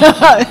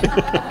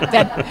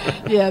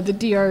 The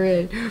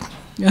DRA.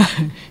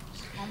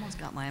 Almost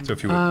got my So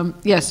if you would.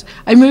 Yes,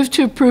 I move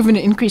to approve an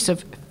increase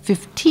of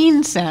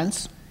 15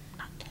 cents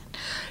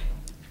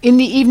in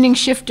the evening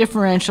shift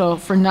differential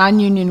for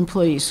non-union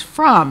employees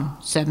from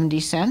 70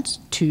 cents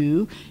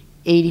to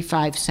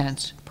 85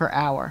 cents per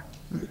hour.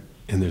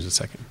 And there's a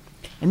second.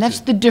 And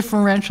that's the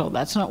differential.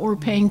 That's not what we're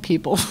paying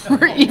people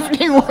for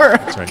evening work.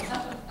 That's right.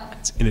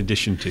 It's in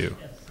addition to.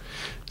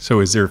 So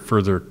is there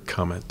further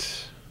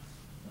comment?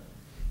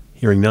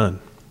 Hearing none.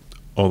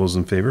 All those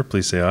in favor,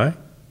 please say aye.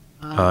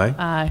 Aye.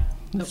 Aye.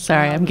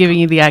 Sorry, I'm giving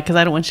you the eye because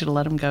I don't want you to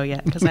let him go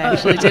yet, because I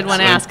actually did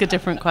want to ask a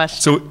different question.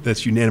 So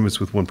that's unanimous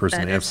with one person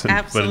That is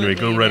absent. But anyway,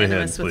 go absolutely right ahead,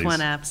 unanimous with please.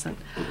 one absent.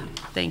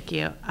 Thank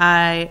you.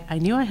 I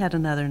knew I had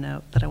another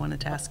note that I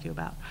wanted to ask you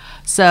about.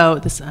 So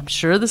this, I'm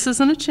sure this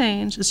isn't a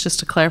change, it's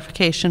just a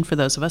clarification for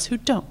those of us who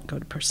don't go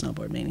to personnel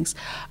board meetings.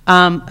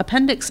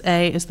 Appendix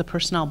A is the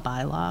personnel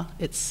bylaw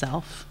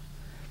itself.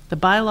 The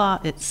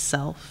bylaw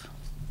itself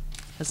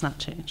has not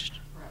changed.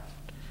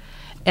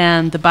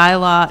 And the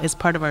bylaw is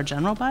part of our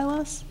general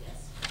bylaws?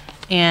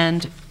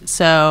 And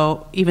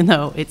so even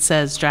though it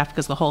says draft,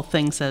 because the whole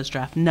thing says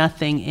draft,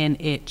 nothing in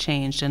it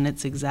changed, and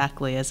it's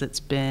exactly as it's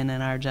been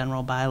in our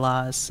general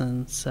bylaws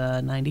since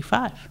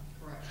 95?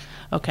 Correct.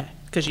 Okay,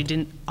 because you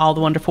didn't, all the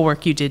wonderful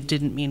work you did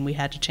didn't mean we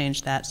had to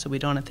change that, so we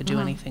don't have to do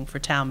anything for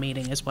town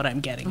meeting, is what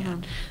I'm getting at,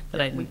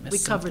 that I didn't miss We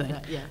covered something.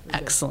 that, yeah. we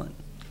did. Excellent.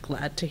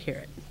 Glad to hear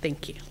it.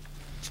 Thank you.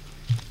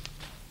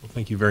 Well,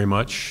 thank you very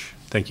much.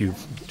 Thank you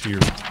to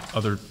your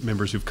other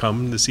members who've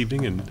come this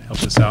evening and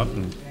helped us out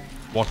and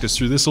walked us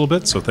through this a little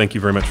bit, so thank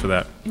you very much for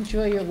that.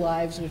 Enjoy your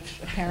lives, which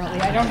apparently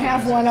I don't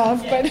have one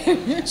of,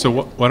 but. So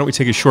why don't we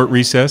take a short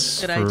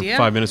recess Good for idea.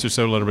 5 minutes or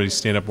so, let everybody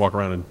stand up, walk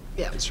around, and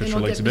Yeah, stretch and their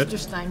we'll legs get a bit. Mr.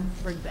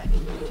 Steinberg back.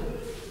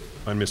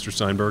 Find Mr.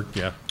 Steinberg,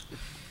 yeah.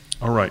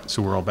 All right,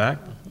 so we're all back.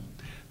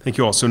 Thank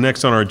you all. So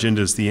next on our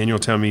agenda is the annual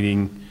town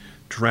meeting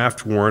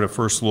draft warrant, a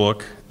first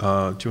look. Do you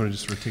want to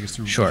just sort of take us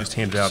through? Sure. Just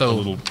hand it out, So, a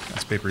little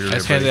piece of paper here. I to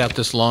just handed everybody. out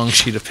this long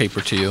sheet of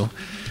paper to you,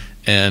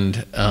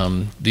 and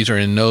these are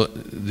in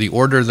the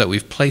order that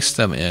we've placed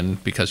them in,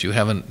 because you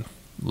haven't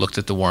looked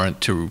at the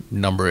warrant to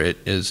number it,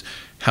 is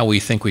how we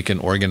think we can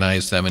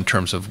organize them in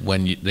terms of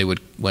when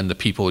when the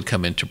people would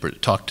come in to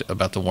talk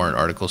about the warrant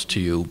articles to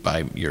you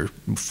by your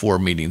 4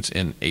 meetings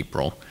in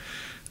April.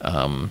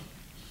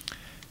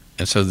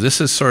 And so this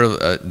is sort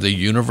of the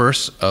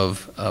universe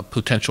of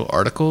potential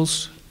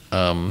articles.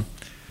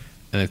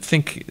 And I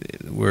think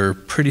we're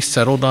pretty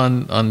settled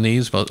on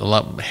these, but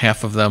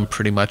half of them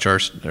pretty much are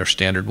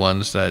standard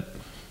ones that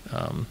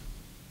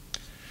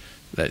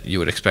that you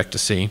would expect to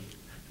see.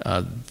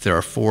 There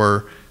are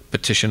 4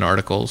 petition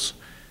articles,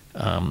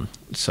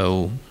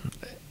 so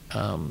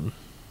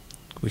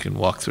we can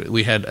walk through.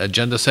 We had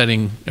agenda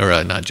setting, or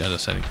not agenda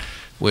setting.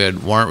 We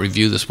had warrant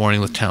review this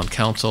morning with town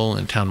council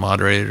and town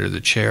moderator, the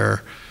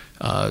chair,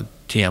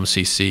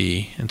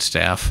 TMCC, and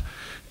staff,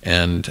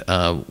 and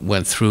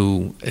went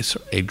through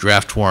a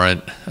draft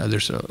warrant.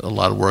 There's a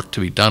lot of work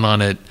to be done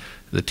on it.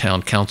 The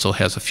town council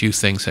has a few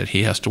things that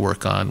he has to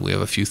work on. We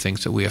have a few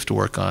things that we have to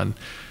work on.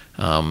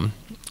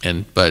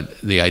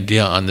 But the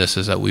idea on this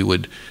is that we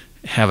would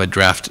have a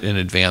draft in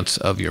advance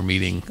of your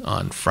meeting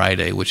on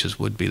Friday, which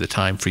would be the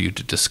time for you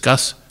to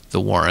discuss the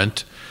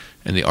warrant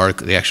and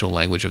the actual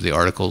language of the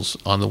articles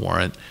on the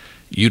warrant.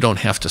 You don't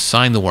have to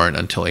sign the warrant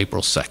until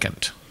April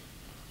 2nd.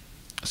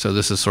 So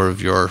this is sort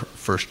of your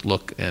first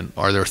look, and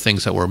are there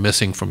things that we're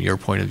missing from your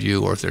point of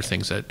view, or if there are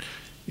things that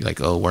you're like,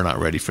 oh, we're not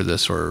ready for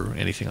this, or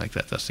anything like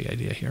that? That's the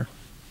idea here.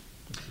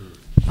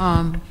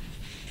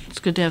 It's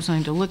good to have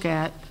something to look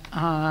at.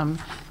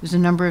 There's a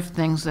number of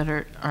things that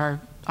are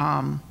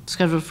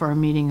scheduled for a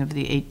meeting of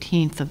the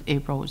 18th of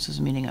April, which is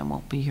a meeting I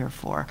won't be here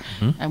for.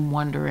 I'm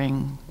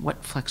wondering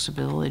what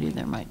flexibility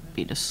there might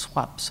be to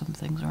swap some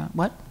things around.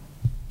 What?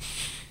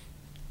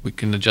 We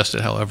can adjust it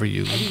however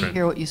you. I didn't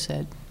hear what you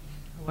said.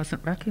 I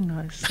wasn't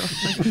recognized, so I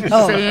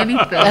Oh, didn't say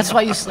anything. that's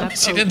why you slept.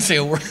 She didn't say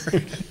a word.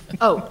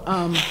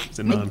 It's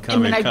a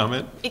non-comment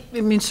comment. I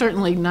mean,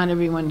 certainly not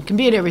everyone can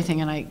be at everything,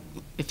 and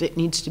if it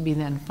needs to be,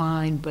 then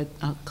fine, but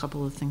a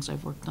couple of things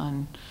I've worked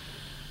on.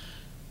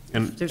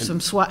 There's some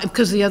swap,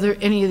 because the other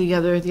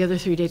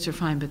 3 dates are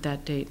fine, but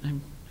that date, I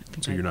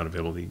think. So you're not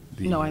available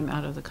No, I'm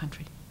out of the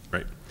country.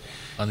 Right.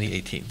 On the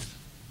 18th.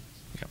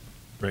 Yep.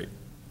 Right.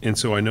 And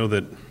so I know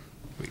that,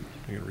 wait,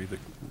 I gotta read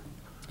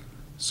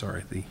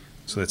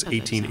so that's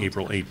 18,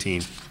 April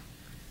 18.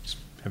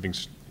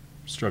 Just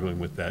struggling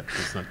with that.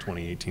 It's not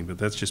 2018, but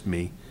that's just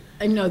me.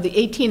 I know, the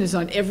 18 is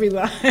on every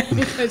line.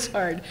 It's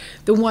hard.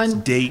 The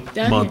one. Date,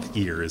 down month,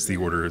 year is the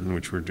order in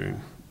which we're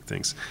doing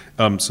things.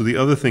 So the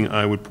other thing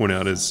I would point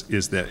out is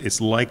that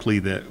it's likely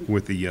that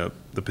with the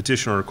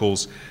petition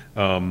articles,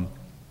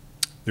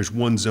 there's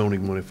one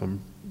zoning one, if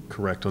I'm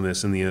correct on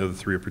this, and the other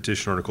 3 are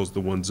petition articles. The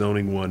one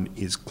zoning one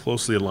is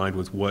closely aligned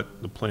with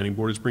what the planning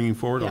board is bringing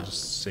forward. Yeah. I'll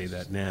just say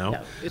that now.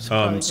 Yeah, it's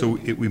probably So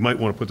we might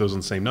want to put those on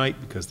the same night,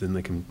 because then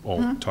they can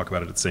all talk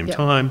about it at the same Yeah.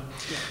 time.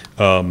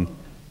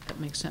 That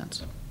makes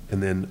sense.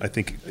 And then I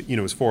think,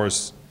 as far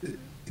as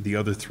the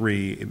other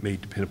 3, it may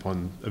depend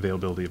upon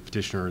availability of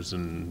petitioners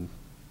and,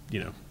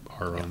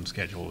 our own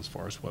schedule as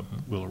far as what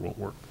will or won't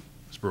work.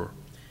 Ms. Brewer.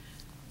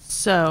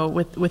 So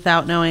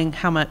without knowing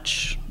how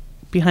much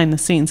behind the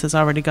scenes has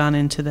already gone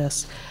into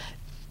this,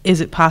 is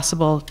it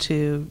possible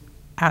to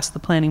ask the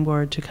planning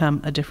board to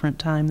come a different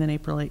time than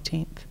April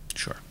 18th?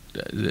 Sure.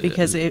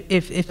 Because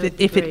if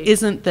it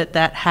isn't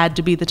that had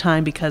to be the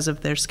time because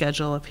of their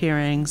schedule of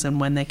hearings and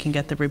when they can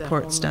get the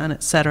reports done,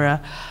 et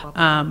cetera,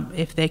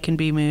 if they can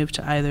be moved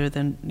to either the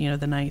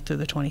 9th or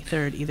the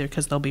 23rd, either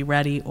because they'll be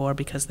ready or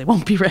because they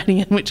won't be ready,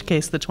 in which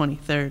case the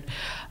 23rd,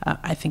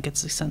 I think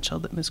it's essential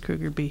that Ms.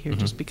 Kruger be here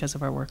just because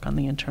of our work on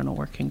the internal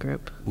working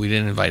group. We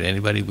didn't invite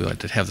anybody. We wanted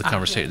to have the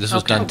conversation. This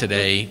was done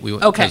today.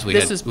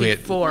 This is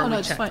before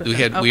we checked. We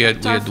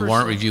had the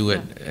warrant review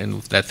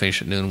and that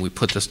finished at noon. We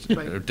put this,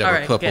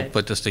 Deborah Whipple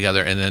put this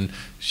together, and then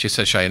she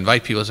said, should I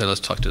invite people? I said,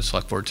 let's talk to the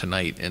select board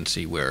tonight and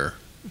see where.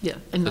 Yeah,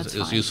 and that's it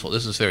was fine. useful.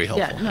 This is very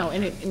helpful. Yeah, no,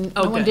 and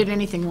no one did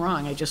anything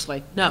wrong. I just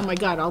oh my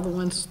God, all the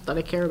ones that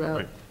I care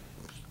about,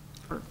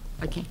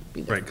 I can't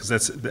be there. Right, because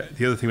that's,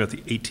 the other thing about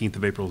the 18th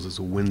of April is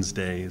a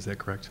Wednesday, is that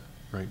correct?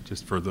 Right,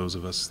 just for those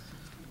of us,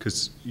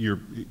 because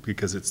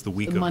it's the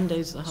week of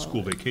Monday's the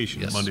school holiday.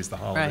 vacation. Yes. Monday's the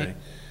holiday.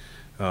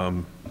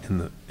 In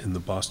the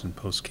Boston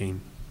Post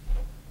cane,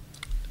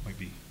 might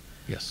be.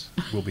 Yes.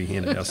 Will be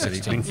handed out that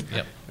evening.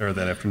 Yep. Or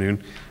that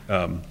afternoon.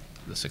 The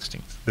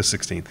 16th. The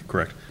 16th,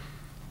 correct.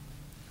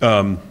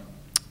 What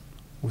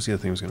was the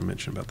other thing I was going to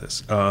mention about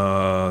this?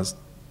 So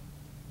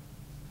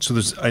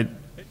I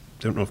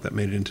don't know if that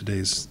made it in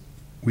today's,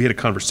 we had a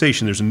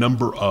conversation, there's a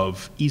number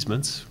of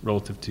easements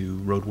relative to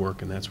road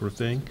work and that sort of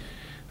thing.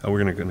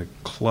 We're going to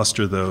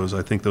cluster those.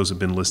 I think those have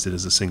been listed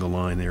as a single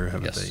line there,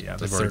 haven't they? Yeah,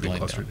 they've already been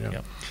clustered.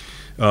 Yeah.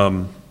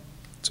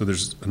 So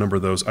there's a number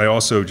of those. I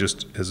also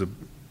just, as a,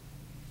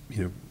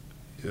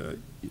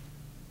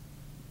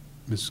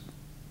 Ms.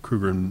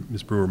 Kruger and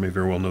Ms. Brewer may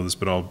very well know this,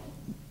 but I'll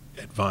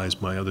advise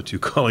my other two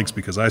colleagues,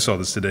 because I saw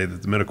this today,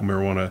 that the medical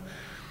marijuana,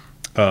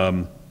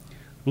 I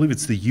believe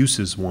it's the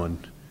uses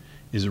one,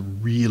 is a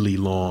really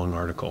long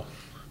article,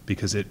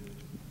 because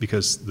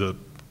the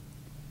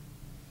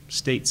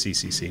state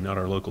CCC, not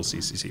our local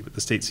CCC, but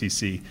the state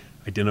CCC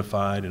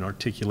identified and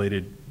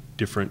articulated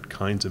different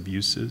kinds of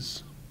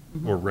uses,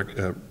 or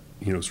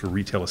sort of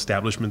retail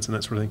establishments and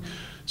that sort of thing.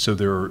 So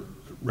there are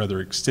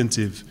rather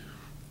extensive,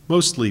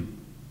 mostly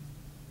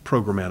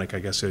programmatic, I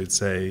guess I would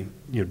say,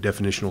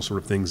 definitional sort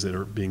of things that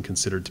are being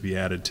considered to be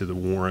added to the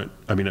warrant.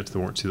 I mean, not to the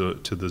warrant,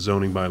 to the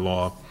zoning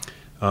bylaw.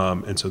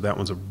 And so that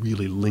one's a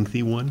really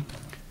lengthy one.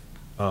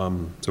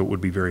 So it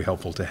would be very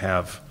helpful to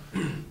have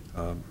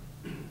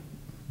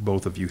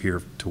both of you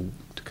here to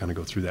kind of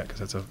go through that,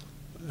 because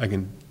I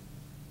can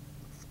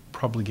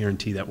probably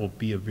guarantee that will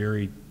be a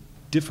very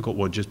difficult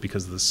one, just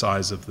because of the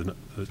size of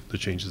the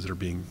changes that are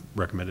being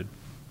recommended.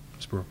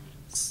 Ms. Brewer.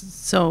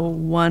 So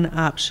one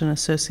option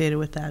associated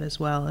with that as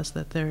well is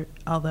that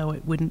although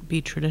it wouldn't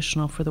be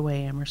traditional for the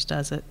way Amherst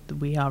does it,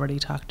 we already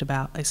talked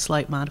about a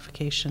slight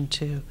modification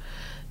to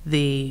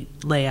the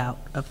layout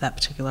of that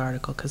particular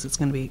article, because it's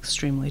going to be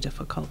extremely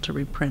difficult to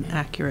reprint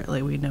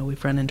accurately. We know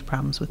we've run into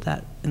problems with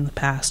that in the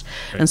past.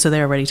 Right. And so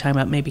they're already talking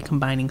about maybe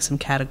combining some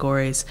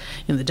categories.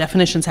 The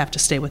definitions have to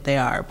stay what they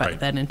are, but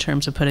then in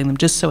terms of putting them,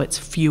 just so it's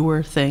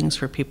fewer things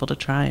for people to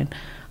try and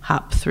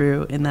hop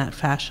through in that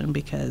fashion,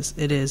 because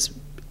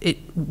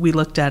we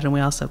looked at it and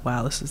we all said,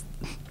 wow,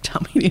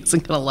 town meeting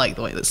isn't going to like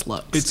the way this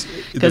looks.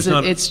 Because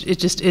it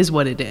just is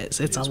what it is.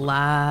 It's a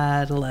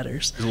lot of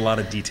letters. There's a lot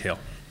of detail.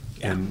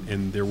 Yeah.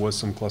 And there was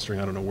some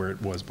clustering. I don't know where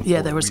it was before.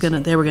 Yeah, they were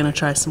going to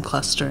try some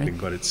clustering.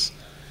 But it's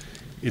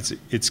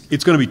going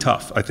to be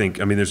tough, I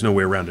think. I mean, there's no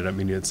way around it. I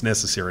mean, it's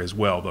necessary as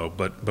well, though.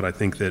 But I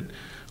think that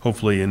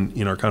hopefully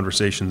in our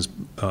conversations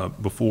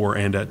before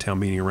and at town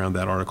meeting around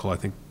that article,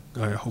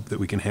 I hope that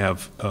we can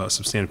have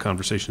substantive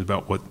conversations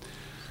about what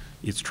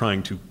it's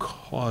trying to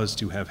cause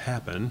to have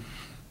happen,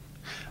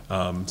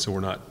 so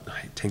we're not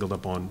tangled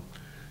up on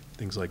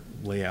things like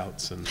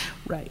layouts and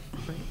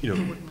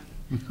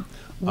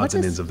odds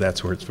and ends of that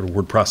sort of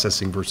word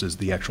processing versus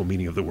the actual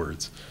meaning of the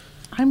words.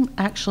 I'm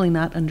actually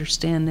not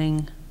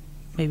understanding,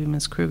 maybe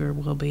Ms. Kruger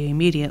will be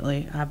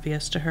immediately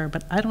obvious to her,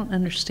 but I don't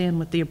understand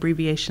what the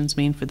abbreviations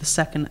mean for the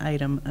second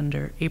item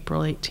under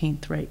April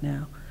 18th right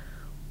now.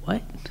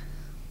 What?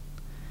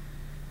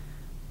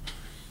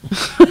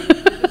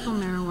 Medical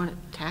marijuana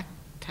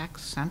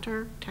tax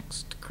center,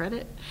 tax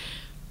credit,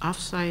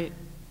 offsite,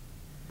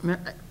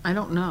 I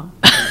don't know.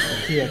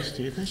 TXT,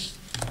 you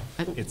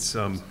think? It's,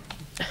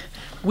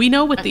 we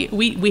know what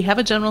we have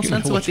a general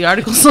sense of what the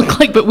articles look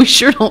like, but we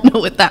sure don't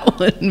know what that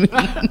one means.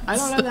 I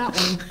don't know that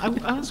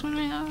one. I was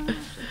wondering,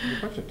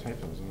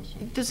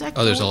 does that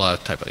there's a lot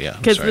of typo, yeah.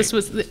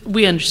 Because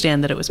we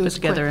understand that it was put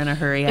together in a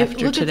hurry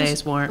after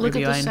today's warrant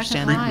review. I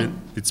understand that.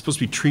 It's supposed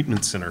to be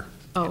treatment center.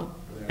 Oh.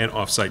 And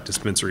off-site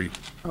dispensary.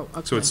 Oh,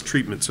 okay. So it's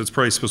treatment, so it's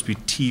probably supposed to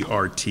be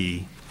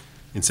TRT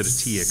instead of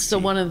TXT. So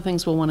one of the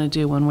things we'll want to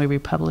do when we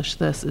republish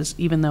this is,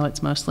 even though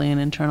it's mostly an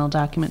internal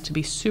document, to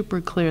be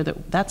super clear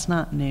that that's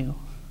not new.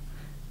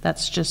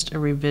 That's just a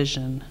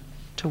revision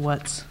to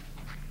what's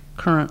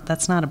current.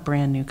 That's not a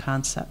brand-new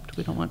concept.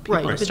 We don't want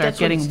people to start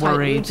getting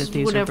worried that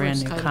these are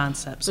brand-new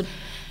concepts.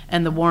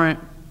 And the warrant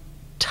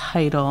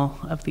title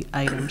of the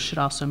item should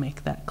also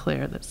make that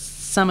clear, that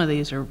some of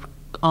these are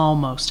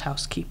almost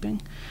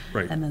housekeeping.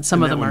 Right. And then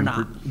some of them are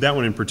not. That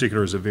one in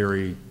particular is a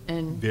very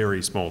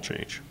small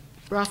change.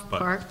 Roth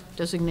Park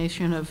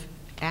designation of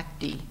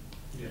ACD.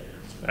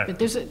 But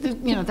there's,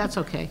 that's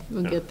okay.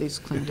 We'll get these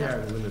cleaned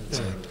up.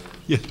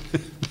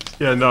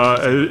 Yeah, no,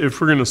 if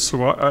we're going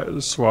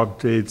to swap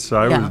dates,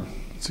 I would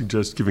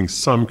suggest giving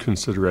some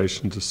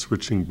consideration to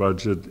switching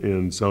budget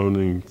and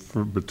zoning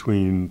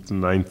between the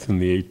 9th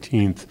and the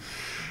 18th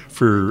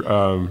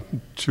for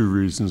two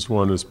reasons.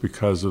 One is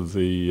because of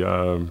the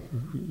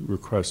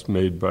request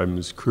made by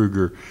Ms.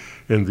 Kruger,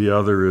 and the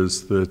other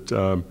is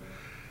that,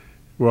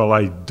 well,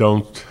 I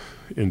don't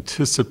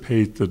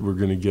anticipate that we're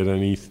going to get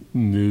any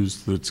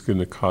news that's going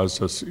to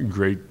cause us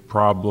great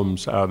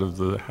problems out of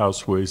the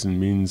House Ways and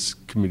Means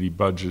Committee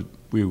budget.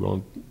 We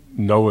won't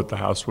know what the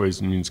House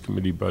Ways and Means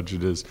Committee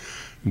budget is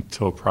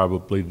until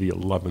probably the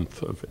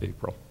 11th of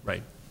April.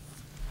 Right.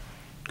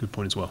 Good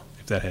point as well.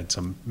 If that had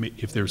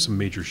if there's some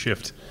major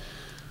shift,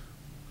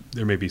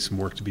 there may be some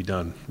work to be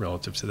done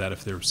relative to that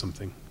if there's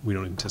something. We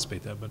don't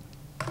anticipate that, but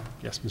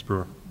yes, Ms.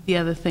 Brewer. The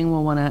other thing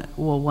we'll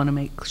want to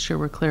make sure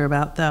we're clear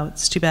about, though,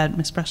 it's too bad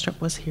Ms. Brestrup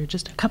was here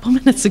just a couple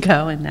minutes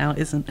ago and now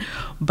isn't,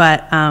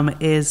 but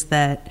is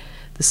that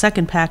the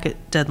second packet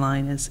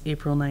deadline is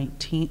April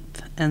 19th,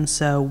 and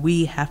so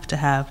we have to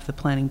have the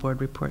planning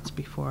board reports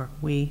before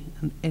we,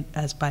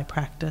 as by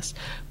practice,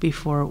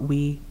 before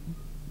we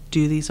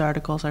do these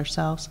articles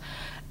ourselves.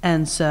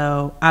 And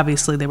so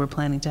obviously they were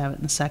planning to have it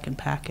in the second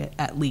packet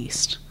at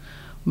least,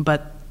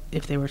 but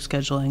if they were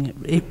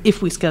scheduling it,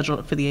 if we schedule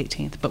it for the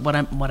 18th, but what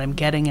I'm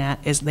getting at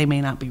is they may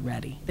not be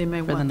ready. They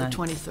may for want the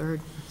 9th. 23rd.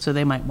 So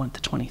they might want the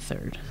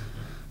 23rd.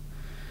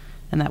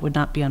 And that would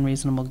not be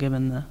unreasonable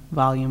given the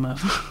volume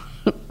of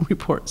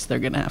reports they're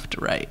going to have to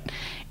write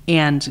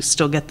and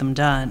still get them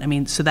done. I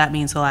mean, so that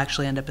means they'll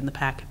actually end up in the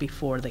packet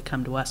before they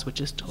come to us,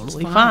 which is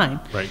totally fine.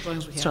 Right.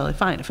 It's totally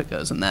fine if it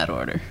goes in that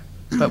order.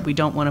 But we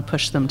don't want to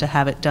push them to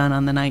have it done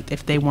on the 9th.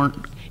 If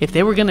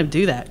they were going to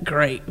do that,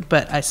 great.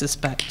 But I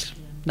suspect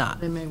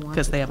not, They may want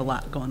because they have a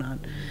lot going on.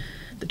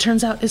 That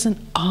turns out isn't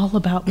all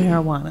about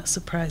marijuana,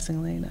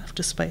 surprisingly enough,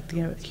 despite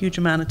the huge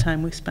amount of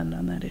time we spend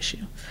on that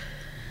issue.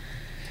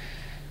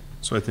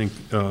 So I think,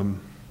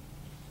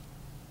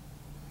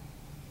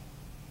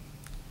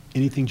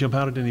 anything jump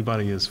out at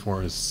anybody as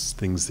far as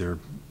things they're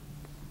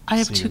I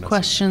have seeing two or not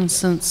questions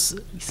since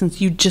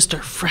you just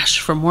are fresh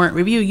from warrant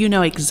review. You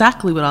know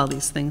exactly what all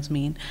these things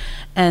mean.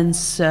 And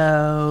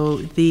so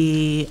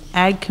the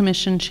Ag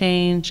Commission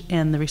change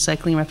and the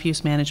Recycling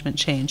Refuse Management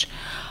change,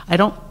 I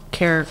don't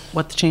care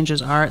what the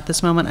changes are at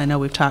this moment. I know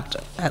we've talked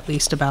at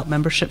least about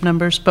membership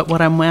numbers, but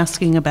what I'm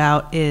asking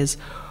about is,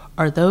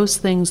 are those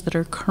things that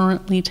are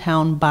currently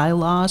town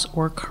bylaws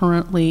or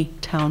currently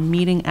town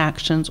meeting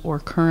actions or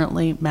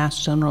currently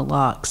Mass General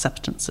Law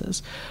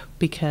acceptances?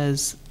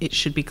 Because it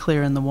should be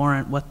clear in the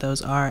warrant what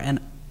those are, and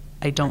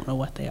I don't know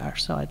what they are,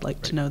 so I'd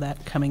like to know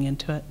that coming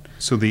into it.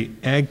 So the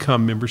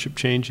AgCom membership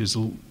change is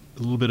a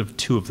little bit of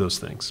two of those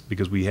things,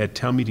 because we had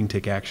town meeting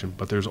take action,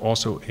 but there's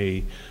also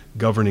a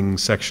governing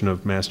section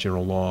of Mass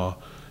General Law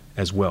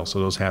as well. So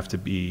those have to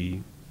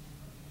be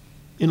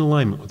in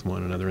alignment with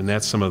one another, and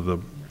that's some of the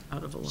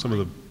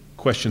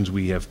questions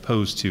we have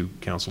posed to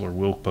council or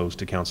will pose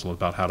to council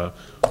about how to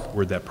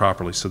word that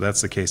properly. So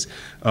that's the case.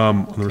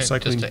 On the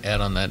recycling. Just to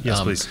add on that.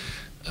 Yes, please.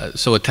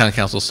 So what town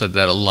council said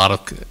that a lot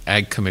of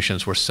ag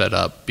commissions were set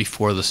up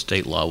before the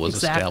state law was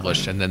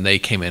established, and then they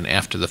came in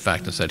after the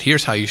fact and said,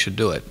 here's how you should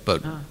do it.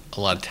 But a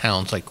lot of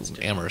towns like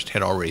Amherst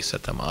had already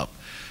set them up,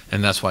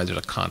 and that's why there's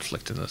a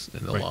conflict in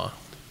the law.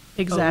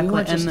 Exactly. We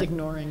weren't just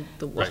ignoring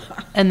the law.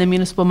 And the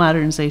Municipal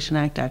Modernization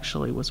Act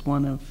actually was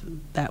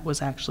that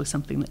was actually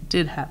something that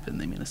did happen,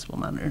 the Municipal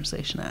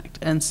Modernization Act.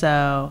 And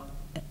so,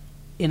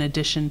 in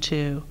addition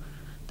to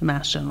the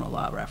Mass General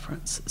Law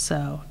reference,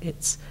 so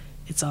it's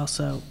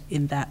also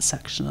in that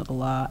section of the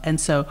law. And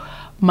so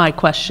my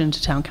question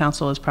to town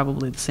council is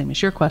probably the same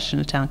as your question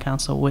to town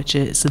council, which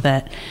is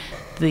that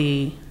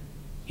the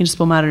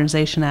Municipal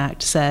Modernization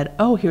Act said,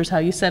 oh, here's how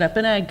you set up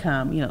an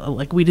AgCom. You know,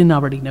 like we didn't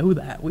already know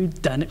that.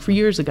 We've done it for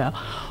years ago.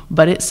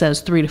 But it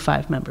says 3 to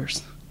 5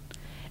 members.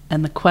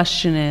 And the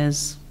question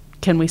is,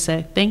 can we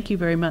say, thank you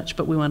very much,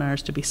 but we want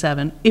ours to be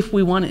 7, if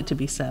we want it to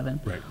be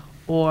 7? Right.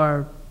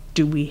 Or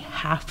do we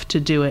have to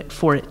do it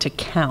for it to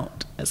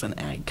count as an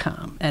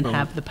AgCom and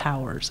have the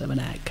powers of an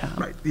AgCom?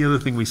 Right. The other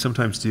thing we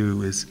sometimes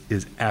do is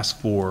ask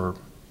for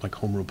like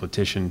home rule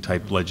petition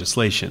type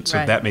legislation. So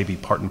Right. that may be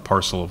part and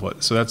parcel of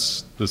what, so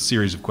that's the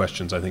series of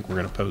questions I think we're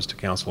going to pose to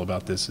council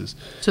about this is,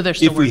 So they're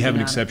still if we have working an on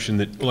it. exception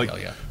that, like, Oh,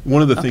 yeah.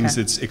 one of the things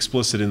Okay. that's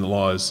explicit in the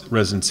law is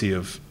residency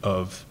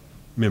of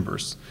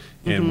members.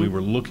 And we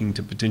were looking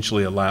to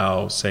potentially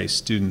allow, say,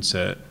 students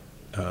at,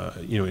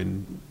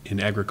 in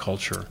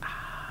agriculture,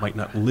 might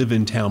not live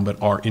in town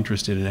but are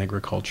interested in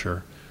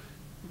agriculture.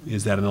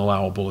 Is that an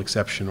allowable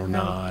exception or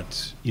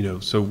not? You know,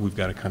 so we've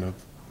got to kind of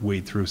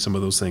wade through some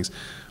of those things.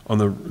 On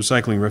the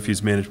recycling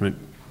refuse management,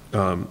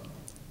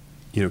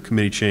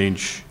 committee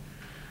change,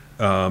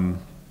 again,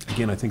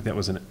 I think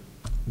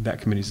that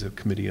committee's a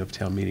committee of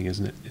town meeting,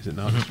 isn't it? Is it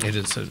not? It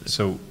is.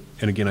 So,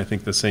 and again, I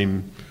think there's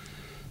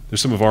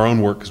some of our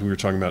own work, because we were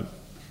talking about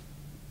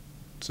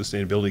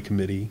sustainability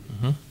committee.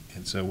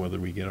 And so whether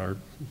we get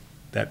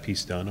that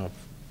piece done of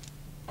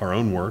our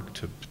own work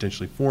to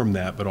potentially form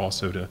that, but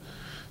also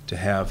to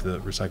have the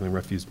Recycling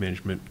Refuse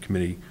Management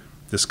Committee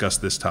discuss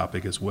this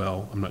topic as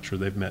well. I'm not sure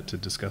they've met to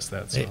discuss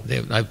that. So.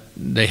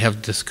 They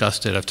have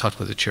discussed it. I've talked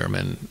with the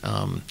chairman,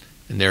 and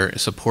they're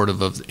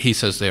supportive of, he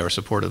says they are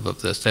supportive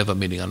of this. They have a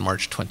meeting on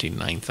March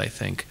 29th, I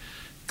think,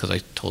 because I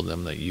told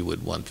them that you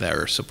would want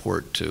their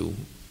support to,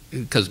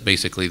 because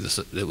basically the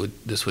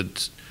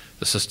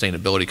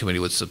Sustainability Committee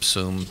would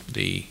subsume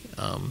the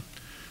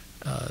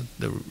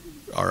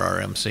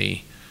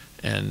RRMC,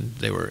 and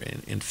they were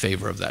in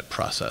favor of that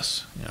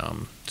process.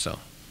 So.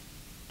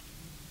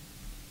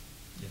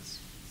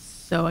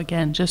 So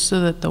again, just so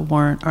that the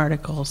warrant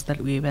articles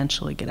that we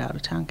eventually get out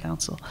of town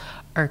council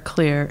are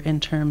clear in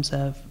terms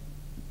of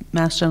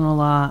Mass General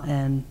Law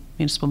and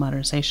Municipal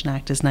Modernization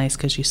Act is nice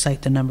because you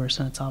cite the numbers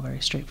and it's all very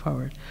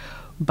straightforward.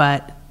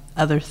 But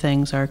other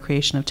things are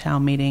creation of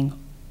town meeting,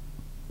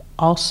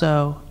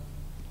 also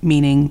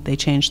meaning they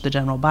change the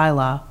general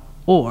bylaw,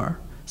 or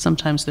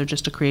sometimes they're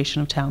just a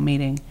creation of town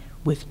meeting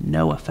with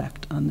no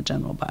effect on the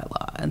general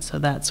bylaw. And so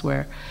that's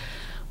where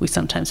we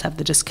sometimes have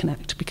the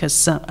disconnect,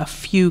 because a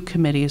few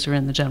committees are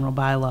in the general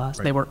bylaws.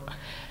 Right. They were,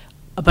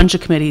 a bunch of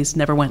committees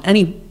never went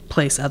any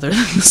place other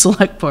than the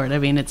select board. I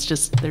mean, it's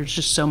just, there's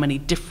just so many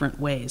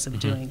different ways of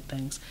doing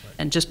things. Right.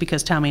 And just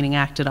because town meeting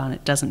acted on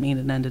it doesn't mean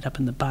it ended up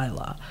in the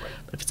bylaw. Right.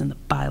 But if it's in the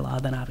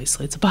bylaw, then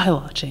obviously it's a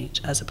bylaw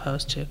change, as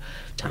opposed to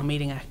town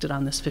meeting acted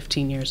on this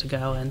 15 years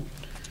ago and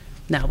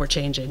now we're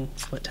changing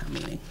what town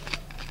meeting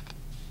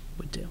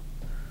would do.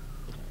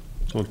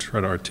 So we'll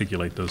try to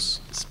articulate those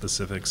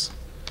specifics.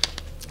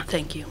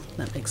 Thank you.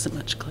 That makes it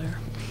much clearer.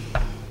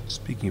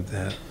 Speaking of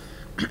that,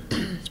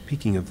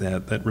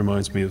 that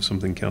reminds me of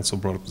something council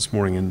brought up this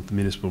morning in the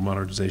Municipal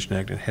Modernization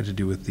Act. It had to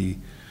do with the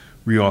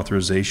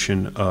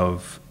reauthorization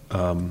of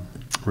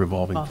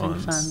revolving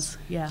funds.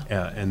 Yeah.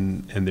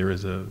 And there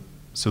is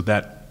so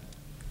that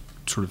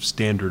sort of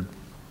standard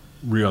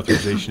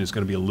reauthorization is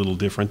going to be a little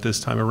different this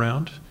time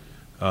around,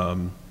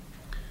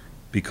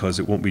 because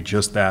it won't be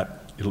just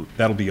that.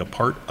 That'll be a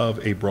part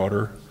of a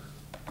broader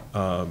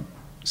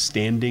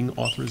standing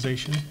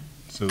authorization.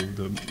 So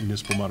the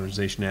Municipal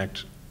Modernization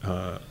Act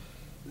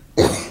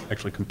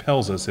actually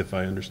compels us, if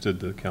I understood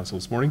the council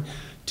this morning,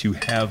 to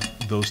have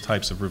those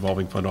types of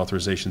revolving fund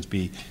authorizations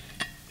be,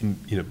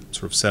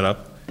 sort of set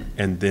up,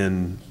 and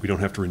then we don't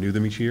have to renew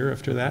them each year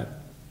after that,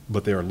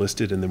 but they are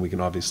listed, and then we can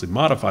obviously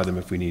modify them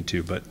if we need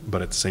to. But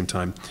at the same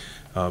time,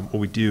 what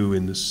we do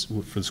in this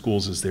for the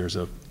schools is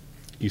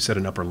you set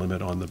an upper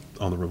limit on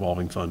the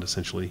revolving fund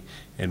essentially,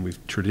 and we've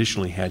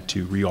traditionally had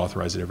to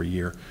reauthorize it every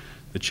year.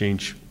 The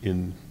change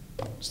in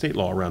state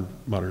law around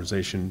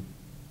modernization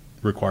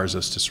requires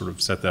us to sort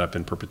of set that up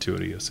in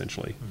perpetuity,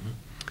 essentially.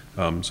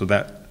 Mm-hmm. So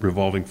that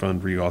revolving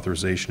fund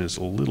reauthorization is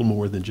a little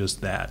more than just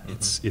that.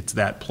 Mm-hmm. It's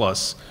that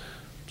plus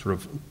sort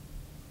of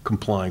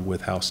complying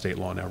with how state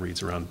law now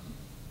reads around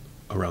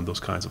those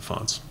kinds of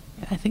funds.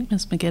 I think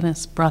Ms.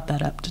 McGinnis brought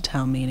that up to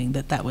town meeting,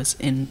 that was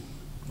in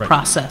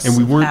process. And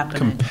we weren't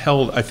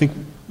compelled. I think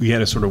we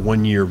had a sort of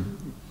 1 year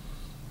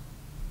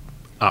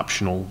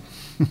optional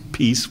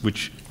piece,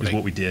 which is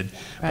what we did.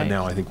 But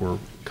now I think we're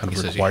kind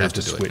of required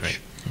to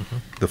switch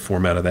the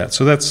format of that.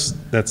 So that's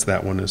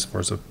that one as far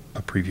as a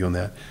preview on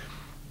that.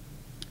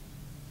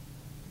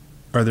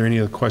 Are there any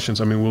other questions?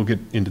 I mean, we'll get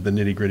into the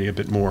nitty-gritty a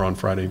bit more on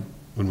Friday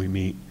when we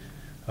meet.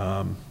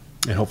 And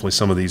hopefully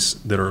some of these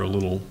that are a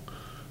little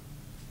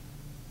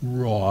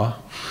raw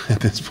at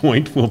this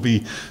point will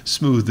be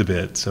smoothed a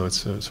bit. So it's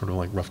sort of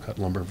like rough cut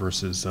lumber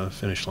versus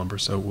finished lumber.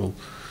 So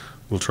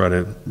we'll try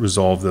to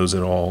resolve those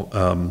at all.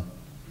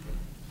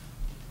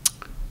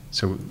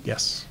 So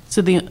yes.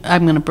 So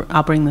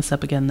I'll bring this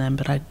up again then,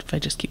 but if I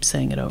just keep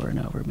saying it over and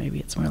over, maybe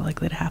it's more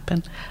likely to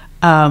happen.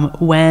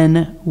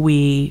 When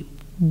we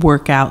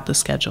work out the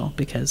schedule,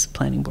 because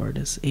planning board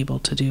is able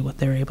to do what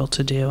they're able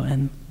to do,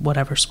 and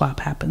whatever swap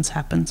happens,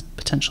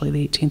 potentially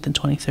the 18th and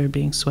 23rd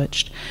being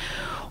switched.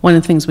 One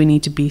of the things we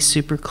need to be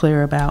super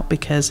clear about,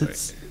 because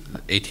it's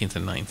 18th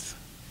and 9th.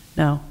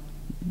 No,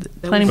 the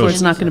planning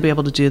board's not going to be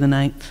able to do the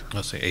 9th.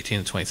 I'll say 18th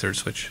and 23rd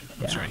switch.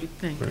 That's right.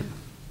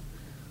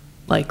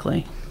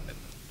 Likely.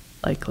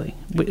 I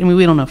mean,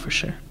 we don't know for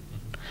sure.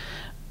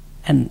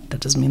 And that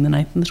doesn't mean the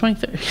 9th and the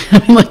 23rd.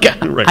 I mean, like,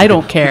 I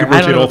don't care.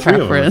 I don't have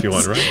a preference. If you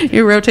want, right?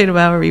 You rotate them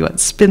however you want.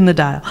 Spin the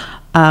dial.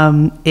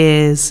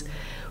 Is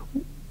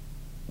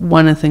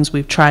one of the things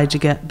we've tried to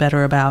get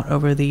better about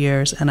over the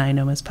years, and I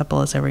know Ms. Peppel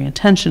has every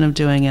intention of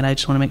doing it. I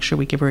just want to make sure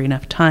we give her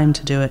enough time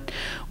to do it,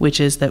 which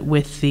is that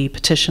with the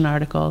petition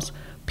articles,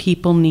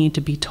 people need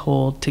to be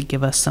told to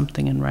give us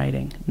something in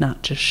writing,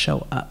 not just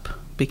show up,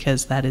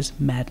 because that is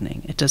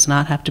maddening. It does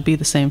not have to be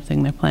the same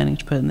thing they're planning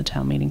to put in the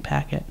town meeting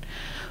packet,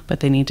 but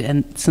they need to,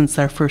 and since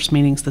our first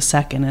meeting's the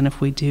 2nd, and if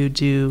we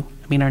I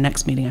mean, our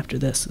next meeting after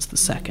this is the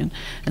 2nd,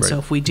 and so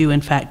if we do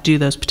in fact do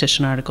those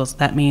petition articles,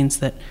 that means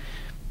that,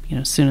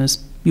 as soon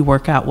as you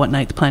work out what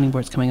night the planning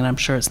board's coming, and I'm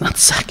sure it's not the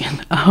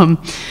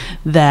 2nd,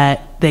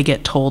 that they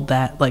get told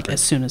that as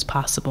soon as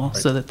possible,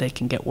 so that they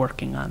can get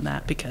working on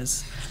that,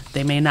 because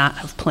they may not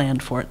have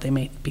planned for it. They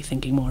may be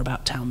thinking more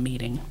about town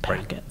meeting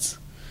packets.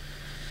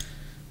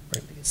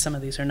 Right. Because some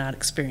of these are not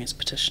experienced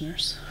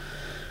petitioners.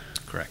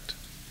 Correct.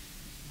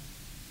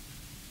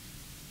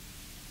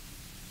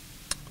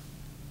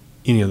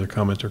 Any other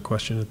comment or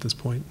question at this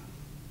point?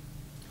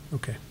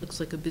 Okay. Looks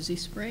like a busy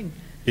spring.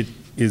 It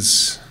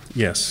is,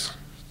 yes,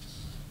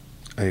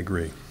 I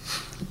agree.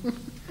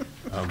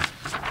 Um,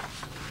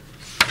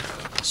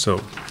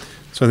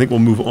 So I think we'll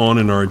move on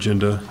in our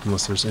agenda,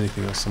 unless there's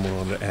anything else someone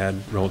wanted to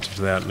add relative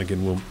to that. And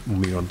again, we'll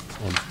meet on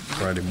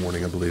Friday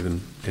morning, I believe,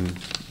 in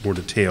more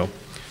detail.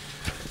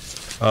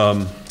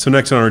 So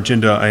next on our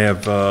agenda, I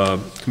have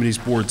committees,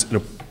 boards,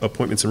 and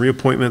appointments and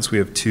reappointments. We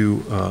have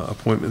 2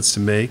 appointments to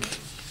make.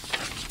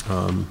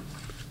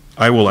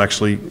 I will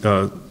actually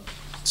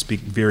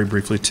speak very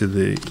briefly to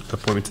the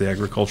appointment to the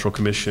Agricultural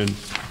Commission.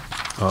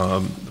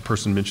 The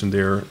person mentioned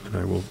there, and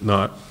I will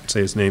not say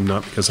his name,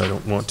 not because I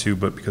don't want to,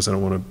 but because I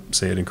don't want to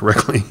say it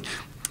incorrectly.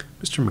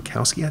 Mr.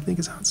 Makowski, I think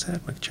is how it's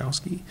said,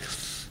 Makowski.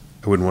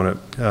 I wouldn't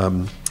want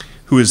to,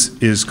 who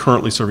is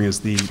currently serving as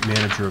the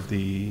manager of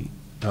the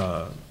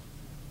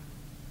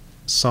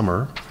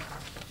summer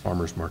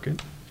farmers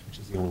market, which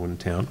is the only one in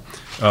town.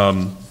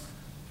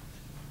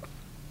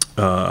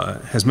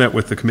 Has met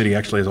with the committee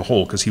actually as a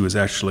whole, because he was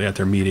actually at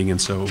their meeting,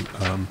 and so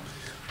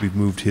we've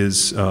moved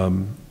his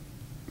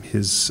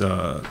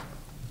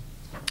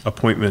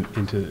appointment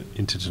into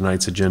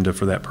tonight's agenda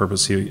for that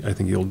purpose. I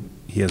think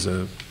he has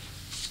a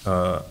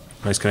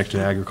nice connection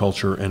to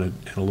agriculture and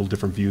a little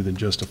different view than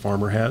just a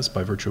farmer has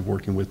by virtue of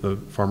working with the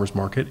farmers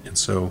market, and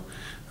so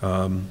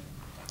I'm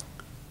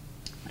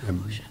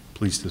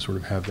pleased to sort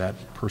of have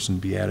that person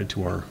be added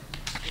to our.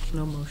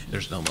 No motion.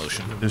 There's no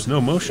motion. There's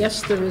no motion.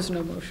 Yes, there is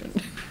no motion.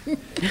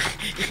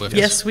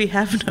 Yes, we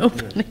have no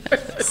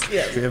bananas. We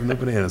have no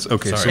bananas.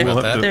 Okay, Sorry so we'll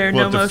about have that. to, There are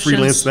we'll no have to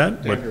freelance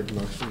motions.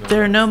 that. But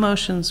There are no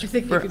motions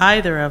think you for could-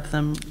 either of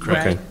them, Okay.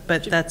 right?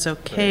 But that's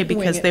okay Wing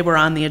because it. they were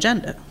on the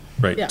agenda.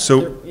 right. Yeah, So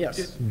there-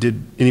 yes.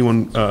 did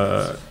anyone,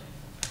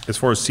 as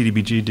far as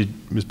CDBG,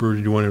 Ms. Brewer,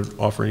 did you want to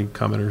offer any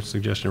comment or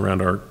suggestion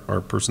around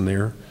our person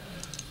there?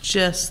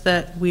 Just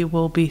that we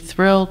will be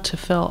thrilled to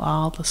fill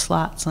all the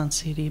slots on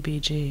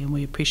CDBG, and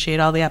we appreciate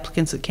all the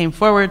applicants that came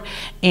forward,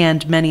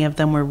 and many of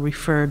them were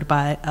referred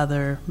by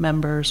other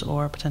members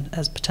or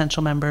as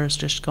potential members,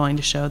 just going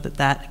to show that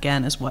that,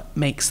 again, is what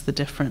makes the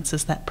difference,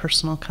 is that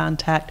personal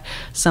contact,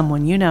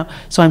 someone you know.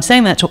 So I'm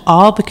saying that to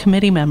all the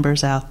committee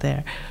members out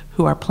there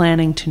who are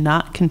planning to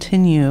not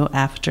continue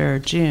after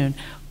June.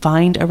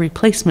 Find a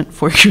replacement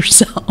for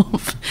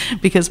yourself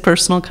because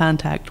personal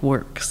contact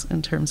works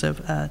in terms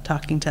of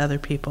talking to other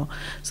people.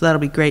 So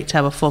that'll be great to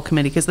have a full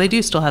committee because they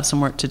do still have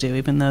some work to do.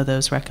 Even though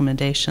those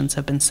recommendations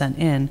have been sent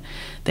in,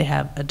 they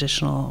have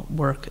additional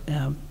work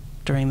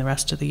during the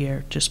rest of the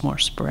year, just more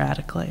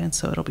sporadically. And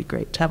so it'll be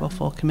great to have a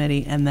full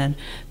committee, and then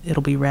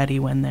it'll be ready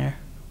when they're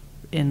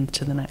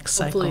into the next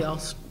cycle. Hopefully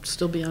I'll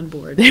still be on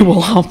board. They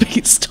will all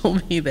still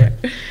be there.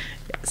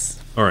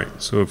 Yes. All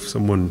right, so if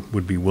someone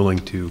would be willing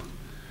to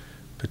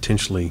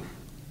potentially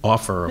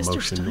offer a Mr.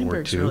 motion or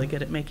Steinberg's two. really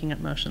good at making up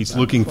motions. He's on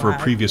the looking for a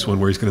fly. previous one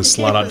where he's going to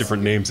slot out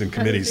different names and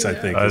committees, I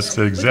think. That's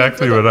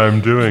exactly what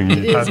I'm doing. It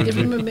You is, had to give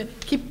be- him a minute,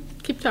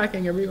 keep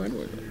talking, everyone,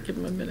 We'll give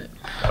him a minute.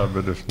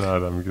 But if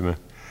not, I'm gonna,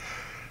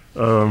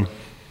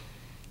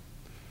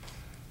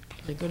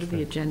 They go to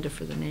the agenda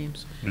for the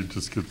names. let me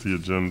just get the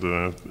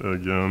agenda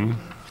again.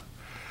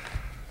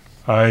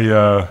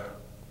 I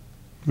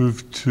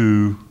move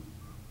to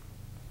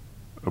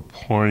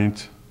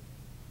appoint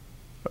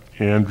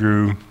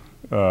Andrew,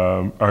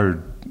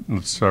 or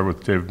let's start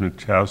with David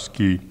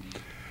Machowski,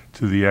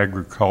 to the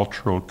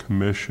Agricultural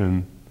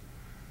Commission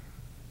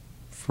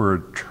for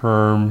a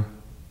term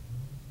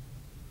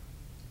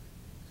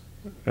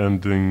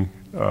ending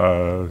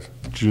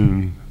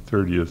June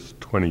 30th,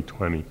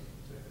 2020.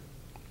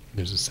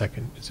 There's a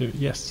second. Is there,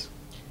 yes.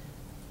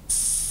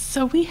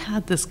 So we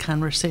had this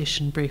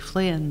conversation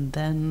briefly, and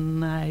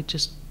then I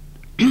just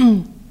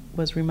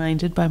was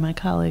reminded by my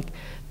colleague,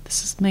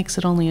 makes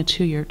it only a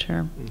 2-year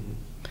term.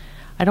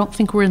 I don't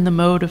think we're in the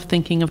mode of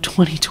thinking of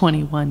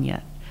 2021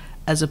 yet,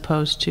 as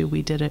opposed to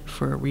we did it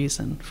for a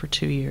reason, for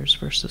 2 years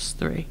versus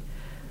 3.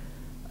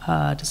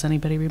 Does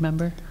anybody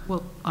remember?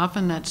 Well,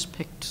 often that's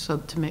picked so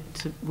to make,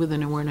 with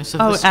an awareness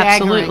of Oh, the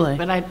staggering, absolutely.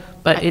 but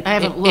I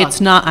haven't looked.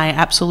 It's not, I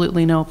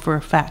absolutely know for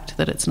a fact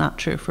that it's not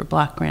true for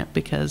block grant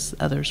because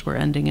others were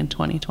ending in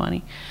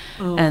 2020.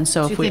 Oh, And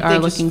so do you if we think are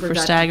they just looking for forgot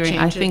to staggering,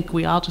 I change it? think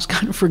we all just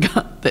kind of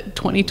forgot that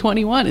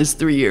 2021 is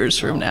 3 years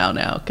from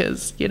now,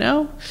 because,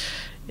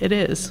 it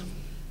is.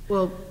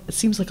 Well, It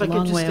seems like if a I could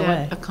long just way add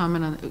away. a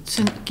comment on,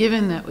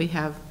 given that we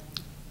have,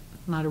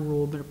 not a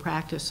rule, but a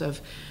practice of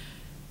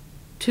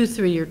 2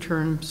 3-year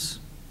terms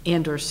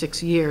and/or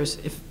 6 years,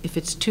 if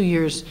it's 2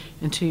 years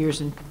and 2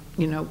 years, and,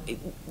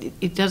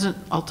 it doesn't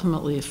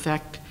ultimately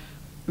affect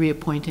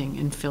reappointing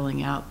and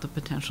filling out the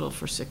potential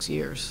for 6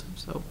 years.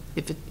 So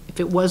if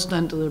it was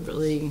done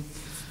deliberately,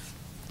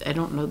 I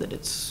don't know that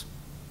it's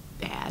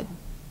bad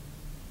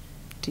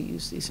to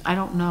use these. I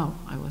don't know.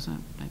 I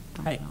don't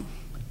Right. know.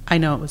 I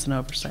know it was an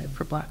oversight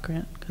for Black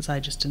Grant, because I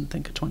just didn't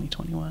think of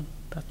 2021.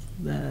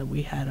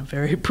 We had a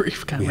very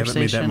brief We conversation. haven't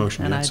made that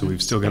motion and yet, I so we've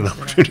didn't still got an space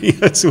it out.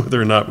 opportunity as to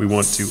whether or not we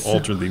want to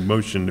alter the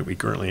motion that we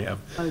currently have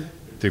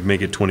to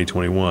make it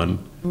 2021.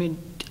 I mean,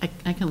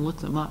 I can look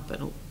them up,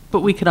 But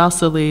we could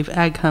also leave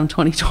AgCom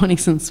 2020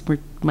 since we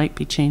might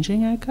be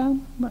changing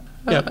AgCom.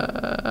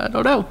 I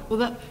don't know.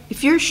 well,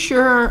 if you're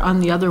sure on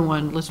the other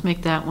one, let's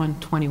make that one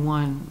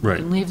 21. Right.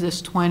 We can leave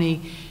this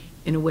 20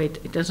 in a way,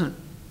 it doesn't,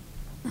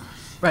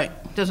 Right.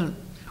 doesn't.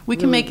 We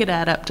can make it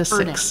add up to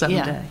Earn it, 6 someday,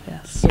 yeah.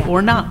 yes. Yeah.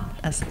 Or not,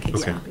 as the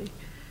case Okay. may be.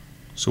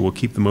 So we'll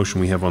keep the motion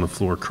we have on the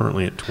floor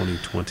currently at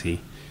 2020.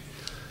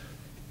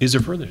 Is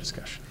there further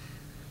discussion?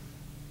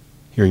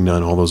 Hearing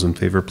none, all those in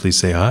favor, please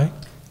say aye.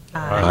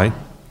 Aye.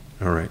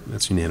 All right,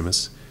 that's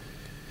unanimous.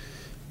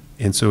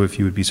 And so if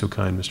you would be so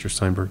kind, Mr.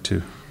 Steinberg,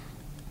 to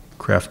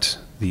craft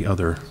the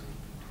other.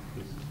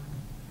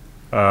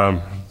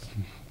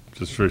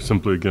 Just very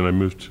simply, again, I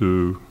move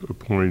to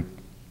appoint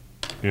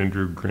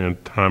Andrew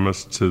Grant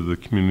Thomas to the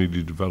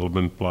Community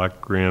Development Block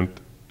Grant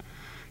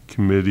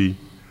Committee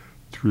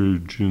through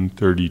June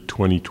 30,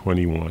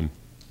 2021.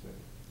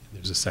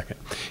 There's a second.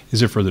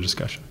 Is there further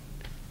discussion?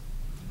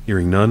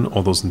 Hearing none,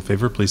 all those in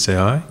favor, please say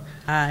aye.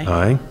 Aye.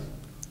 Aye.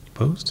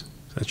 Opposed?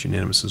 That's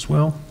unanimous as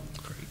well.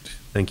 Great.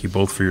 Thank you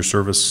both for your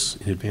service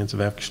in advance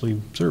of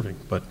actually serving,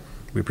 but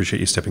we appreciate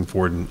you stepping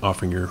forward and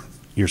offering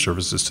your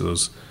services to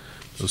those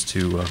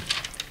two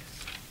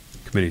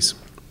committees.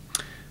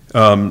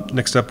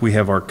 Next up, we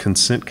have our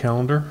consent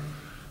calendar.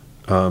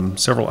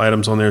 Several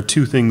items on there.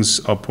 Two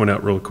things I'll point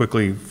out real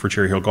quickly for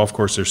Cherry Hill Golf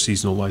Course. There's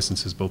seasonal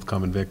licenses, both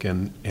common vic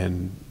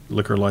and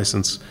liquor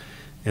license,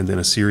 and then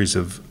a series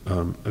of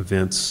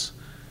events,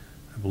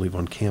 I believe,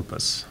 on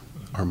campus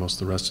are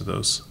most of the rest of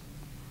those.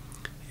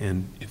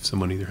 And if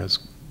someone either has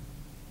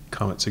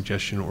comment,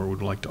 suggestion, or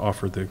would like to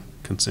offer the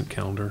consent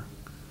calendar,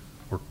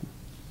 or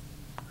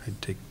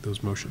I'd take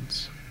those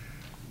motions.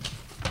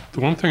 The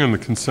one thing on the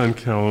consent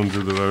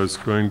calendar that I was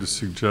going to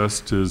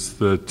suggest is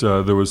that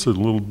there was a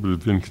little bit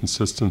of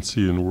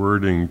inconsistency in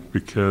wording,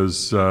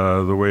 because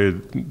the way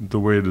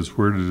it is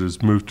worded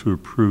is move to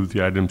approve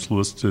the items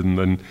listed, and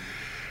then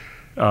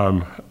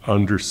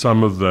under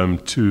some of them,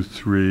 2,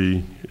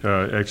 3,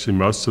 actually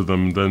most of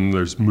them, then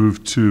there's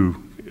move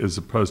to, as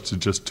opposed to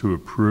just to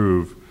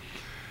approve,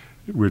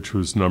 which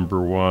was number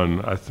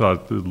 1. I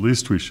thought that at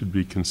least we should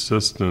be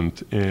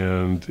consistent,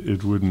 and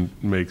it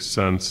wouldn't make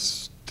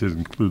sense to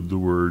include the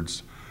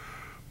words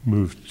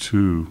move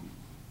to.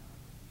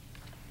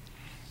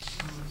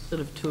 Instead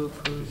of to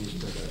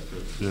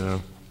approve. Yeah,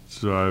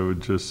 so I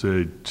would just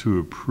say to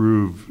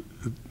approve,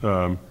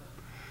 because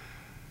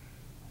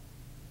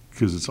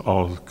it's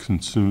all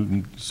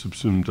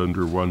subsumed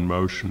under one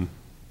motion.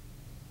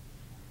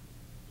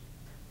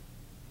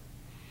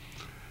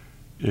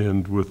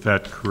 And with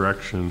that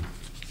correction,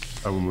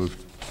 I will move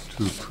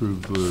to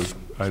approve the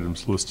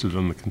items listed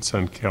on the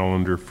consent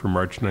calendar for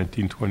March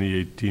 19,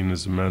 2018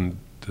 as amended.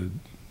 And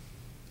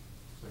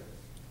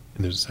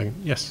there's a second?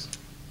 Yes.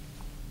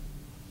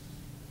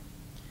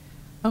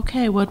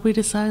 Okay, what'd we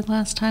decide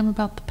last time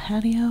about the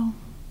patio?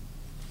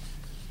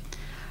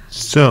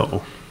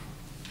 So,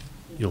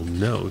 you'll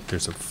note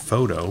there's a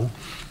photo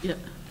Yeah.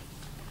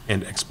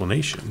 and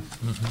explanation,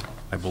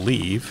 I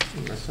believe.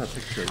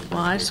 Well,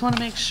 I just want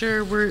to make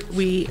sure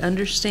we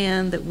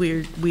understand that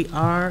we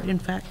are in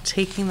fact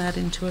taking that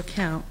into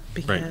account,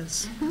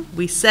 because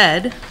we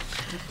said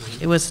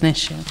it was an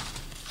issue.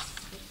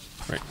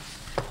 Right.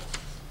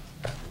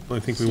 Well, I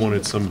think we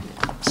wanted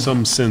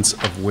some sense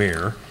of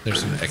where.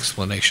 There's an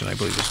explanation, I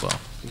believe, as well.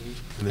 And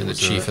there And the was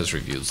chief a- has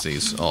reviewed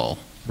these all.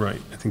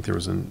 Right, I think there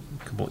was a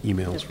couple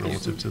emails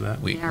relative to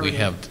that. We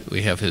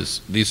have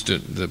his, these,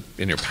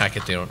 in your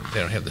packet, they don't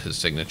have his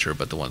signature,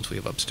 but the ones we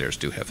have upstairs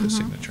do have his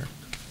signature.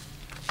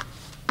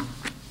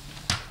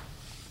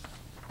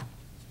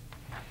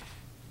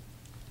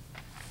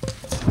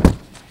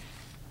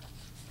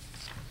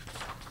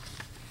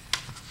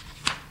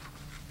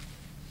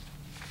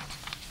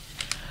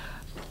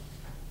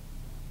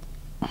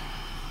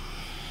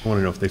 I want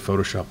to know if they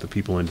photoshopped the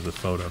people into the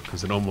photo,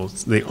 because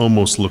they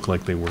almost look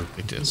like they were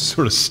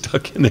sort of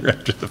stuck in there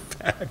after the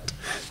fact.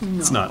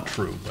 It's not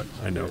true, but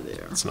I know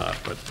it's not,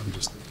 but I'm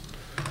just,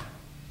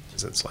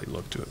 there's that slight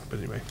look to it, but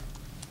anyway.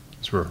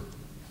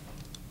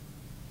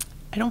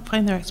 I don't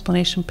find their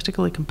explanation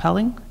particularly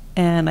compelling,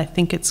 and I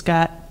think it's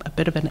got a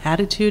bit of an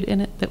attitude in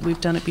it that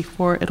we've done it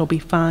before, it'll be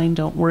fine,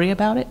 don't worry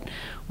about it,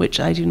 which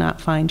I do not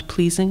find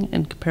pleasing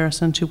in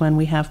comparison to when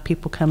we have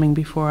people coming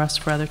before us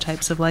for other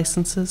types of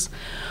licenses.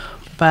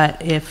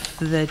 But if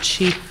the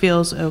chief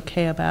feels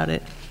okay about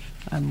it,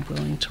 I'm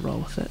willing to roll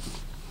with it.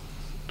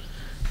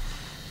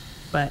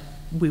 But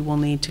we will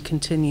need to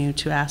continue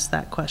to ask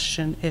that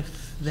question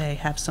if they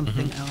have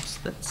something else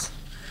that's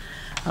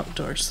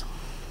outdoors.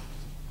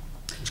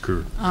 Ms.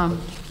 Kruger.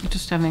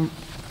 Just having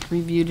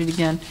reviewed it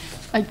again,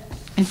 I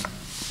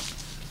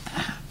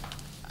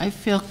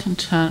feel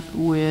content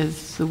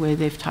with the way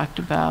they've talked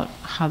about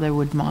how they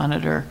would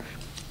monitor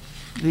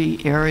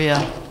the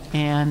area,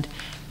 and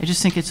I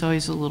just think it's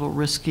always a little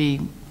risky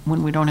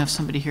when we don't have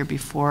somebody here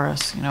before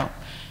us,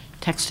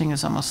 texting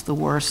is almost the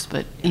worst,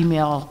 but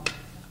email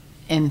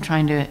and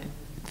trying to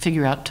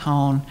figure out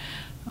tone,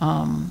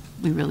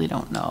 we really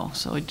don't know.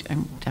 So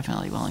I'm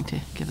definitely willing to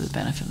give the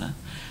benefit of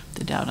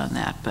the doubt on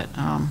that. But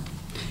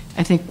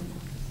I think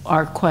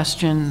our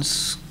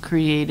questions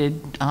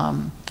created,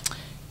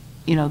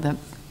 the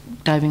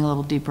diving a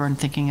little deeper and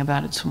thinking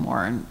about it some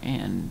more,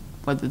 and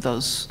whether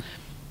those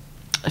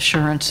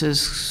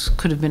assurances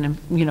could have been,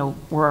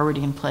 were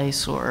already in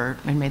place, or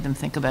it made them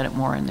think about it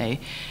more, and they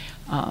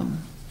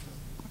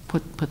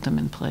put them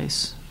in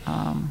place.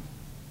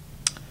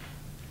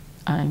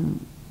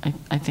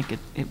 I think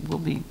it will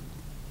be,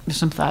 there's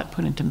some thought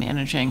put into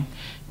managing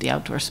the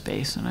outdoor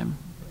space, and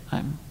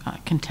I'm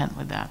content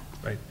with that.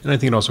 Right, and I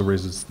think it also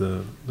raises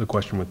the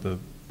question with the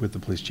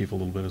police chief a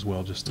little bit as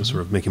well, just to sort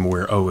of make him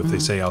aware, if they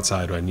say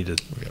outside, I need to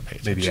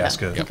maybe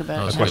ask a Think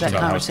about it, have question that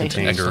about how it's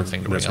conversation. contained or Excellent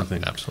thing to that bring sort of up.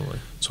 thing. Absolutely.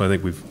 So I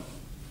think we've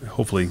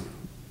hopefully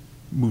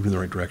moved in the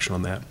right direction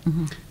on that.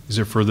 Is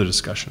there further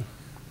discussion?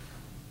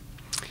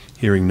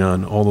 Hearing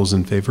none, all those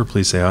in favor,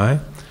 please say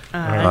aye.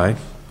 Aye.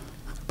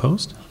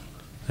 Opposed?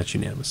 That's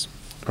unanimous.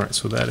 All right,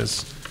 so that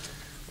is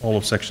all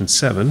of section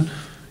 7,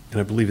 and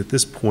I believe at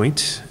this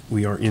point,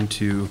 we are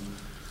into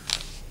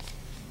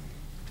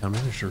town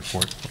manager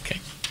report. Okay.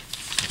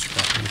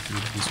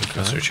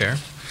 Mr. Mr. Chair.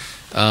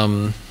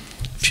 A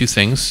few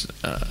things.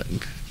 You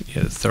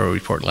had a thorough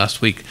report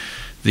last week.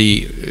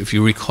 If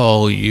you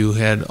recall, you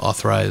had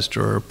authorized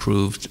or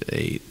approved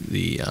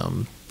the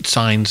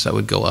signs that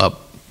would go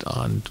up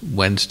on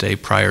Wednesday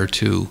prior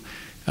to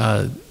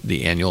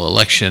the annual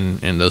election,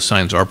 and those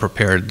signs are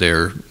prepared.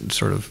 They're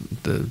sort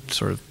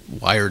of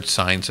wired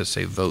signs that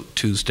say "Vote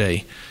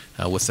Tuesday"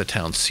 with the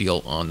town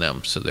seal on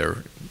them. So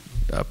they're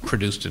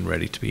produced and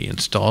ready to be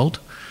installed,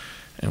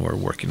 and we're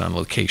working on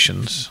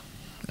locations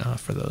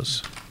for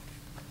those.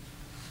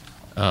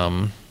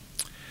 There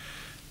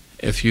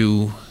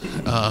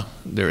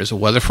is a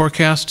weather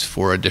forecast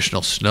for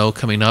additional snow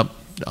coming up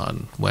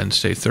on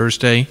Wednesday,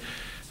 Thursday.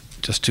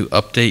 Just to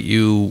update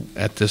you,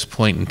 at this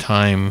point in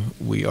time,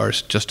 we are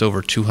just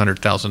over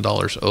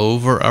 $200,000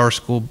 over our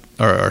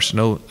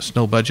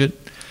snow budget.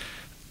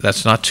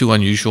 That's not too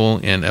unusual.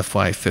 In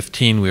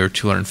FY15, we were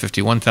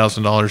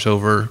 $251,000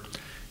 over.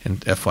 In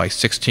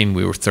FY16,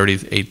 we were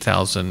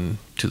 $38,000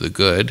 to the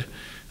good.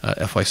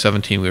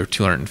 FY17, we were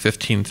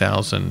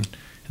 $215,000, and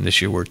this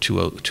year we're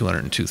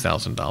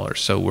 $202,000.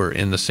 So we're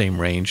in the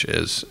same range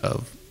as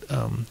of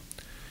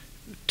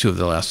 2 of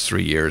the last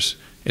 3 years.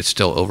 It's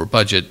still over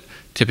budget.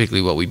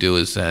 Typically what we do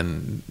is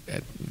then,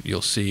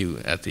 you'll see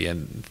at the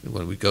end,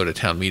 when we go to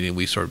town meeting,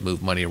 we sort of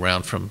move money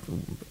around from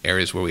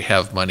areas where we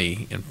have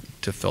money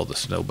to fill the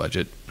snow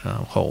budget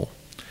hole.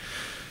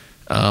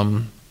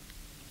 Can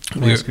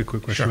I ask a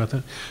quick question about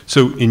that?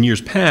 So in years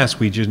past,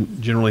 we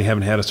generally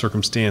haven't had a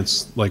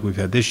circumstance like we've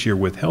had this year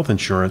with health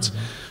insurance.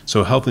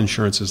 So health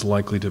insurance is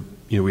likely to,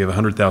 we have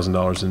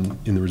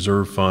 $100,000 in the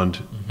reserve fund,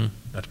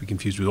 not to be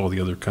confused with all the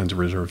other kinds of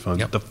reserve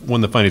funds. The one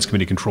the Finance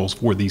Committee controls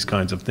for these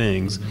kinds of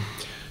things.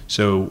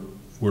 So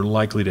we're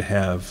likely to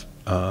have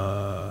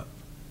that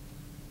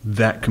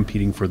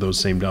competing for those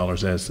same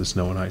dollars as the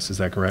snow and ice. Is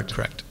that correct?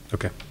 Correct.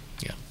 Okay.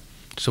 Yeah.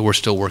 So we're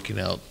still working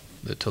out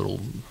the total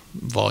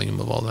volume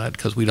of all that,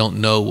 because we don't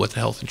know what the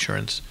health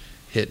insurance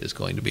hit is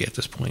going to be at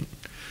this point.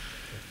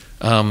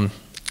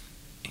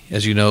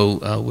 As you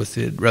know, with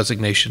the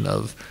resignation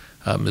of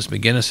Ms.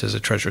 McGinnis as a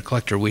treasurer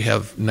collector, we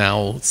have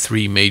now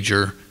 3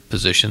 major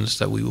positions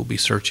that we will be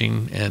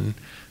searching, and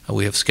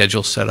we have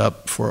schedules set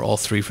up for all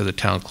 3, for the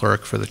town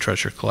clerk, for the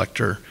treasurer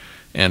collector,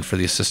 and for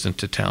the assistant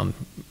to town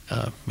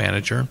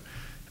manager.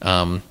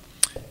 As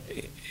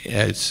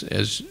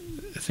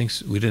I think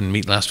we didn't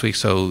meet last week,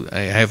 so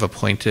I have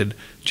appointed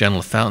Jen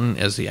LaFountain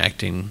as the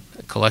acting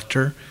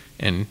collector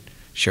and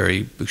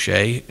Sherry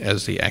Boucher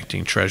as the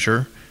acting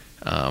treasurer.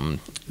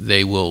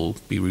 They will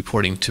be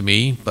reporting to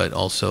me, but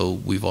also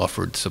we've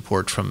offered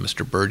support from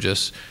Mr.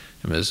 Burgess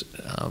and Ms.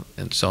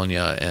 and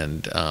Sonia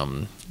and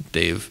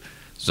Dave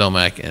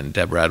Zomack and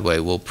Deb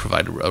Radway will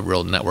provide a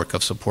real network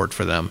of support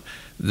for them.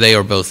 They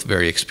are both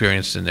very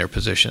experienced in their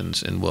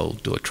positions and will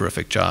do a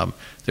terrific job.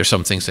 There's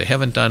some things they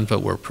haven't done,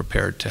 but we're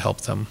prepared to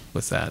help them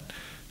with that.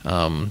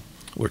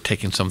 We're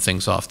taking some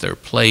things off their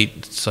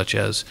plate, such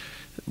as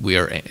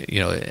we're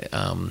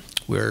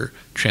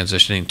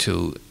transitioning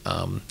to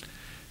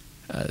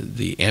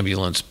the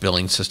ambulance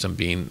billing system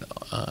being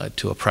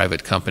to a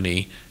private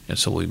company, and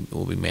so we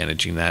will be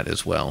managing that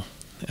as well.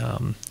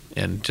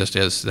 And just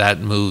as that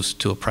moves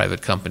to a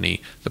private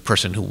company, the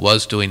person who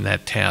was doing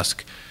that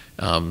task,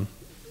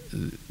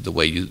 the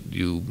way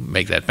you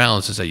make that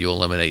balance is that you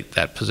eliminate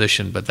that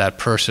position, but that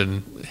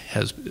person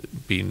has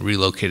been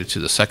relocated to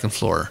the second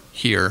floor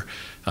here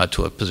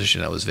to a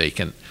position that was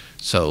vacant.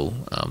 So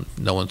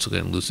no one's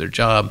going to lose their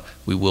job.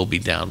 We will be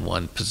down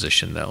 1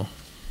 position, though.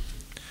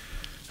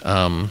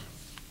 I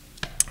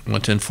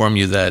want to inform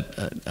you that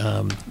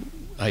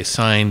I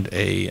signed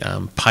a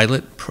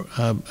pilot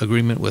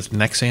agreement with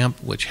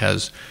Nexamp, which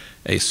has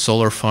a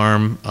solar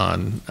farm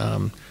on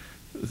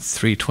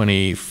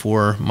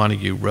 324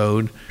 Montague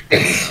Road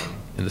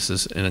in And this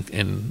is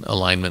in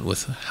alignment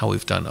with how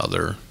we've done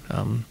other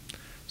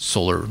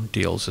solar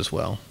deals as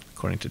well,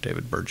 according to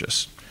David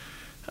Burgess.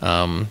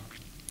 I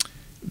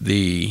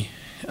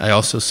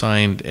also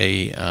signed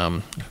I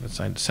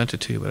haven't sent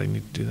it to you, but I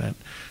need to do that,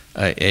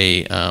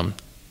 a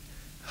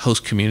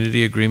host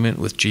community agreement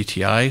with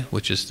GTI,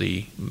 which is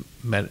the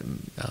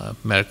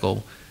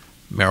medical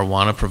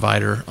marijuana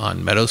provider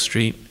on Meadow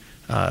Street.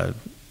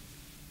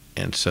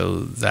 And so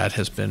that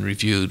has been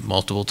reviewed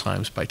multiple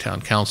times by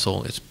town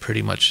council. It's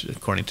pretty much,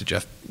 according to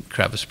Jeff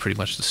Kravis, pretty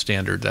much the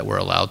standard that we're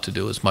allowed to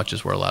do, as much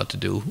as we're allowed to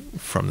do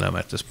from them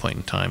at this point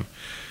in time.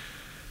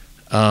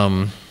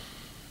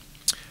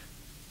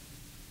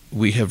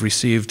 We have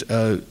received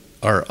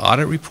our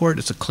audit report.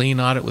 It's a clean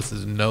audit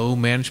with no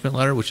management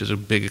letter, which is a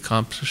big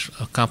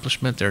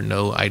accomplishment. There are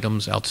no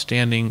items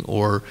outstanding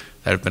or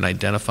that have been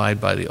identified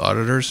by the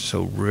auditors.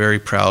 So we're very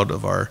proud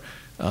of our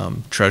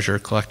treasurer,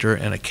 collector,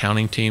 and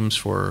accounting teams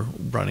for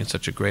running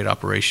such a great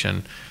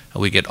operation.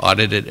 We get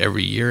audited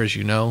every year, as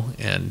you know,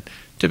 and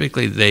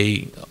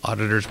typically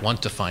auditors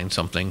want to find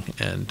something,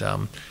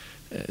 and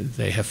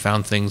they have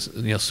found things,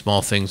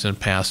 small things in the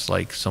past,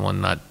 like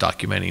someone not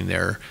documenting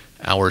their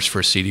hours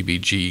for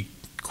CDBG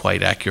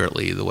quite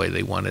accurately the way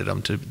they wanted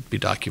them to be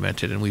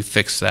documented, and we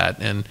fixed that.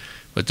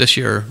 But this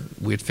year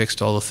we had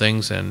fixed all the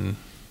things, and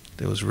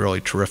it was really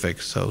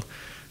terrific. So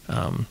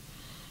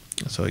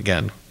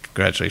again,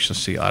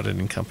 congratulations to the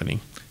auditing company.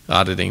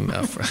 Yeah,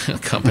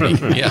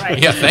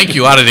 thank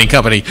you, auditing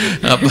company,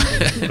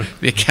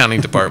 the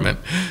accounting department.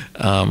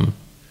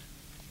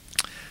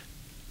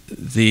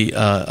 The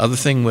other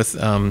thing with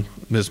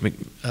Ms.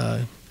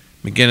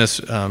 McGinnis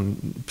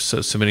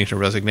submitting her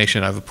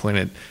resignation, I've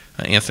appointed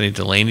Anthony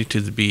Delaney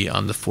to be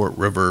on the Fort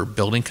River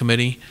Building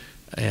Committee,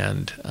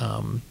 and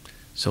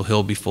so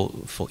he'll be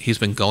he's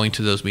been going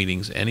to those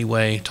meetings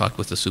anyway, talked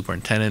with the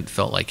superintendent,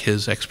 felt like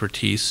his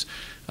expertise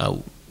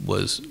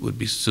would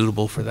be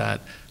suitable for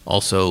that.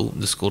 Also,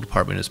 the school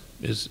department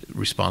is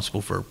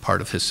responsible for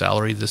part of his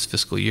salary this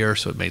fiscal year,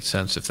 so it made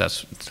sense if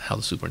that's how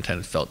the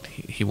superintendent felt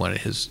he wanted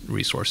his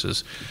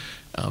resources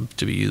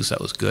to be used. That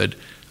was good.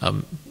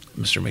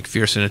 Mr.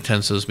 McPherson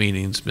attends those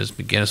meetings. Ms.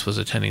 McGinnis was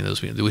attending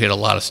those meetings. We had a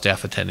lot of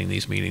staff attending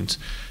these meetings,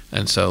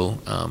 and so,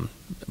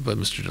 but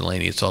Mr.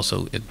 Delaney,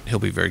 he'll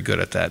be very good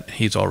at that.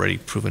 He's already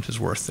proven his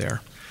worth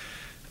there.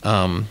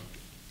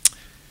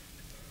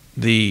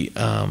 The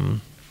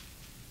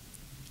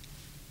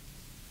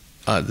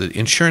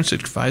Insurance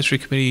Advisory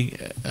Committee,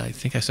 I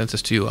think I sent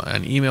this to you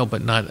on email,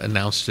 but not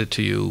announced it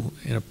to you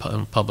in a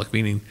public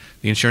meeting.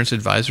 The Insurance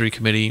Advisory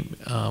Committee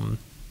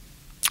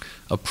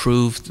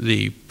approved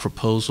the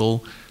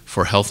proposal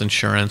for health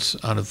insurance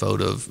on a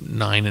vote of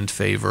 9 in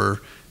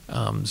favor,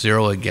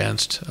 0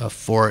 against,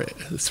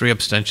 3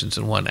 abstentions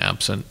and 1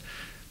 absent.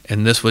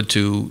 And this would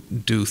do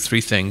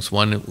 3 things.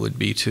 One would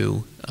be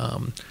to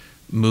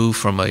move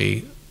from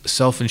a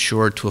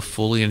self-insured to a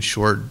fully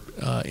insured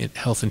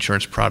health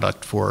insurance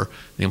product for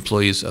the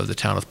employees of the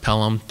town of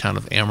Pelham, town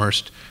of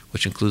Amherst,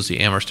 which includes the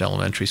Amherst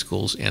Elementary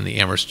Schools and the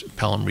Amherst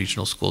Pelham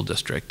Regional School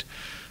District.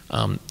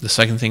 The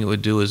second thing it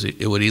would do is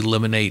it would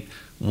eliminate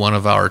one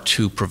of our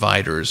 2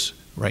 providers.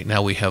 Right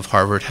now we have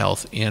Harvard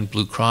Health and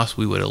Blue Cross.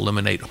 We would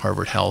eliminate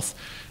Harvard Health.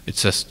 It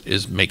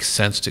just makes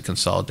sense to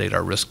consolidate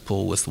our risk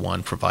pool with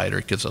one provider.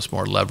 It gives us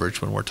more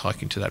leverage when we're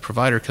talking to that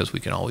provider because we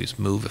can always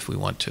move if we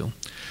want to.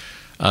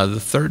 The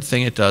third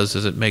thing it does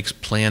is it makes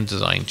plan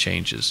design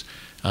changes.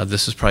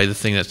 This is probably the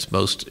thing that's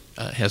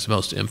has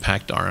most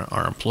impact on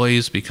our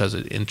employees because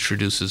it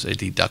introduces a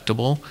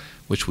deductible,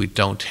 which we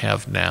don't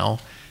have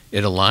now.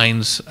 It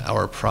aligns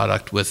our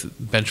product with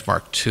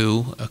benchmark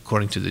 2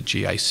 according to the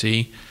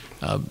GIC.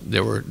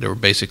 There were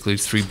basically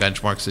 3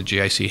 benchmarks the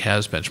GIC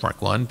has: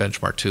 benchmark 1,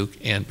 benchmark 2,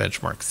 and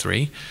benchmark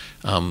 3.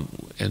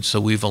 And so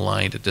we've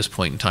aligned at this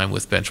point in time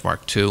with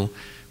benchmark 2,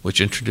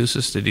 which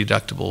introduces the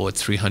deductible at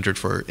 $300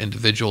 for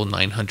individual,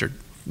 $900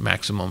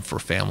 maximum for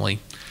family.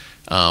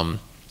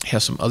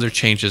 Has some other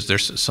changes.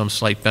 There's some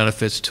slight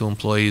benefits to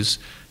employees,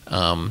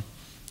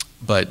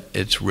 but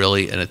it's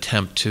really an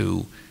attempt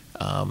to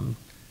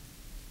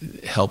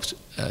help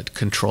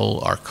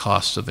control our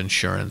costs of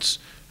insurance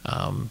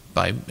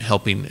by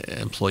helping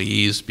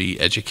employees be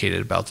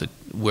educated about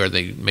where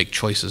they make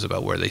choices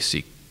about where they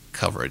seek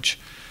coverage.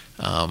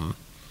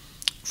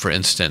 For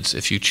instance,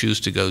 if you choose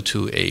to go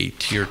to a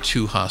Tier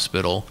 2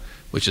 hospital,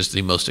 which is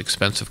the most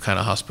expensive kind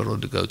of hospital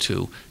to go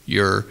to,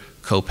 your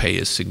copay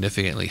is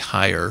significantly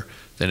higher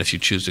than if you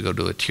choose to go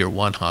to a Tier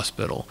 1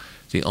 hospital.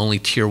 The only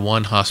Tier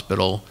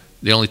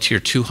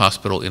 2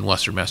 hospital in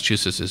Western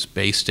Massachusetts is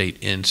Bay State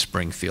in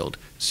Springfield.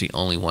 It's the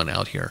only one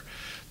out here.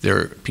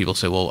 People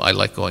say, well, I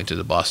like going to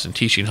the Boston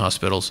teaching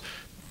hospitals.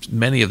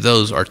 Many of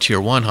those are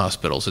Tier 1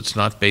 hospitals. It's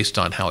not based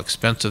on how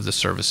expensive the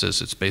service is.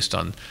 It's based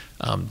on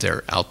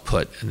their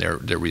output and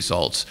their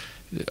results.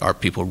 Are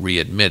people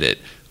readmitted?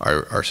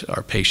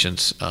 Are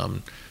patients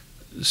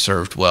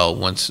served well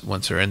once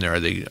they're in there? Are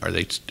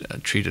they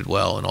treated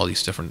well? And all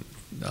these different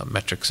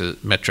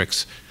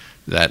metrics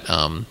that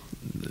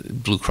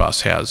Blue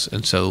Cross has.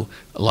 And so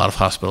a lot of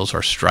hospitals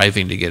are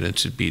striving to get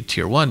into be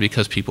Tier 1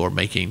 because people are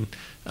making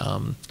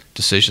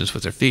decisions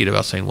with their feet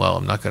about saying, well,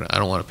 I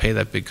don't want to pay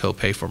that big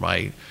copay for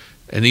my,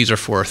 and these are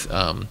for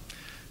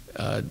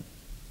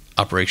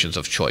operations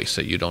of choice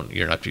that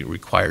you're not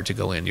required to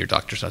go in. Your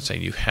doctor's not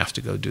saying you have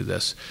to go do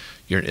this.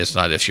 It's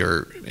not if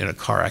you're in a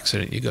car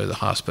accident, you go to the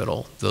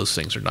hospital. Those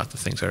things are not the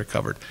things that are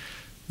covered.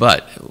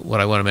 But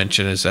what I want to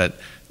mention is that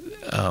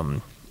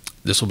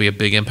this will be a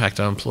big impact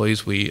on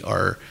employees. We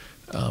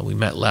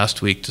met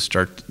last week to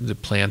start the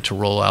plan to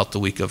roll out the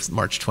week of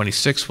March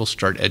 26th. We'll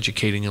start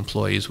educating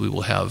employees. We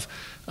will have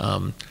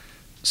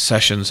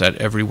sessions at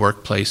every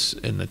workplace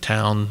in the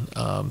town,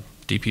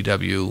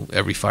 DPW,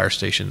 every fire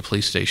station,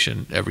 police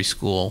station, every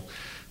school,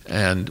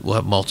 and we'll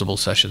have multiple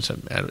sessions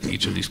at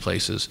each of these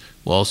places.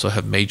 We'll also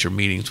have major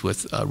meetings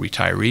with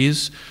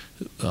retirees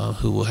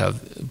who will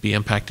be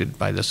impacted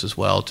by this as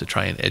well, to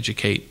try and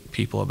educate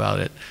people about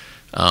it.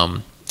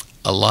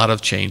 A lot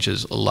of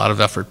changes, a lot of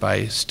effort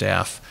by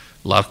staff,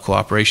 a lot of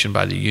cooperation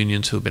by the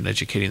unions who have been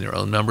educating their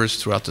own members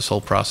throughout this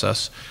whole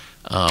process.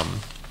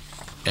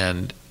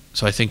 And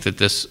so I think that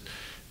this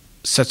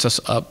sets us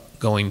up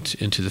going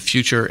into the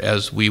future,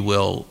 as we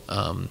will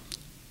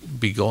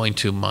be going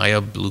to Maya,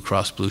 Blue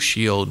Cross Blue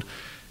Shield,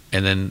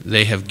 and then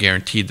they have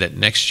guaranteed that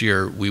next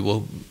year we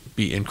will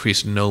be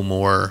increased no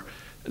more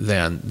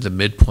than the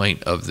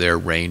midpoint of their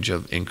range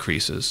of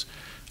increases.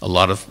 A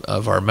lot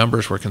of our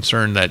members were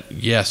concerned that,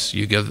 yes,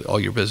 you give all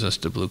your business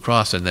to Blue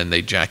Cross and then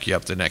they jack you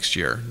up the next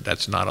year.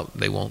 That's not,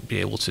 they won't be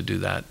able to do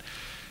that.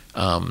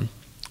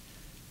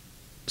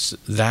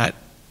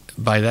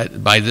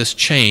 By this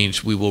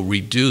change, we will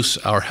reduce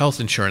our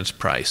health insurance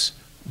price,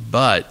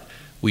 but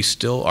we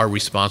still are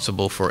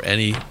responsible for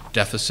any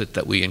deficit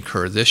that we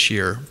incur this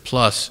year.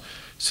 Plus,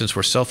 since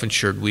we're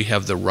self-insured, we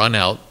have the run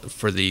out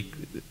for the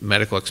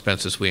medical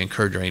expenses we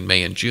incur during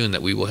May and June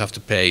that we will have to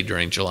pay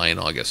during July and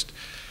August.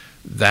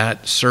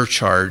 That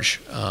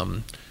surcharge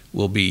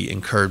will be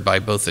incurred by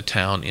both the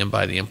town and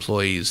by the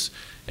employees,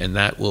 and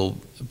that will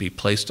be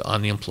placed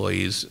on the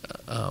employees.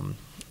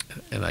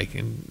 And I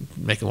can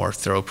make a more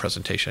thorough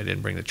presentation. I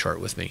didn't bring the chart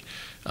with me.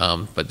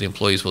 But the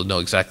employees will know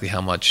exactly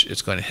how much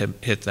it's going to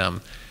hit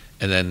them.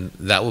 And then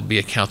that will be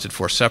accounted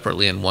for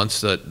separately. And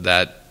once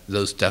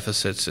those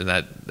deficits and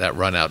that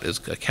run out is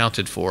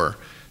accounted for,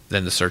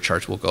 then the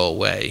surcharge will go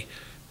away.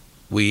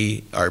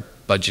 We are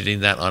budgeting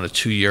that on a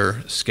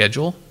 2-year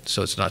schedule,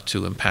 so it's not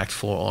too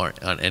impactful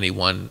on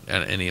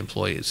any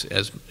employees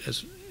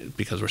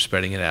because we're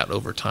spreading it out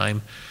over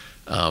time.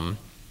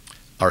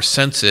 Our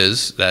sense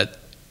is that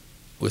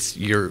with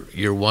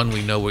year one,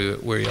 we know where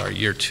we are.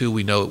 Year two,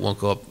 we know it won't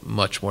go up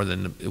more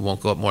than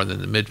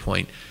the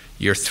midpoint.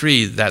 Year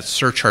three, that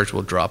surcharge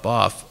will drop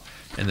off,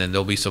 and then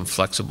there'll be some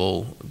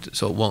flexible.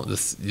 So it won't.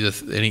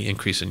 Any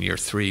increase in year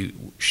three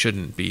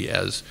shouldn't be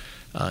as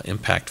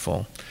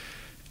impactful.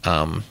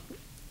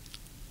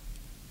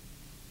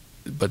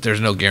 But there's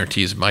no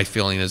guarantees. My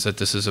feeling is that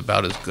this is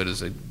about as good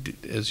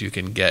as you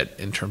can get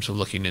in terms of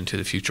looking into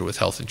the future with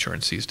health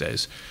insurance these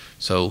days.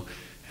 So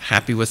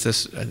happy with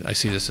this. I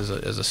see this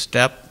as a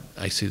step.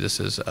 I see this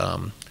as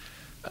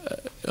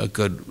a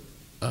good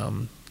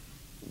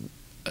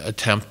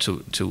attempt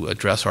to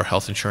address our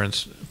health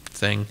insurance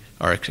thing,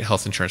 our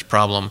health insurance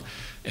problem,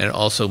 and it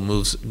also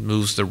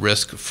moves the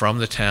risk from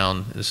the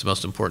town, this is the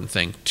most important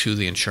thing, to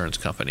the insurance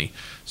company.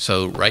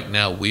 So right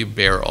now we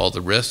bear all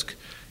the risk,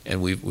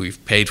 and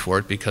we've paid for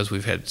it because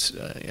we've had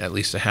at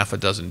least a half a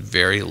dozen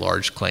very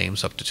large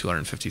claims, up to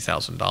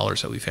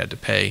 $250,000 that we've had to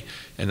pay,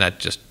 and that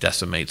just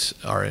decimates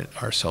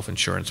our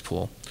self-insurance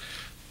pool.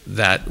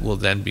 That will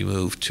then be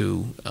moved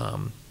to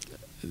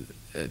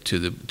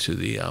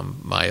the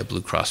Maya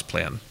Blue Cross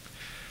plan.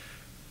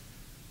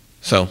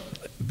 So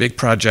big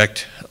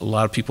project. A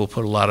lot of people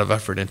put a lot of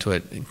effort into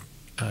it.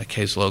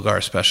 Case Logar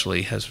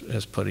especially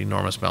has put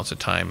enormous amounts of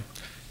time.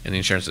 And the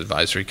Insurance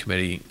Advisory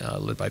Committee,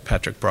 led by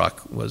Patrick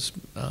Brock, was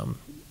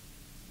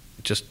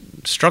just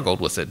struggled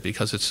with it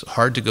because it's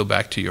hard to go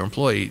back to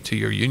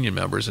your union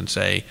members and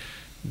say,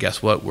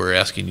 guess what, we're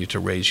asking you to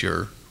raise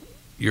your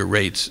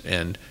rates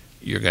and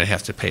you're going to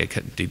have to pay a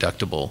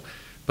deductible.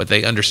 But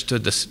they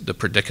understood the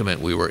predicament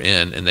we were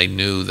in, and they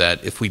knew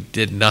that if we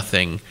did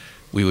nothing,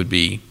 we would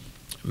be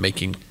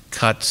making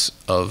cuts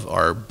of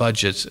our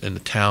budgets in the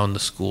town, the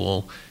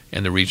school,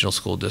 and the regional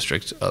school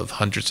districts of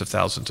hundreds of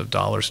thousands of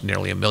dollars,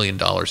 nearly $1 million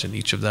in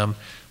each of them,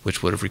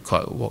 which would have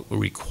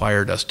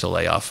required us to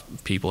lay off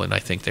people, and I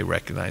think they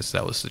recognized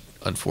that was the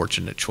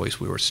unfortunate choice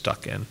we were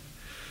stuck in.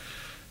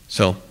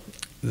 So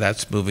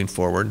that's moving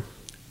forward.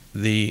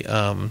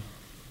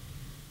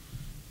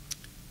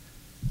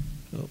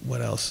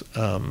 What else?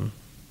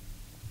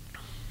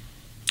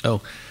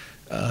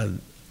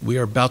 We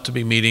are about to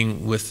be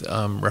meeting with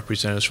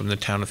representatives from the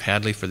town of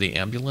Hadley for the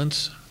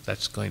ambulance.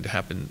 That's going to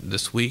happen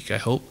this week, I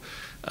hope.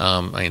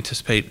 I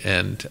anticipate,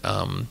 and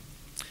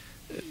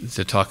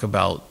to talk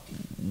about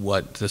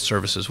what the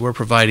services we're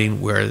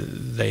providing, where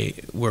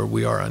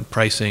we are on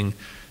pricing,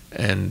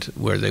 and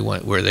where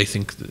they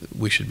think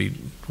we should be.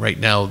 Right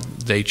now,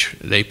 they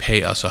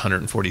pay us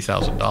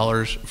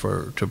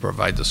 $140,000 to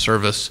provide the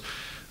service.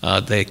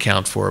 They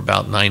account for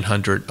about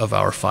 900 of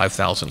our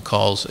 5,000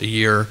 calls a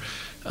year.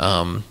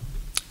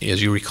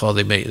 As you recall,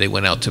 they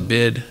went out to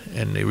bid,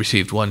 and they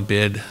received one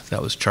bid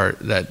that was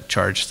that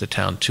charged the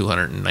town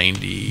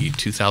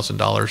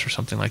 $292,000 or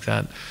something like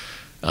that,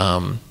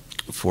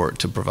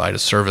 to provide a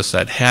service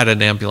that had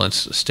an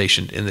ambulance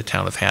stationed in the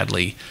town of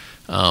Hadley.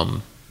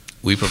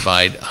 We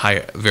provide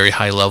very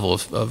high level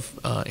of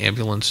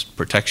ambulance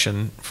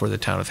protection for the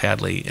town of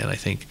Hadley, and I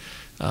think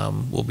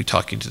we'll be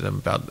talking to them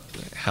about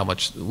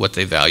what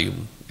they value,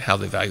 how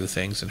they value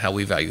things, and how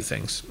we value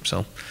things.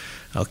 So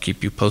I'll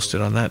keep you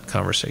posted on that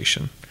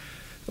conversation.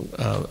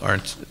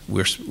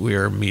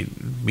 We're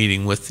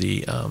meeting with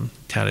the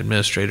town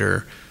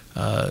administrator,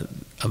 a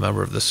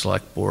member of the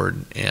select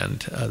board, and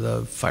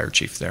the fire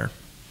chief there.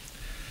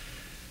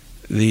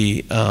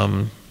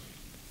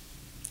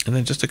 And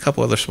then just a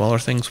couple other smaller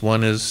things.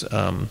 One is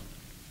had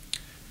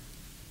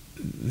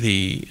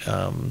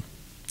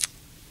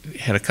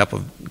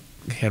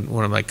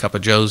one of my Cup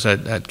of Joes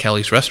at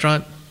Kelly's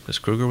restaurant. Ms.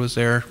 Kruger was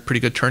there. Pretty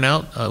good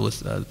turnout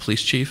with the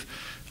police chief,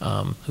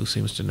 who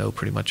seems to know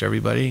pretty much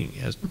everybody.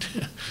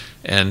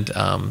 And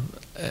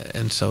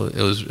so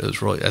it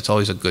was really, that's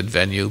always a good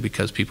venue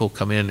because people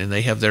come in and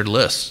they have their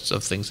lists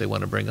of things they want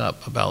to bring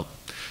up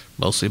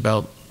mostly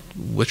about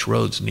which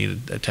roads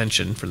needed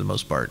attention for the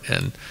most part.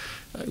 And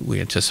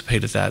we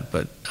anticipated that,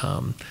 but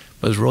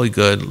it was really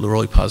good,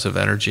 really positive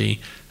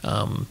energy,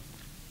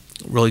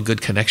 really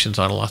good connections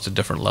on lots of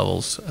different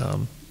levels.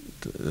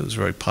 It was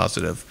very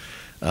positive.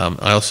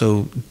 I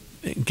also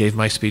gave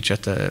my speech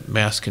at the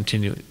Mass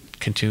Continuing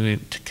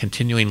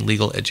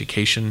Legal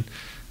Education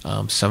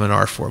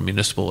seminar for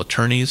municipal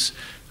attorneys,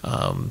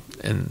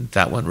 and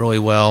that went really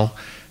well.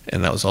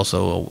 And that was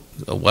also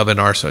a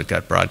webinar, so it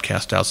got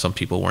broadcast out. Some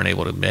people weren't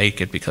able to make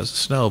it because of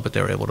snow, but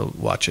they were able to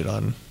watch it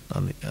on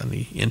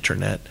the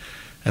internet.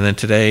 And then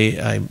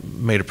today I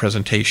made a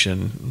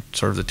presentation,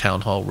 sort of the town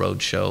hall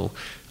road show,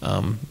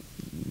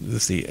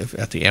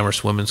 at the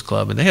Amherst Women's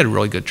Club, and they had a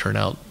really good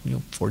turnout,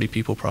 40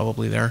 people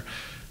probably there,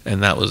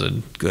 and that was a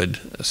good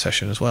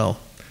session as well.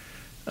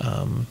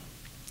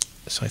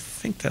 So I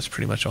think that's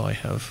pretty much all I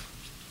have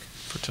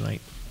for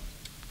tonight.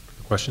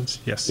 Questions?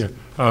 Yes. Yeah.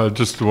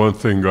 Just the one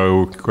thing,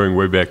 going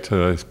way back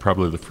to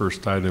probably the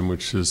first item,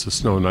 which is the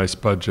snow and ice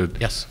budget.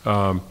 Yes.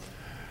 Of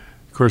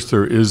course,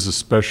 there is a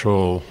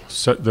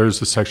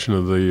there's a section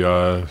of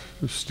the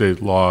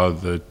state law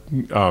that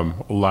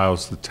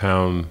allows the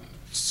town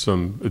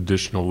some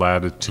additional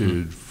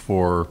latitude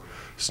for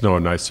snow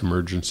and ice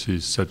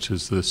emergencies, such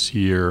as this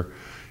year,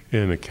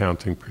 in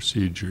accounting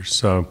procedures.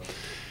 So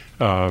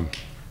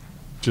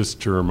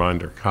just to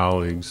remind our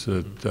colleagues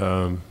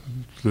that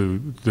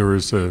there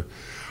is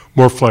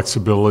more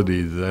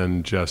flexibility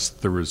than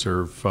just the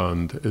reserve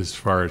fund as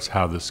far as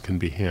how this can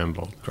be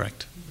handled.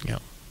 Correct. Yeah.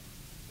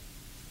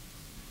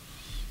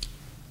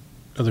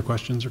 Other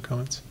questions or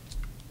comments?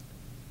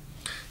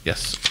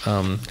 Yes.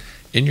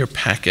 In your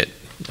packet,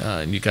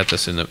 and you got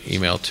this in the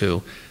email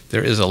too,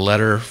 there is a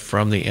letter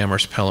from the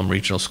Amherst Pelham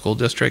Regional School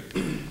District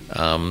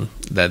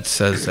that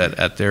says that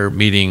at their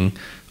meeting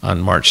on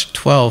March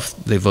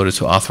 12th, they voted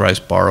to authorize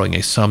borrowing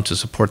a sum to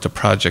support the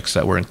projects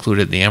that were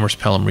included in the Amherst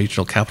Pelham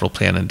Regional Capital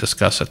Plan and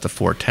discussed at the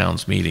Four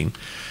Towns meeting.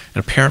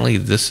 And apparently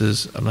this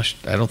is,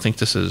 I don't think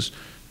this is,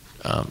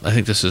 I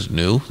think this is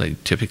new.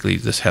 Typically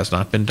this has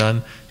not been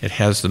done. It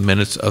has the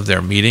minutes of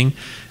their meeting,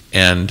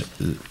 and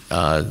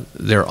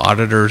their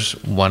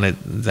auditors wanted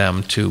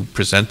them to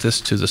present this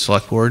to the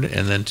select board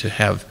and then to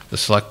have the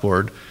select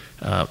board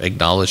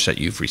acknowledge that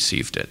you've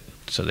received it.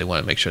 So they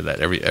want to make sure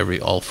that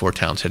all four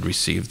towns had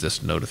received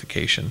this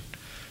notification.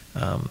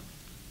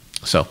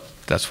 So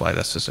that's why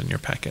this is in your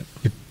packet.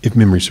 If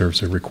memory serves,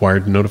 they're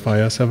required to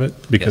notify us of it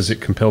because Yes.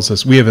 it compels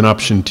us. We have an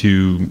option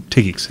to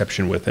take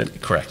exception with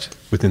it. Correct.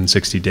 Within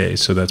 60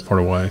 days. So that's part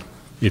of why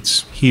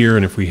it's here.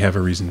 And if we have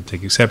a reason to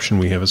take exception,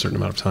 we have a certain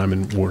amount of time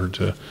in order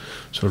to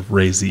sort of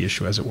raise the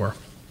issue, as it were.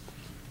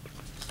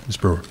 Ms.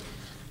 Brewer.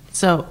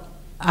 So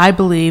I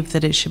believe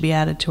that it should be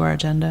added to our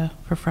agenda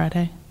for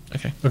Friday.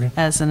 Okay. Okay.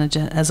 As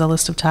a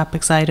list of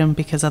topics item,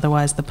 because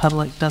otherwise the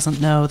public doesn't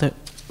know that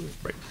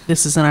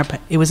this is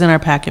it was in our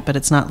packet, but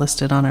it's not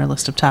listed on our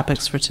list of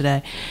topics for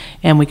today.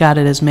 And we got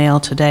it as mail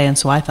today, and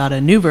so I thought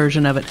a new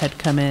version of it had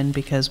come in,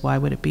 because why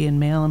would it be in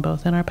mail and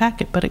both in our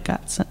packet? But it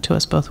got sent to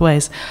us both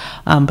ways.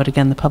 But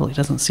again, the public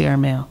doesn't see our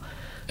mail.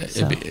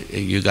 So.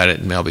 You got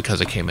it in mail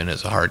because it came in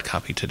as a hard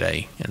copy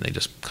today, and they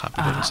just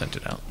copied it and sent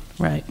it out.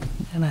 Right.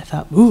 And I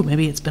thought, ooh,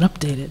 maybe it's been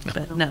updated,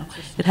 but no,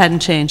 it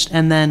hadn't changed.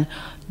 And then,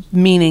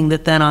 meaning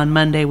that then on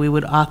Monday, we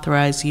would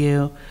authorize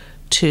you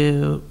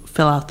to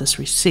fill out this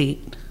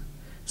receipt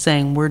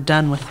saying we're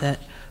done with it,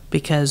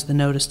 because the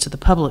notice to the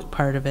public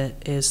part of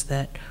it is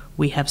that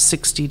we have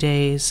 60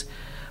 days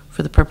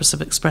for the purpose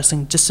of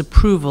expressing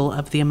disapproval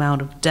of the amount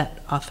of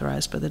debt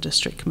authorized by the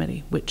district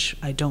committee, which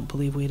I don't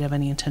believe we'd have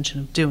any intention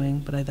of doing,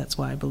 but that's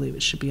why I believe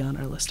it should be on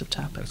our list of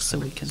topics, so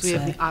we can So we say.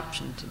 have the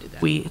option to do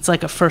that. It's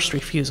like a first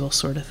refusal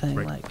sort of thing,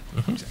 Right. like,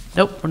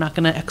 nope, we're not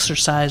going to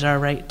exercise our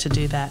right to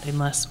do that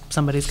unless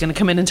somebody's going to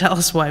come in and tell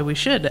us why we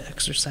should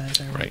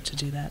exercise our right to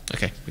do that.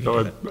 Okay. We can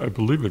So do that. I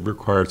believe it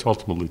requires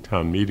ultimately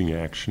town meeting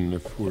action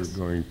if we're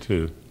going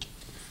to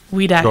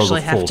We'd the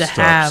actually have full to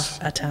steps.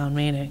 have a town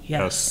meeting,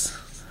 yes.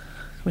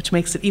 Which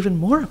makes it even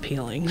more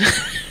appealing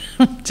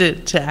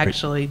to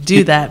actually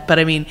do that. But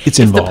I mean, It's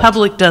if involved. the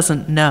public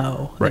doesn't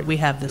know Right. that we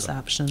have this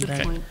option,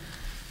 then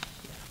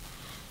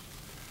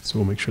So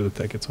we'll make sure that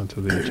that gets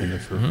onto the agenda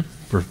Mm-hmm.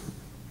 for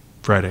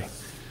Friday.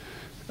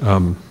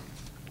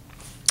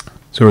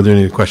 So are there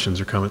any questions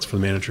or comments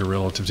from the manager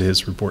relative to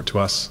his report to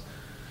us?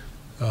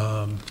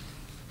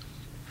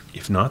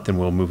 If not, then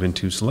we'll move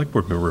into select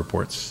board member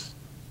reports.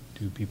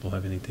 Do people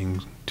have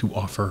anything to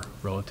offer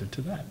relative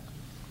to that?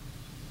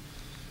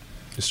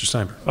 Mr.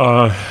 Steinberg.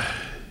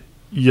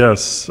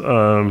 Yes,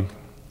 I'm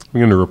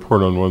going to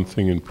report on one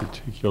thing in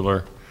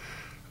particular.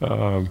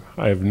 I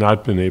have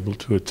not been able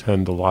to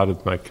attend a lot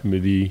of my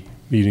committee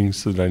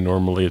meetings that I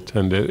normally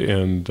attend,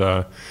 and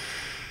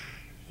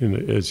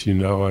as you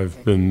know,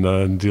 I've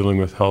been dealing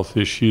with health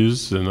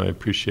issues, and I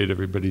appreciate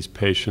everybody's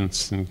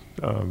patience and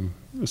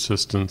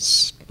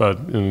assistance, but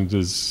it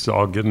is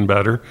all getting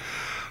better.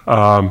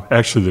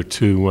 Actually, there are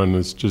two. One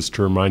is just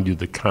to remind you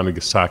that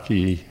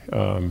Kanagasaki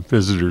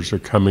visitors are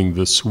coming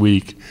this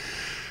week,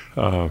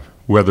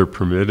 weather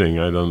permitting.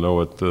 I don't know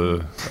what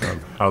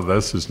how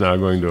this is now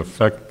going to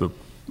affect the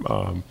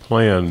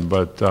plan,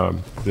 but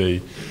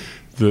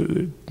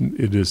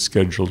it is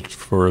scheduled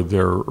for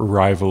their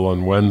arrival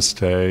on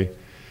Wednesday,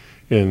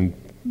 and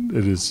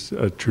it is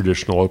a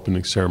traditional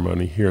opening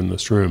ceremony here in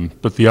this room.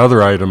 But the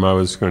other item I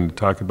was going to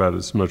talk about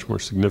is a much more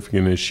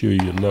significant issue.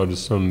 You'll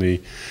notice on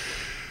the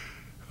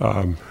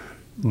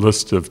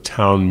list of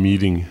town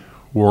meeting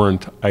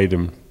warrant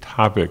item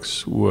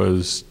topics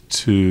was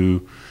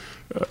to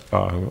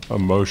a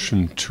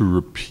motion to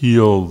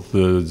repeal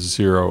the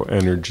zero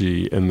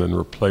energy and then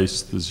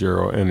replace the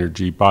zero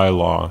energy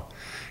bylaw.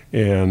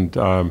 And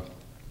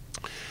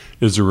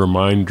as a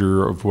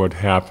reminder of what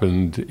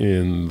happened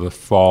in the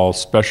fall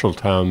special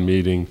town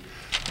meeting,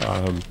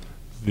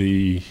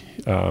 the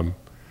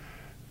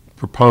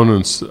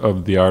proponents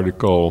of the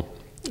article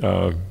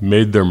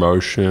made their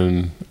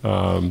motion.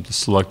 The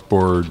select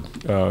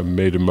board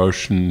made a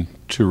motion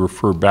to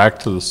refer back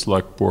to the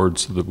select board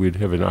so that we'd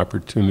have an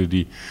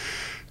opportunity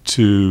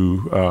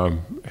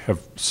to have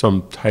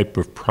some type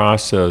of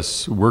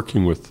process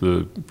working with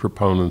the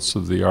proponents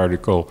of the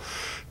article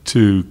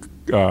to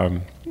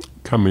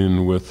come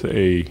in with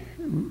a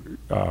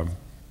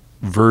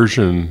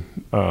version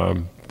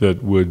that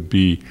would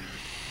be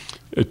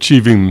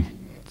achieving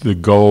the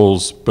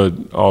goals, but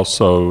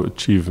also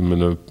achieve them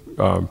in a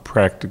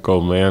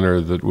practical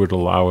manner that would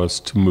allow us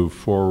to move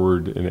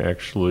forward and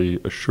actually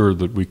assure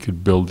that we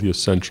could build the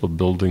essential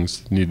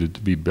buildings that needed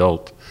to be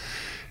built.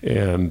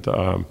 And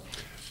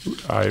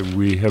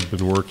we have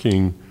been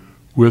working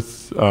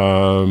with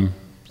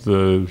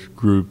the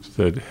group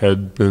that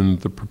had been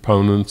the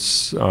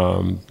proponents,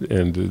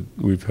 and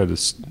we've had a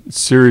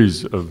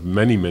series of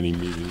many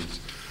meetings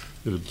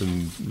that have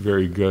been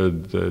very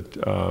good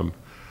that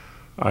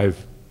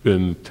I've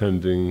been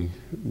attending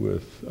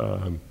with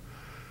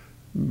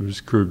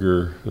Ms.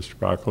 Kruger, Mr.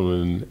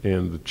 Bockelman,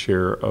 and the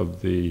chair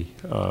of the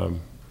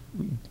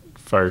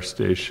Fire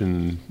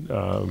Station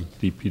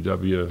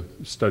DPW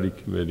Study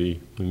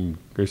Committee in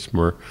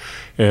Gracemore.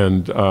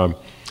 And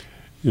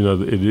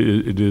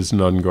it is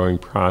an ongoing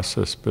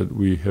process, but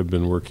we have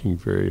been working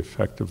very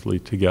effectively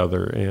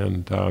together,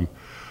 and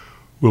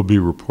we'll be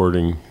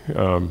reporting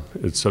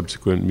at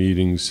subsequent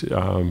meetings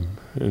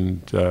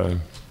and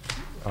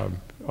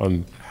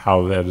on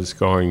how that is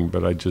going.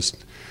 But I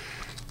just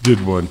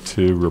did want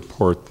to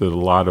report that a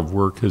lot of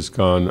work has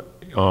gone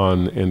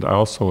on, and I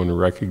also want to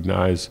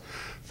recognize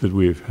that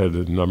we've had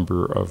a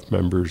number of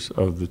members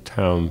of the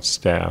town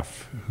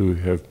staff who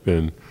have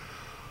been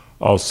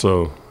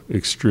also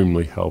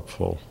extremely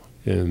helpful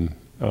in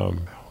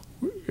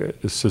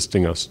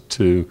assisting us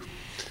to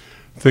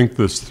think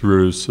this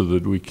through so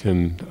that we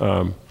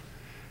can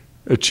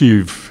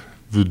achieve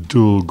the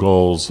dual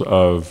goals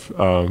of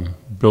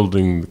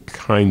building the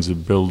kinds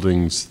of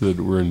buildings that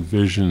were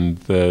envisioned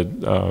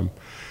that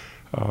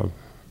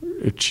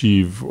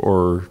achieve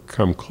or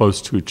come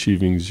close to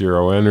achieving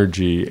zero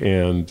energy,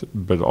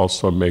 but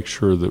also make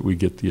sure that we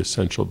get the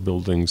essential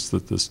buildings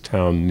that this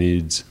town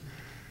needs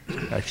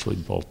actually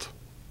built.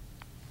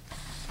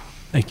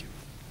 Thank you.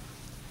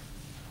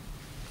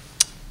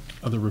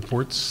 Other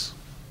reports?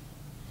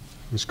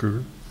 Ms.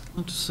 Kruger?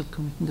 I'll just we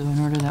can go in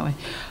order that way.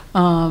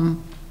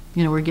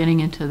 We're getting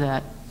into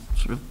that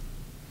sort of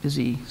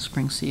busy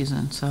spring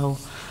season, so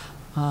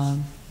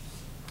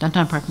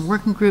Downtown Park and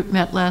Working Group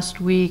met last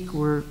week.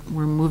 We're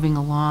moving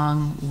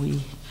along.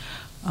 We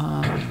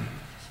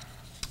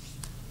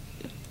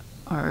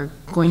are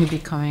going to be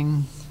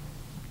coming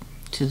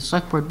to the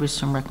select board with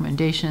some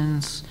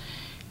recommendations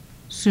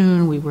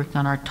soon. We worked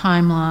on our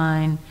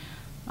timeline.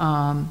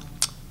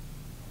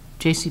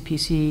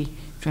 JCPC,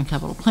 Joint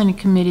Capital Planning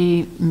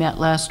Committee, met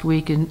last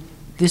week, and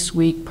this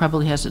week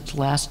probably has its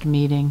last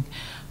meeting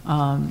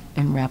and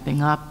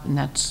wrapping up, and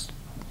that's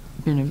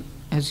been,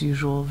 as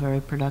usual,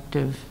 very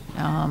productive,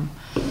 an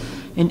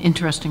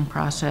interesting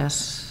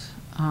process.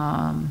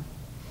 And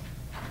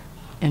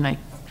I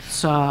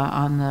saw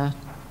on the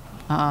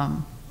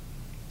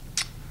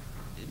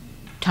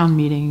town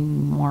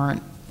meeting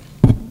warrant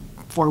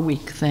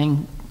 4-week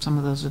thing. Some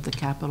of those are the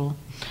capital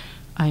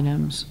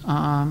items.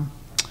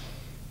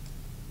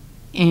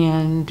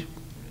 And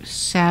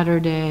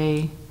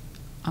Saturday,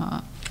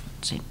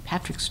 St.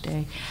 Patrick's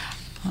Day,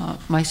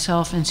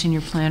 myself and senior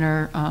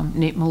planner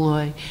Nate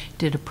Malloy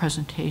did a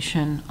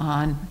presentation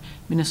on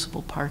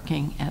municipal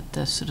parking at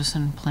the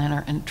Citizen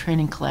Planner and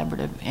Training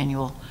Collaborative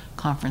Annual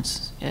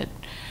Conference at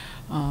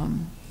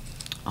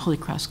Holy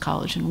Cross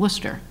College in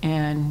Worcester.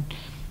 And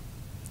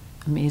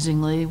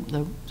amazingly,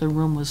 the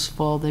room was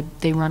full.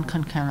 They run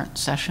concurrent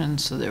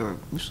sessions, so there were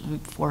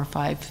 4 or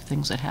 5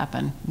 things that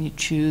happen. You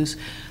choose,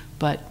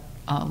 but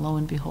lo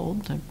and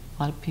behold, a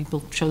lot of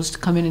people chose to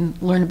come in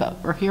and learn about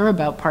or hear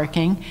about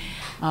parking.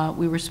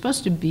 We were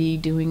supposed to be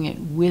doing it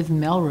with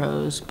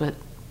Melrose, but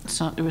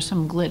there was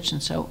some glitch,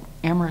 and so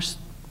Amherst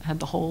had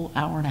the whole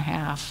hour and a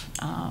half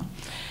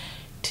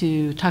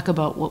to talk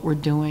about what we're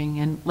doing.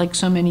 And like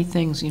so many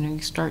things, you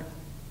start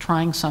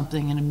trying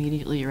something and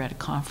immediately you're at a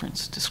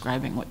conference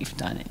describing what you've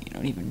done and you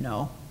don't even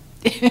know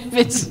if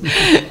it's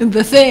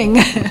the thing.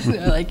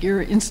 Like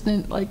you're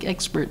instant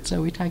expert.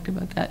 So we talked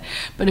about that,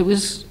 but it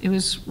was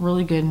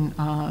really good.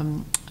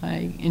 And,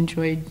 I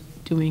enjoyed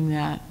doing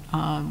that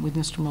with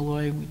Mr.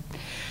 Malloy.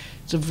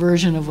 It's a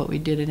version of what we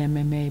did at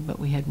MMA, but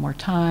we had more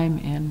time,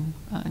 and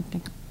I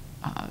think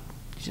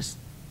just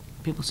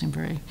people seem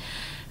very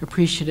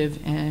appreciative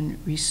and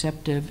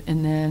receptive.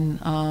 And then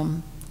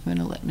I'm going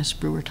to let Ms.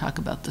 Brewer talk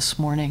about this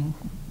morning.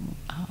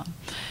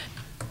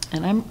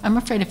 And I'm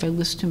afraid if I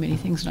list too many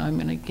things now, I'm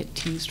going to get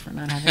teased for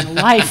not having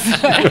a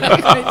life.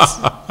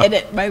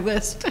 Edit my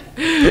list.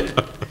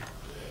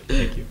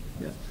 Thank you.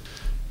 Yeah.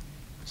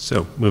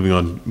 So moving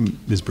on,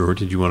 Ms. Brewer,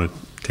 did you want to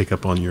take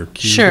up on your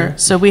cue? Sure.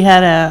 So we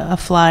had a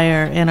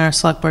flyer in our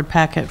select board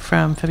packet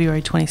from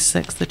February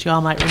 26th that you all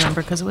might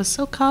remember because it was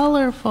so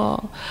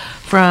colorful,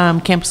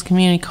 from Campus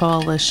Community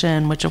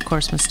Coalition, which of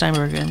course Ms.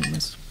 Steinberg and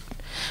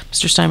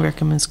Mr.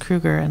 Steinberg and Ms.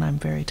 Kruger, and I'm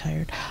very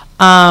tired,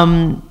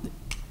 are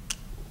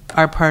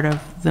part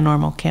of the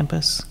normal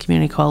Campus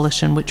Community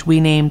Coalition, which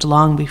we named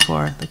long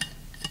before the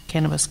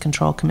Cannabis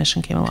Control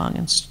Commission came along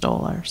and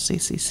stole our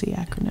CCC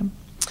acronym.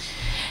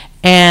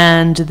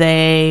 And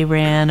they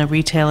ran a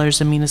Retailers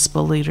and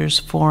Municipal Leaders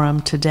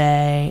Forum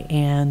today,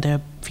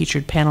 and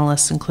featured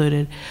panelists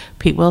included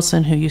Pete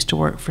Wilson, who used to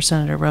work for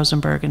Senator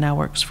Rosenberg and now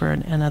works for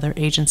another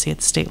agency at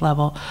the state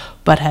level,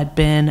 but had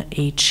been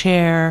a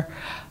chair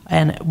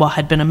and, well,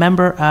 had been a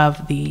member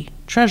of the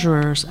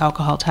Treasurer's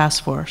Alcohol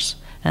Task Force,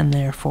 and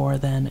therefore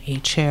then a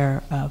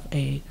chair of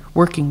a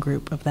working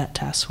group of that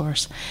task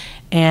force.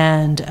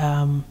 And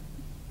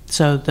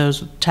so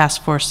the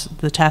task force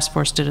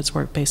did its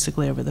work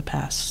basically over the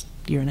past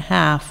year and a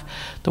half.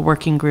 The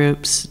working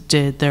groups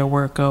did their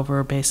work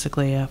over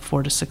basically a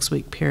 4 to 6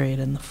 week period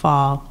in the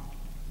fall.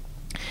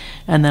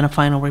 And then a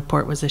final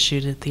report was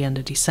issued at the end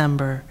of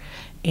December.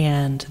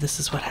 And this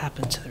is what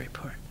happened to the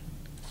report.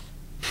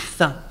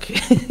 Thunk.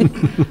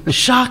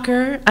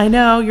 Shocker. I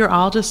know, you're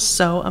all just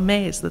so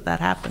amazed that that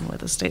happened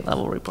with a state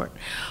level report.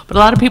 But a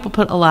lot of people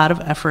put a lot of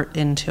effort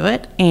into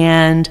it,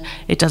 and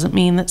it doesn't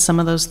mean that some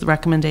of those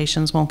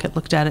recommendations won't get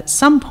looked at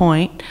some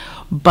point,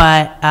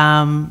 but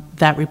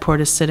that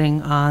report is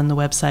sitting on the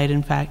website.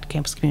 In fact,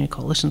 Campus Community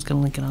Coalition is going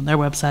to link it on their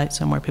website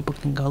so more people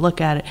can go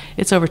look at it.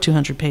 It's over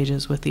 200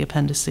 pages with the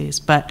appendices,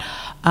 but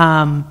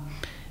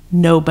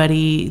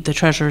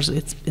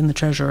it's in the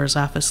treasurer's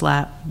office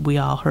lap. We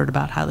all heard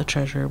about how the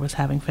treasurer was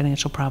having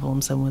financial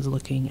problems and was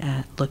looking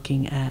at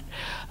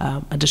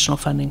additional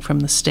funding from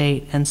the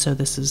state. And so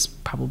this is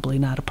probably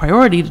not a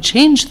priority to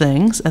change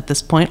things at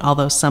this point,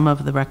 although some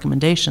of the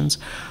recommendations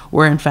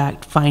were in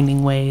fact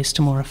finding ways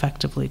to more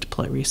effectively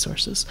deploy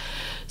resources.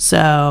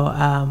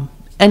 So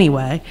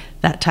anyway,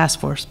 that task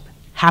force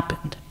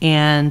happened,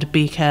 and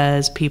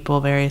because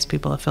various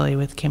people affiliated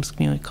with Campus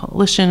Community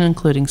Coalition,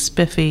 including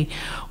Spiffy,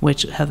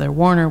 which Heather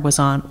Warner was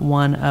on,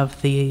 one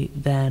of the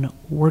then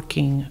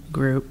working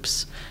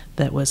groups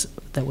that was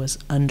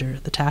under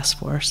the task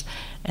force,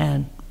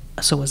 and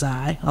so was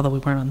I, although we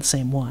weren't on the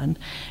same one,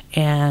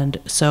 and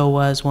so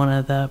was one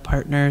of the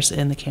partners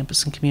in the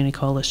Campus and Community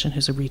Coalition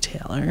who's a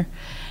retailer,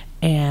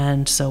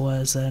 and so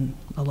was a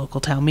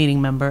local town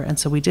meeting member, and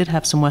so we did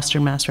have some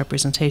Western Mass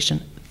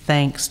representation.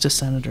 Thanks to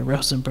Senator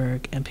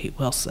Rosenberg and Pete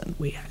Wilson,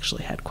 we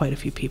actually had quite a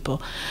few people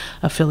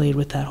affiliated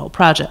with that whole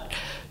project.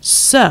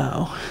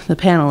 So the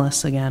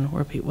panelists, again,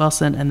 were Pete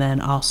Wilson, and then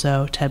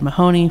also Ted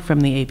Mahoney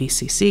from the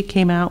ABCC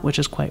came out, which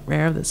is quite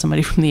rare that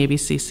somebody from the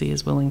ABCC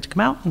is willing to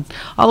come out and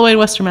all the way to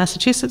Western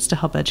Massachusetts to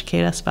help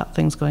educate us about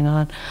things going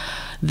on.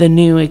 The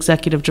new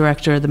executive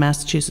director of the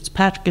Massachusetts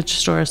Package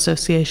Store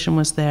Association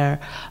was there.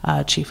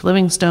 Chief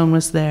Livingstone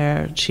was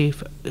there.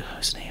 Chief,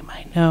 whose name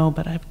I know,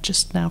 but I've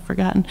just now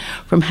forgotten,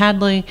 from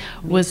Hadley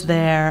was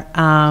there.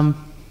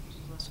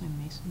 Last name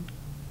Mason?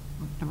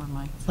 Never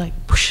mind. Like,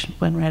 whoosh,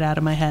 went right out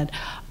of my head.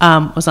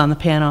 Was on the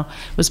panel.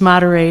 It was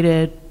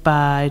moderated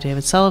by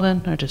David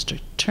Sullivan, our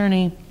district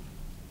attorney.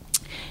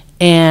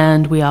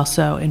 And we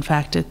also, in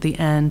fact, at the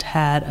end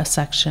had a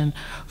section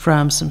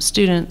from some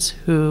students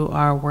who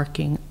are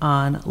working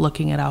on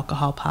looking at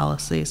alcohol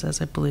policies,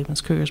 as I believe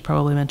Ms. Kruger's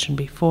probably mentioned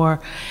before,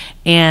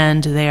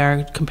 and they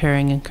are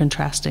comparing and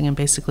contrasting and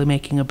basically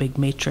making a big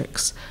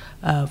matrix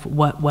of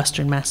what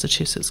Western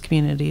Massachusetts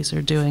communities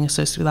are doing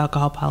associated with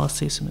alcohol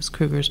policies. And Ms.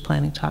 Kruger is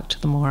planning to talk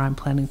to them more. I'm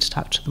planning to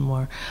talk to them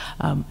more.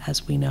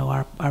 As we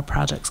know, our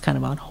project's kind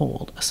of on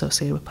hold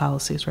associated with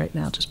policies right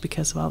now just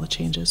because of all the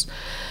changes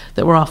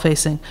that we're all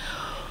facing.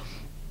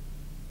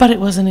 But it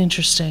was an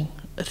interesting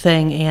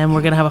thing, and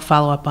we're going to have a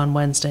follow-up on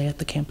Wednesday at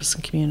the Campus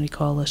and Community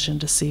Coalition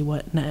to see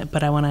what,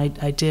 but when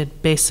I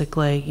did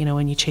basically, you know,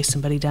 when you chase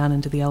somebody down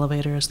into the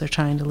elevator as they're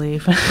trying to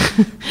leave,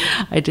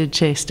 I did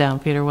chase down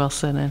Peter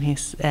Wilson,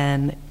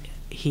 and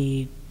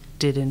he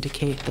did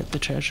indicate that the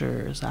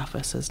Treasurer's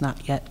Office has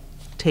not yet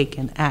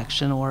taken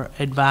action or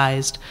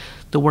advised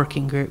the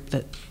working group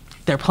that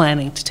they're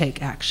planning to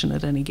take action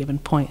at any given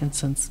point, and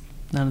since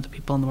none of the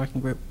people in the working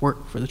group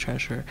work for the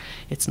treasurer,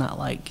 it's not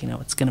like, you know,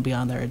 it's going to be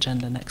on their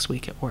agenda next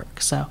week at work.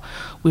 So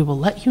we will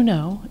let you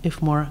know if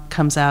more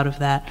comes out of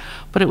that.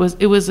 But it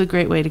was a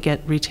great way to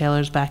get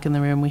retailers back in the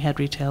room. We had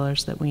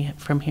retailers that we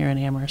from here in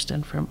Amherst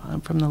and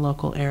from the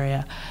local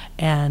area,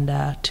 and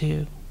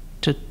to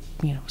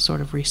you know, sort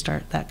of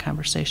restart that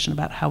conversation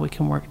about how we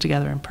can work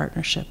together in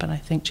partnership. And I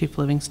think Chief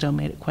Livingstone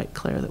made it quite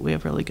clear that we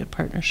have really good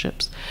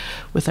partnerships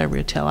with our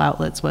retail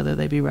outlets, whether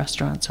they be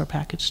restaurants or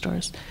package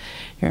stores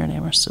here in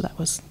Amherst. So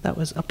that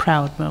was a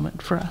proud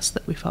moment for us,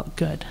 that we felt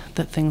good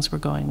that things were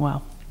going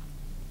well.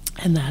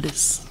 And that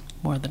is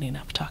more than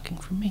enough talking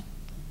from me.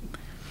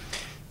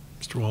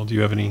 Mr. Wall, do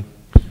you have any?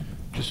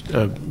 Just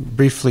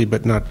briefly,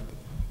 but not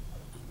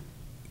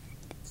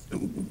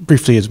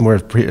briefly as more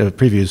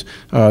previews.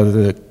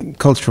 The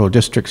Cultural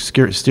District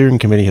Steering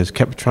Committee has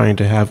kept trying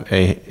to have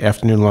a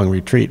afternoon-long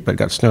retreat, but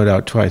got snowed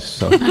out twice.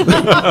 So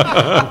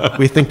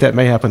we think that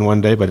may happen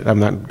one day, but I'm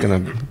not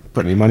going to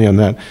put any money on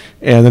that.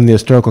 And then the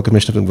Historical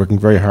Commission has been working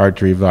very hard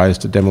to revise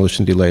the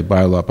demolition delay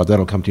bylaw, but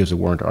that'll come to you as a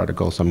warrant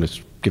article. So I'm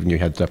just giving you a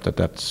heads up that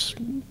that's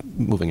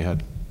moving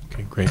ahead.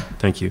 Okay, great.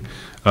 Thank you.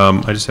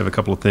 I just have a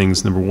couple of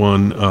things. Number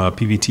one,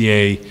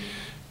 PVTA,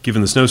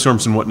 given the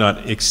snowstorms and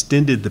whatnot,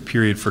 extended the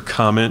period for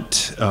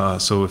comment.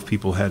 So if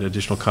people had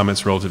additional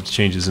comments relative to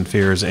changes in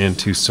fares and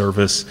to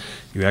service,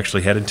 you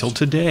actually had until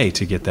today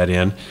to get that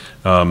in.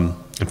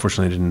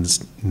 Unfortunately, they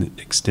didn't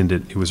extend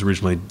it. It was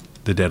originally,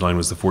 the deadline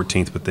was the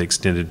 14th, but they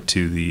extended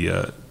to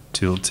the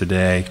till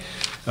today.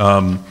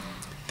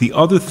 The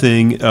other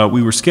thing,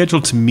 we were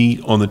scheduled to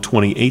meet on the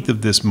 28th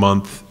of this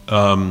month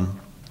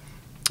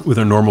with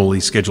our normally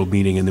scheduled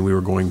meeting, and then we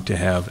were going to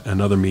have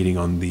another meeting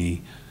on the,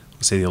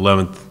 let's say the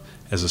 11th,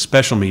 as a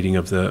special meeting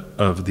of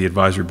the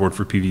advisory board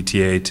for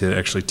PVTA to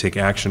actually take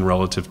action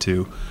relative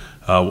to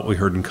what we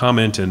heard in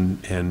comment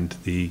and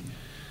the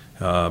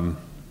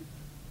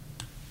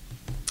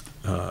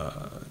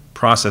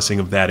processing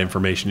of that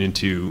information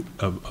into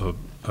a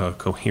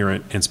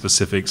coherent and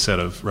specific set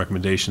of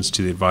recommendations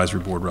to the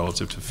advisory board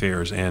relative to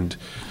fares and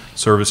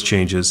service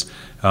changes.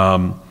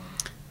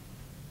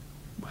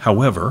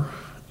 However,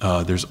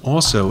 there's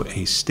also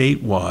a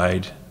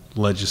statewide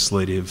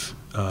legislative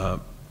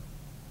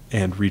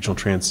and regional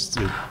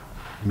transit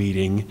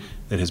meeting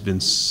that has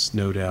been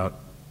snowed out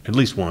at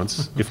least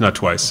once, if not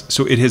twice.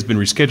 So it has been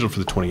rescheduled for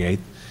the 28th.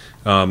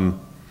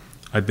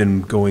 I've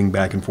been going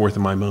back and forth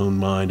in my own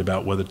mind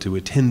about whether to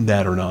attend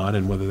that or not,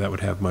 and whether that would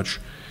have much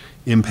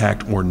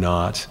impact or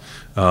not,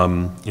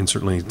 and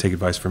certainly take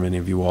advice from any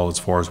of you all as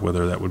far as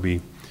whether that would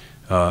be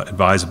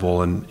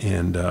advisable,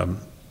 and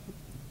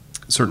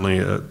certainly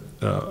the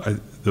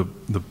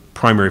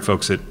primary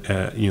folks at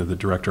you know, the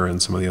director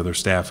and some of the other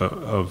staff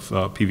of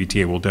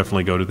PVTA will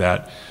definitely go to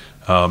that,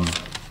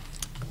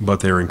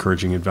 but they're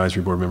encouraging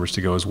advisory board members to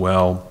go as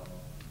well.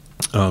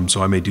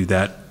 So I may do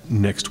that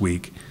next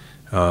week.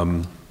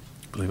 I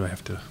believe I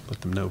have to let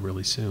them know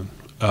really soon.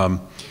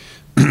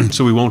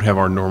 So we won't have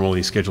our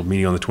normally scheduled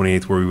meeting on the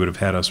 28th, where we would have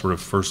had a sort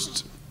of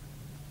first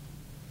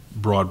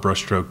broad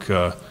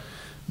brushstroke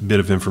bit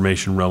of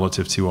information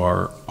relative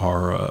to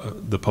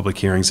the public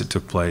hearings that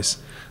took place.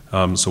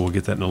 So we'll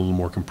get that in a little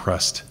more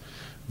compressed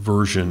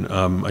version.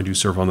 I do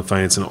serve on the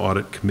Finance and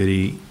Audit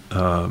Committee,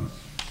 or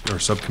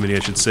subcommittee, I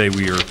should say.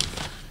 We are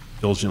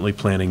diligently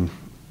planning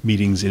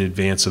meetings in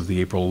advance of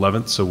the April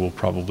 11th, so we'll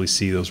probably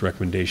see those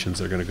recommendations.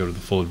 They're going to go to the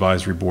full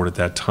advisory board at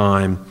that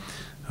time,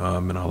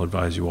 and I'll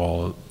advise you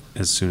all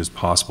as soon as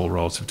possible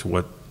relative to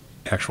what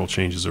actual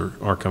changes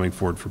are coming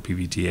forward for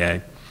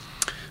PVTA.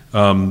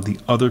 The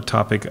other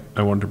topic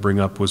I wanted to bring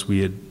up was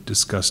we had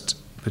discussed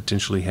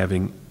potentially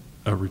having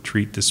a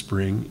retreat this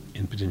spring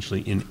and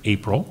potentially in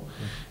April.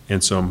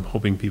 And so I'm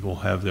hoping people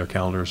have their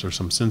calendars or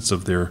some sense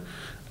of their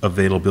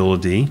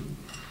availability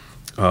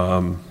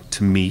to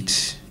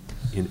meet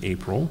in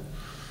April.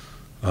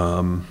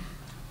 And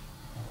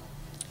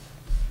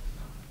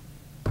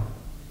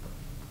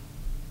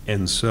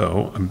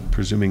so I'm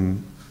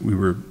presuming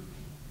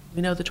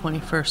we know the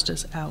 21st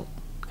is out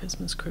because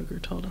Ms. Kruger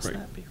told us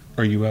that before.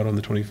 Are you out on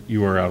the 20th?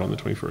 You are out on the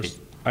 21st.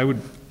 I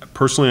would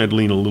Personally, I'd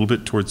lean a little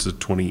bit towards the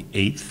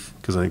 28th,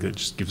 because I think that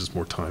just gives us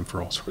more time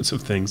for all sorts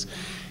of things.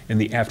 And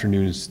the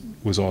afternoon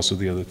was also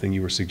the other thing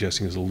you were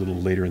suggesting, is a little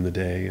later in the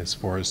day as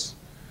far as.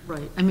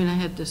 Right. I mean, I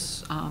had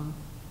this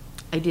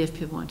idea if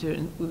people want to,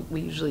 and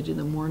we usually do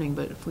the morning,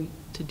 but if we,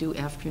 to do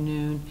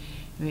afternoon,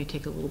 maybe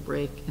take a little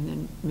break and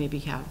then maybe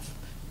have,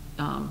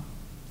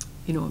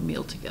 you know, a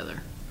meal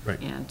together. Right.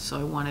 And so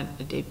I wanted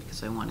a date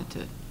because I wanted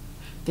to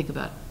think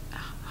about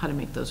how to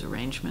make those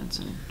arrangements,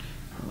 and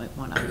I might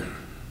want to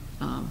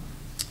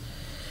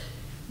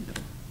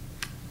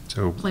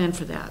So plan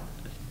for that.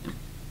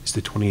 is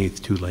the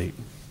 28th too late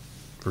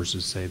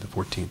versus, say, the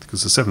 14th?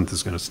 Because the 7th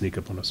is going to sneak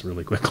up on us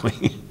really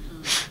quickly.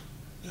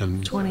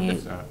 And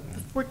 28th. The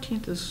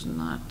 14th is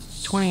not.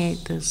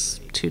 28th is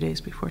 2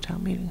 days before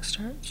town meeting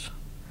starts.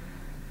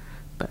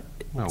 But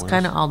Well, it's when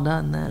kind of it's- all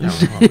done then.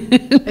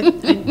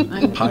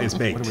 I'm- pie is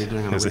baked, What are we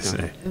doing on the as they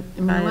weekend? say. I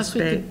mean, Pie unless is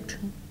we could, baked.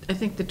 I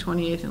think the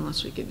 28th,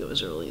 unless we could go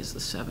as early as the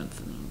 7th,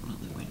 and then well,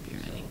 they wouldn't be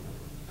ready.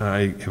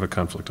 I have a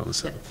conflict on the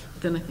 7th.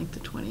 Then I think the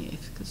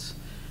 28th, because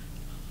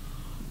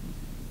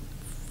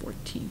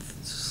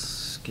 14th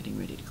is getting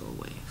ready to go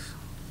away.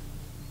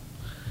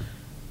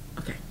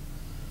 Okay.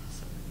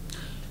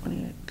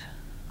 28th.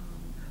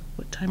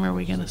 What time are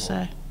we going to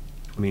say?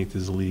 28th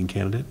is the leading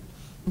candidate.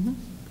 Mm-hmm.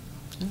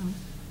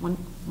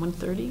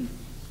 1:30,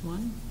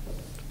 1,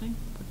 thing?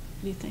 What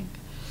do you think?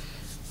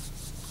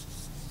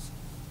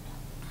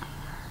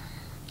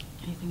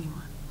 Anything you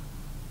want?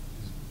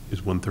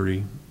 Is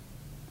 1:30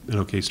 an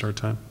okay start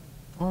time?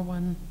 Or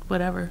one,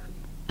 whatever.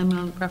 I mean, I'm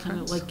kind of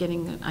Preference. like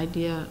getting an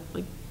idea,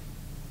 like,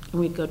 can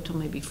we go till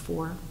maybe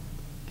 4,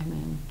 and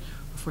then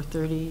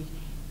 4:30,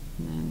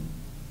 and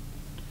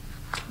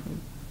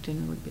then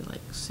dinner would be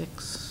like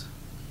 6.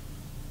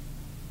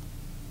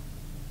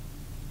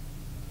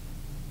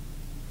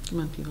 Come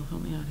on, people,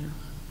 help me out here.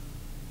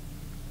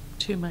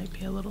 2 might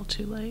be a little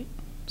too late,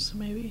 so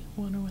maybe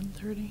 1 or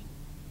 1:30.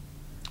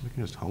 We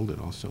can just hold it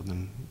also,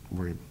 then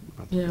worry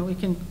about. Yeah, we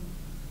can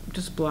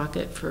just block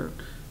it for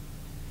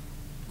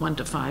 1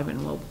 to 5,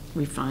 and we'll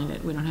refine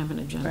it. We don't have an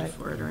agenda Right.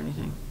 for it or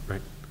anything.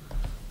 Right.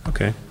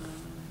 Okay.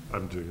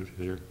 I'm doing it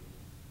here.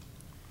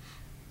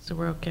 So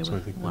we're okay So I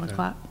with think 1 that-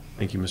 o'clock?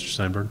 Thank you, Mr.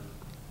 Steinberg.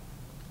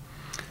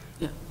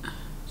 Yeah.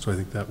 So I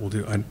think that will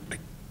do.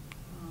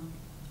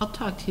 I'll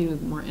talk to you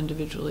more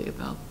individually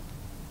about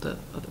the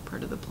other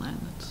part of the plan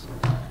that's.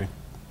 Okay.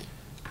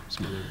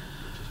 Some other-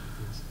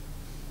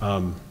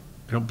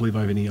 I don't believe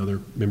I have any other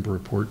member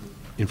report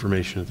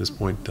information at this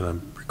point that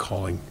I'm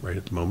recalling right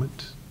at the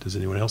moment. Does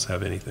anyone else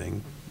have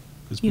anything?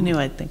 You knew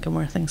I'd think of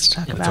more things to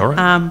talk That's about. all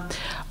right.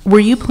 Were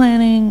you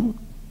planning,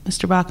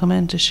 Mr.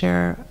 Bockelman, to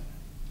share?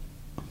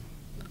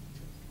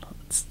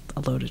 It's a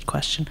loaded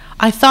question.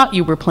 I thought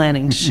you were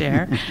planning to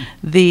share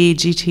the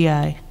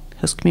GTI,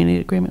 host community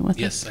agreement with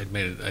us. Yes,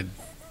 I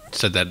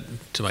said that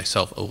to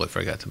myself. Oh, I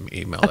forgot to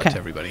email it Okay. to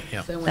everybody.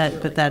 Yeah.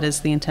 But that is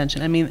the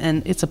intention. I mean,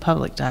 and it's a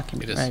public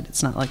document, It is. right?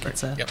 It's not like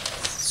it's a Yep.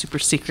 super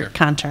secret Sure.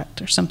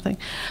 contract or something.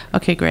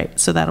 Okay, great.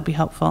 So that'll be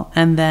helpful.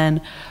 And then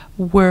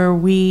were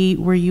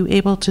you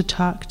able to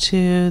talk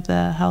to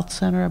the health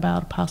center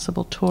about a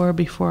possible tour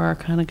before our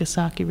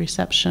Kanagasaki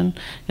reception?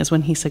 Because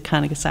when he said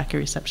Kanagasaki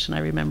reception, I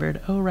remembered,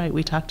 oh, right,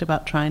 we talked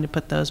about trying to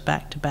put those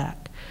back to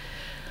back.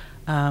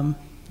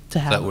 To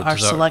have our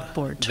select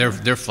board tour.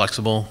 They're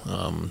flexible,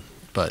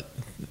 but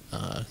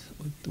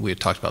we had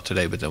talked about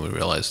today, but then we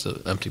realized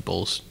the Empty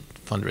Bowls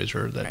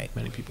fundraiser that Right.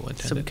 many people So we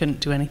attended. couldn't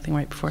do anything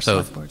right before So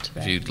select board if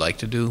today. you'd like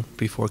to do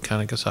before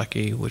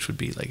Kanagasaki, which would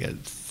be like at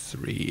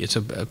 3, it's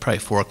probably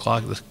 4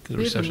 o'clock, the We have a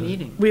reception.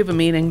 meeting. We have a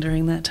meeting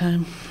during that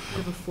time. We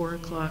have a 4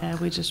 o'clock. Yeah,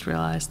 we just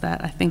realized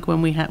that. I think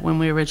when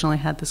we originally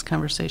had this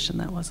conversation,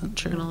 that wasn't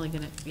I'm true. only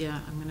gonna,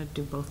 I'm gonna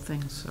do both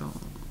things, so.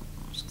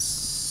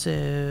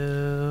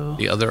 So,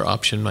 The other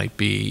option might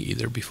be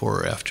either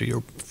before or after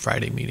your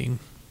Friday meeting.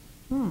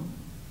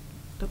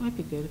 That might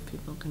be good if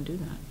people can do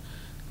that.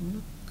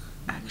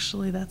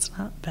 actually, that's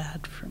not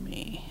bad for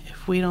me.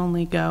 If we'd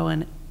only go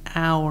an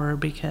hour,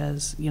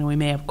 because, we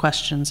may have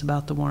questions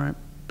about the warrant,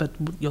 but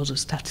you'll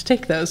just have to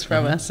take those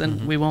from us,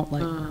 and we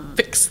won't,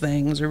 fix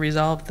things or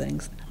resolve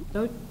things.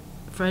 That would-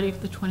 Friday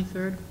the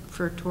 23rd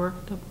for a tour,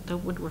 that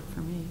would work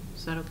for me.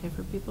 Is that okay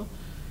for people?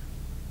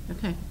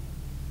 Okay.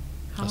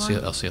 How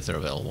I'll see if they're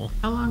available.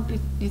 How long do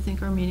you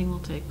think our meeting will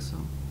take, so?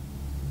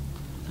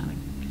 I get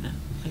an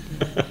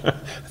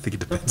idea. I think it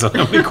depends on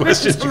how many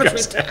questions you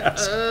guys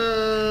ask.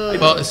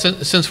 Well,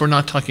 since we're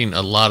not talking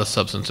a lot of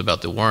substance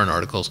about the warrant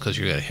articles, because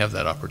you're going to have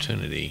that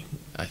opportunity,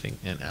 I think,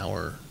 an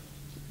hour.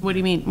 What do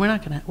you mean? We're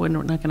not gonna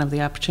have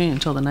the opportunity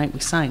until the night we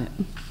sign it.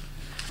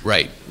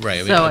 Right.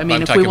 So, I mean,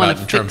 I'm if talking we wanna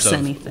about in terms fix of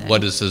anything.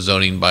 what is the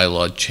zoning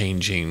bylaw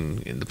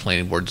changing in the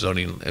planning board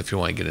zoning, if you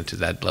want to get into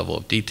that level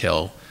of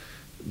detail,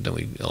 then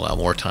we allow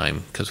more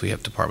time, because we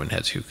have department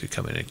heads who could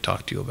come in and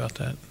talk to you about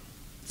that.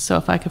 So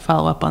if I could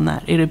follow up on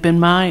that, it had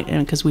been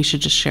and because we should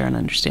just share an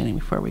understanding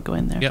before we go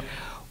in there. Yep.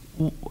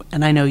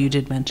 And I know you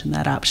did mention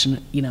that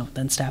option,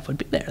 then staff would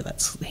be there,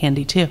 that's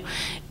handy too,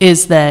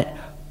 is that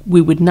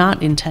we would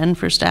not intend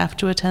for staff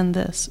to attend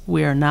this.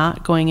 We are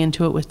not going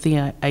into it with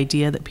the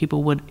idea that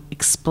people would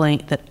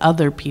explain, that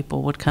other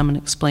people would come and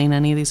explain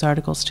any of these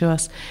articles to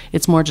us.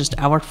 It's more just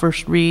our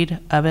first read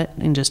of it,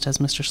 and just as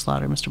Mr.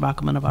 Slaughter and Mr.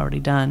 Bockelman have already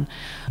done,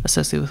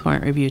 associated with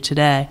warrant review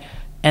today,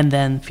 and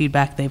then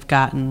feedback they've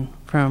gotten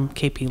from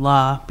KP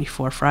Law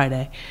before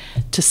Friday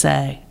to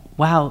say,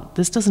 wow,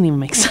 this doesn't even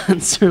make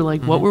sense, or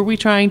like, what were we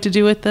trying to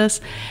do with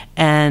this?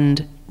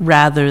 And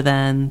rather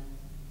than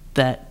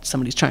that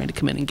somebody's trying to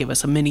come in and give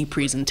us a mini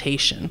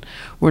presentation.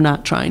 We're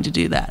not trying to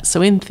do that. So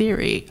in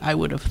theory, I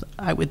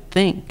would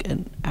think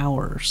an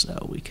hour or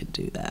so we could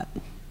do that.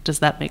 Does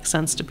that make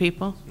sense to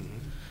people?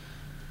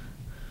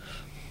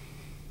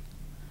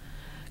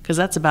 Because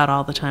that's about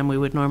all the time we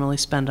would normally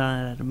spend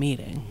on it at a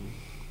meeting.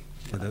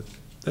 Yeah,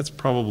 that's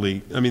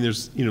probably, I mean,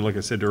 there's, like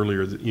I said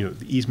earlier,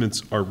 the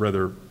easements are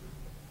rather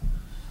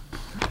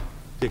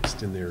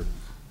fixed in their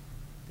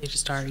They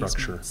just are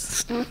structure.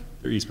 easements.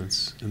 They're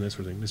easements and that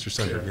sort of thing. Mr.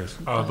 Sundberg, yes.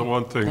 The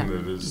one thing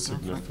that is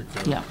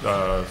significant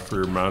for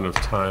your amount of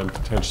time,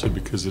 potentially,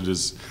 because it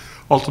is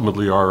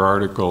ultimately our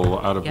article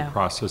out of the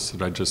process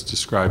that I just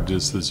described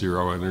is the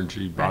zero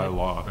energy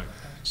bylaw. Right.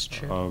 That's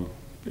true.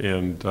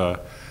 And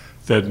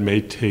that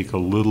may take a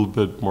little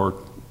bit more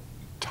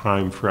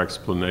time for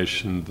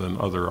explanation than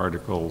other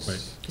articles.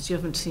 Because you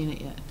haven't seen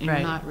it yet. And Right.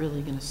 You're not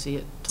really going to see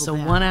it till So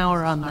then. 1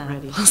 hour on that,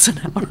 Already. plus an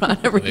hour on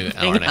everything Maybe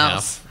an hour and a half.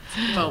 else.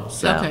 Oh,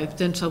 So- okay,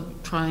 then so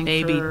trying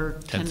Maybe for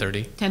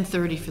 10:30?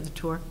 10:30 for the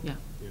tour, yeah.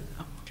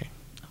 Okay.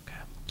 Okay.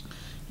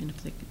 And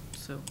if they,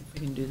 so if we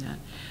can do that.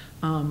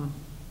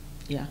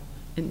 Yeah.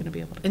 I'm going to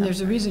be able to And there's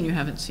a cover it. reason you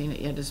haven't seen it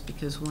yet, is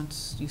because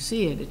once you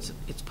see it,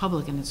 it's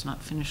public and it's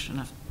not finished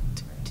enough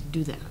to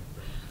do that.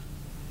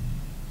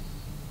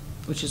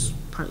 Which is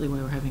partly why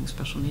we're having a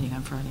special meeting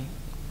on Friday.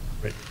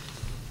 Right.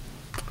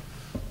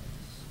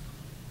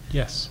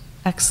 Yes.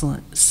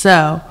 Excellent.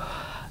 So,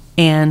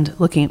 and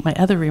looking at my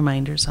other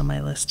reminders on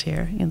my list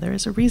here, and there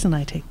is a reason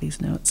I take these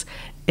notes,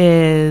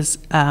 is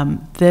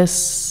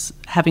this,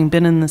 having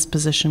been in this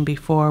position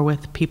before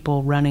with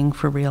people running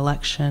for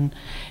reelection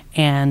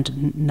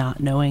and not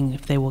knowing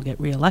if they will get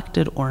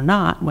reelected or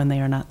not when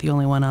they are not the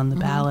only one on the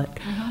ballot,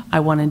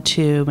 I wanted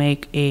to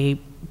make a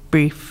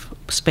brief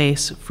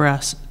space for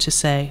us to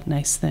say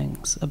nice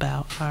things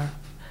about our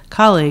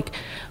colleague,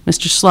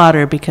 Mr.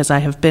 Slaughter, because I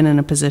have been in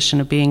a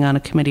position of being on a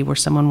committee where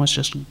someone was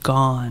just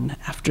gone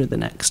after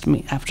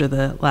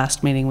the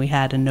last meeting we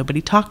had, and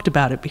nobody talked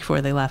about it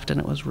before they left, and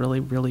it was really,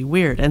 really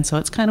weird. And so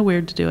it's kind of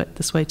weird to do it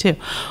this way too.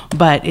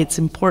 But it's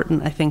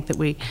important, I think, that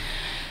we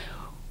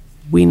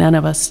none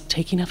of us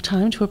take enough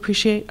time to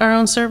appreciate our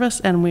own service,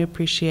 and we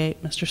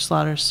appreciate Mr.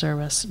 Slaughter's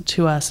service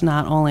to us,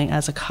 not only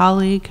as a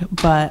colleague,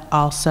 but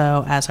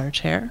also as our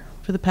chair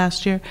for the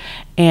past year.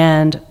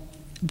 And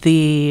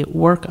the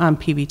work on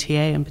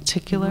PVTA in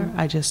particular,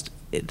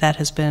 that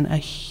has been a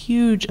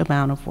huge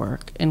amount of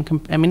work.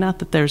 I mean, not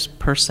that there's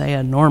per se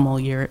a normal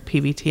year at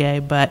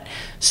PVTA, but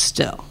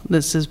still,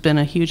 this has been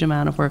a huge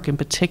amount of work in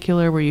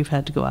particular where you've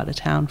had to go out of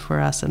town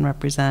for us and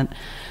represent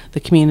the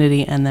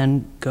community, and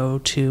then go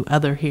to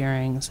other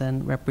hearings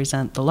and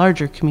represent the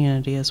larger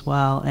community as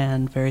well,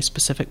 and very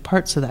specific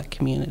parts of that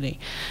community.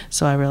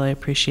 So I really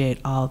appreciate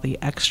all the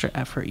extra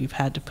effort you've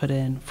had to put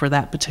in for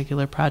that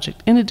particular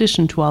project, in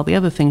addition to all the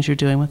other things you're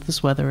doing with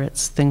this, whether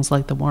it's things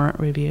like the warrant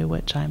review,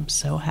 which I'm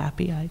so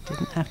happy I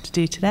didn't have to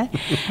do today,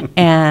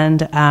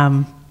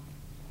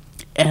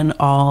 and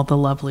all the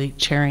lovely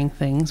chairing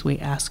things we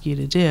ask you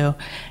to do,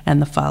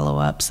 and the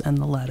follow-ups and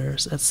the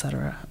letters, et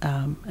cetera,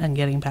 and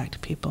getting back to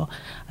people.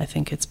 I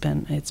think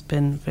I've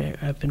been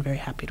very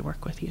happy to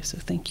work with you, so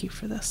thank you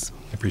for this.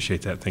 I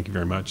appreciate that. Thank you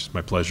very much. It's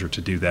my pleasure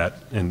to do that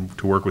and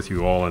to work with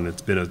you all, and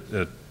it's been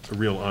a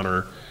real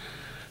honor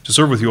to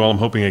serve with you all. I'm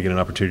hoping I get an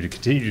opportunity to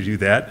continue to do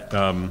that,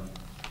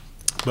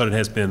 but it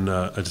has been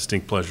a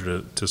distinct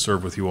pleasure to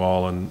serve with you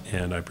all,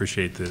 and I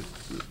appreciate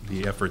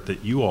the effort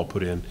that you all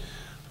put in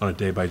on a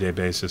day-by-day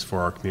basis for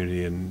our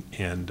community,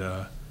 and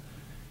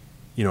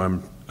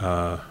I'm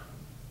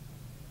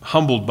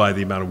humbled by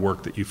the amount of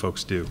work that you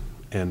folks do,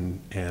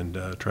 and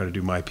try to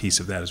do my piece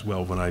of that as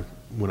well when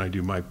I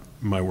do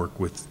my work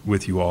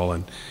with you all,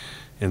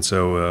 and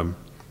so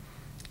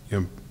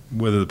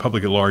whether the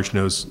public at large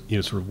knows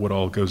sort of what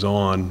all goes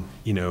on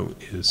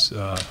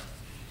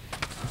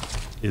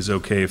is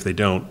okay if they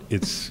don't.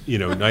 It's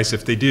nice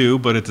if they do,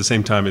 but at the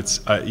same time,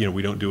 it's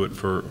we don't do it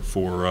for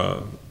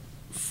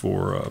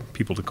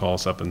people to call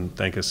us up and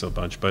thank us a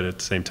bunch, but at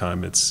the same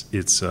time,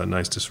 it's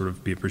nice to sort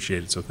of be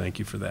appreciated, so thank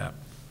you for that.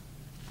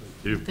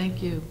 Thank you.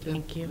 Thank you.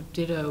 Thank you.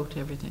 Ditto to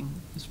everything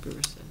Ms.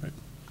 Brewer said. Right.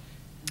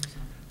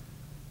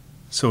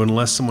 So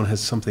unless someone has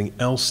something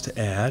else to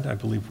add, I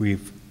believe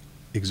we've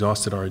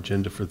exhausted our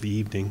agenda for the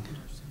evening,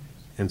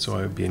 and so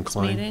I would be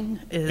inclined.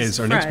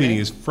 Our next meeting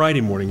is Friday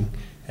morning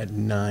at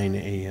 9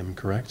 a.m.,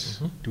 correct?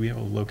 Mm-hmm. Do we have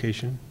a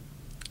location?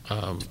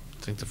 I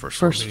think the first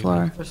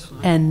floor,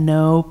 and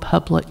no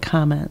public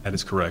comment. That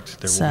is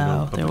correct.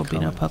 There will be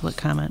no public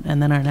comment.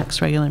 And then our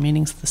next regular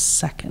meeting's the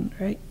 2nd,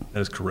 right? That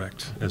is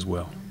correct as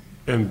well.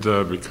 And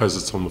because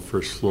it's on the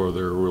first floor,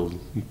 there will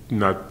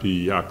not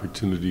be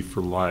opportunity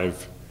for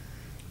live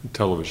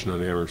television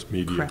on Amherst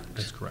Media. Correct.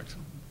 That's correct.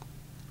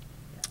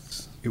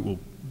 It will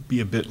be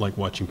a bit like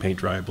watching paint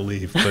dry, I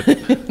believe, but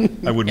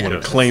I wouldn't want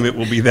to claim it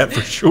will be that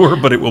for sure,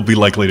 but it will be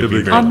likely to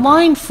be very. On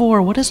line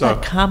 4, what does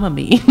that comma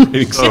mean?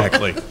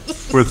 Exactly.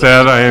 With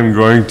that, I am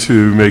going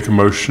to make a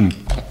motion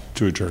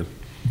to adjourn.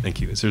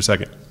 Thank you. Is there a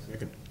second?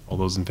 Second. All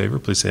those in favor,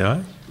 please say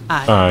aye.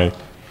 Aye. Aye.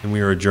 And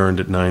we are adjourned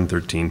at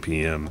 9:13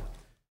 PM.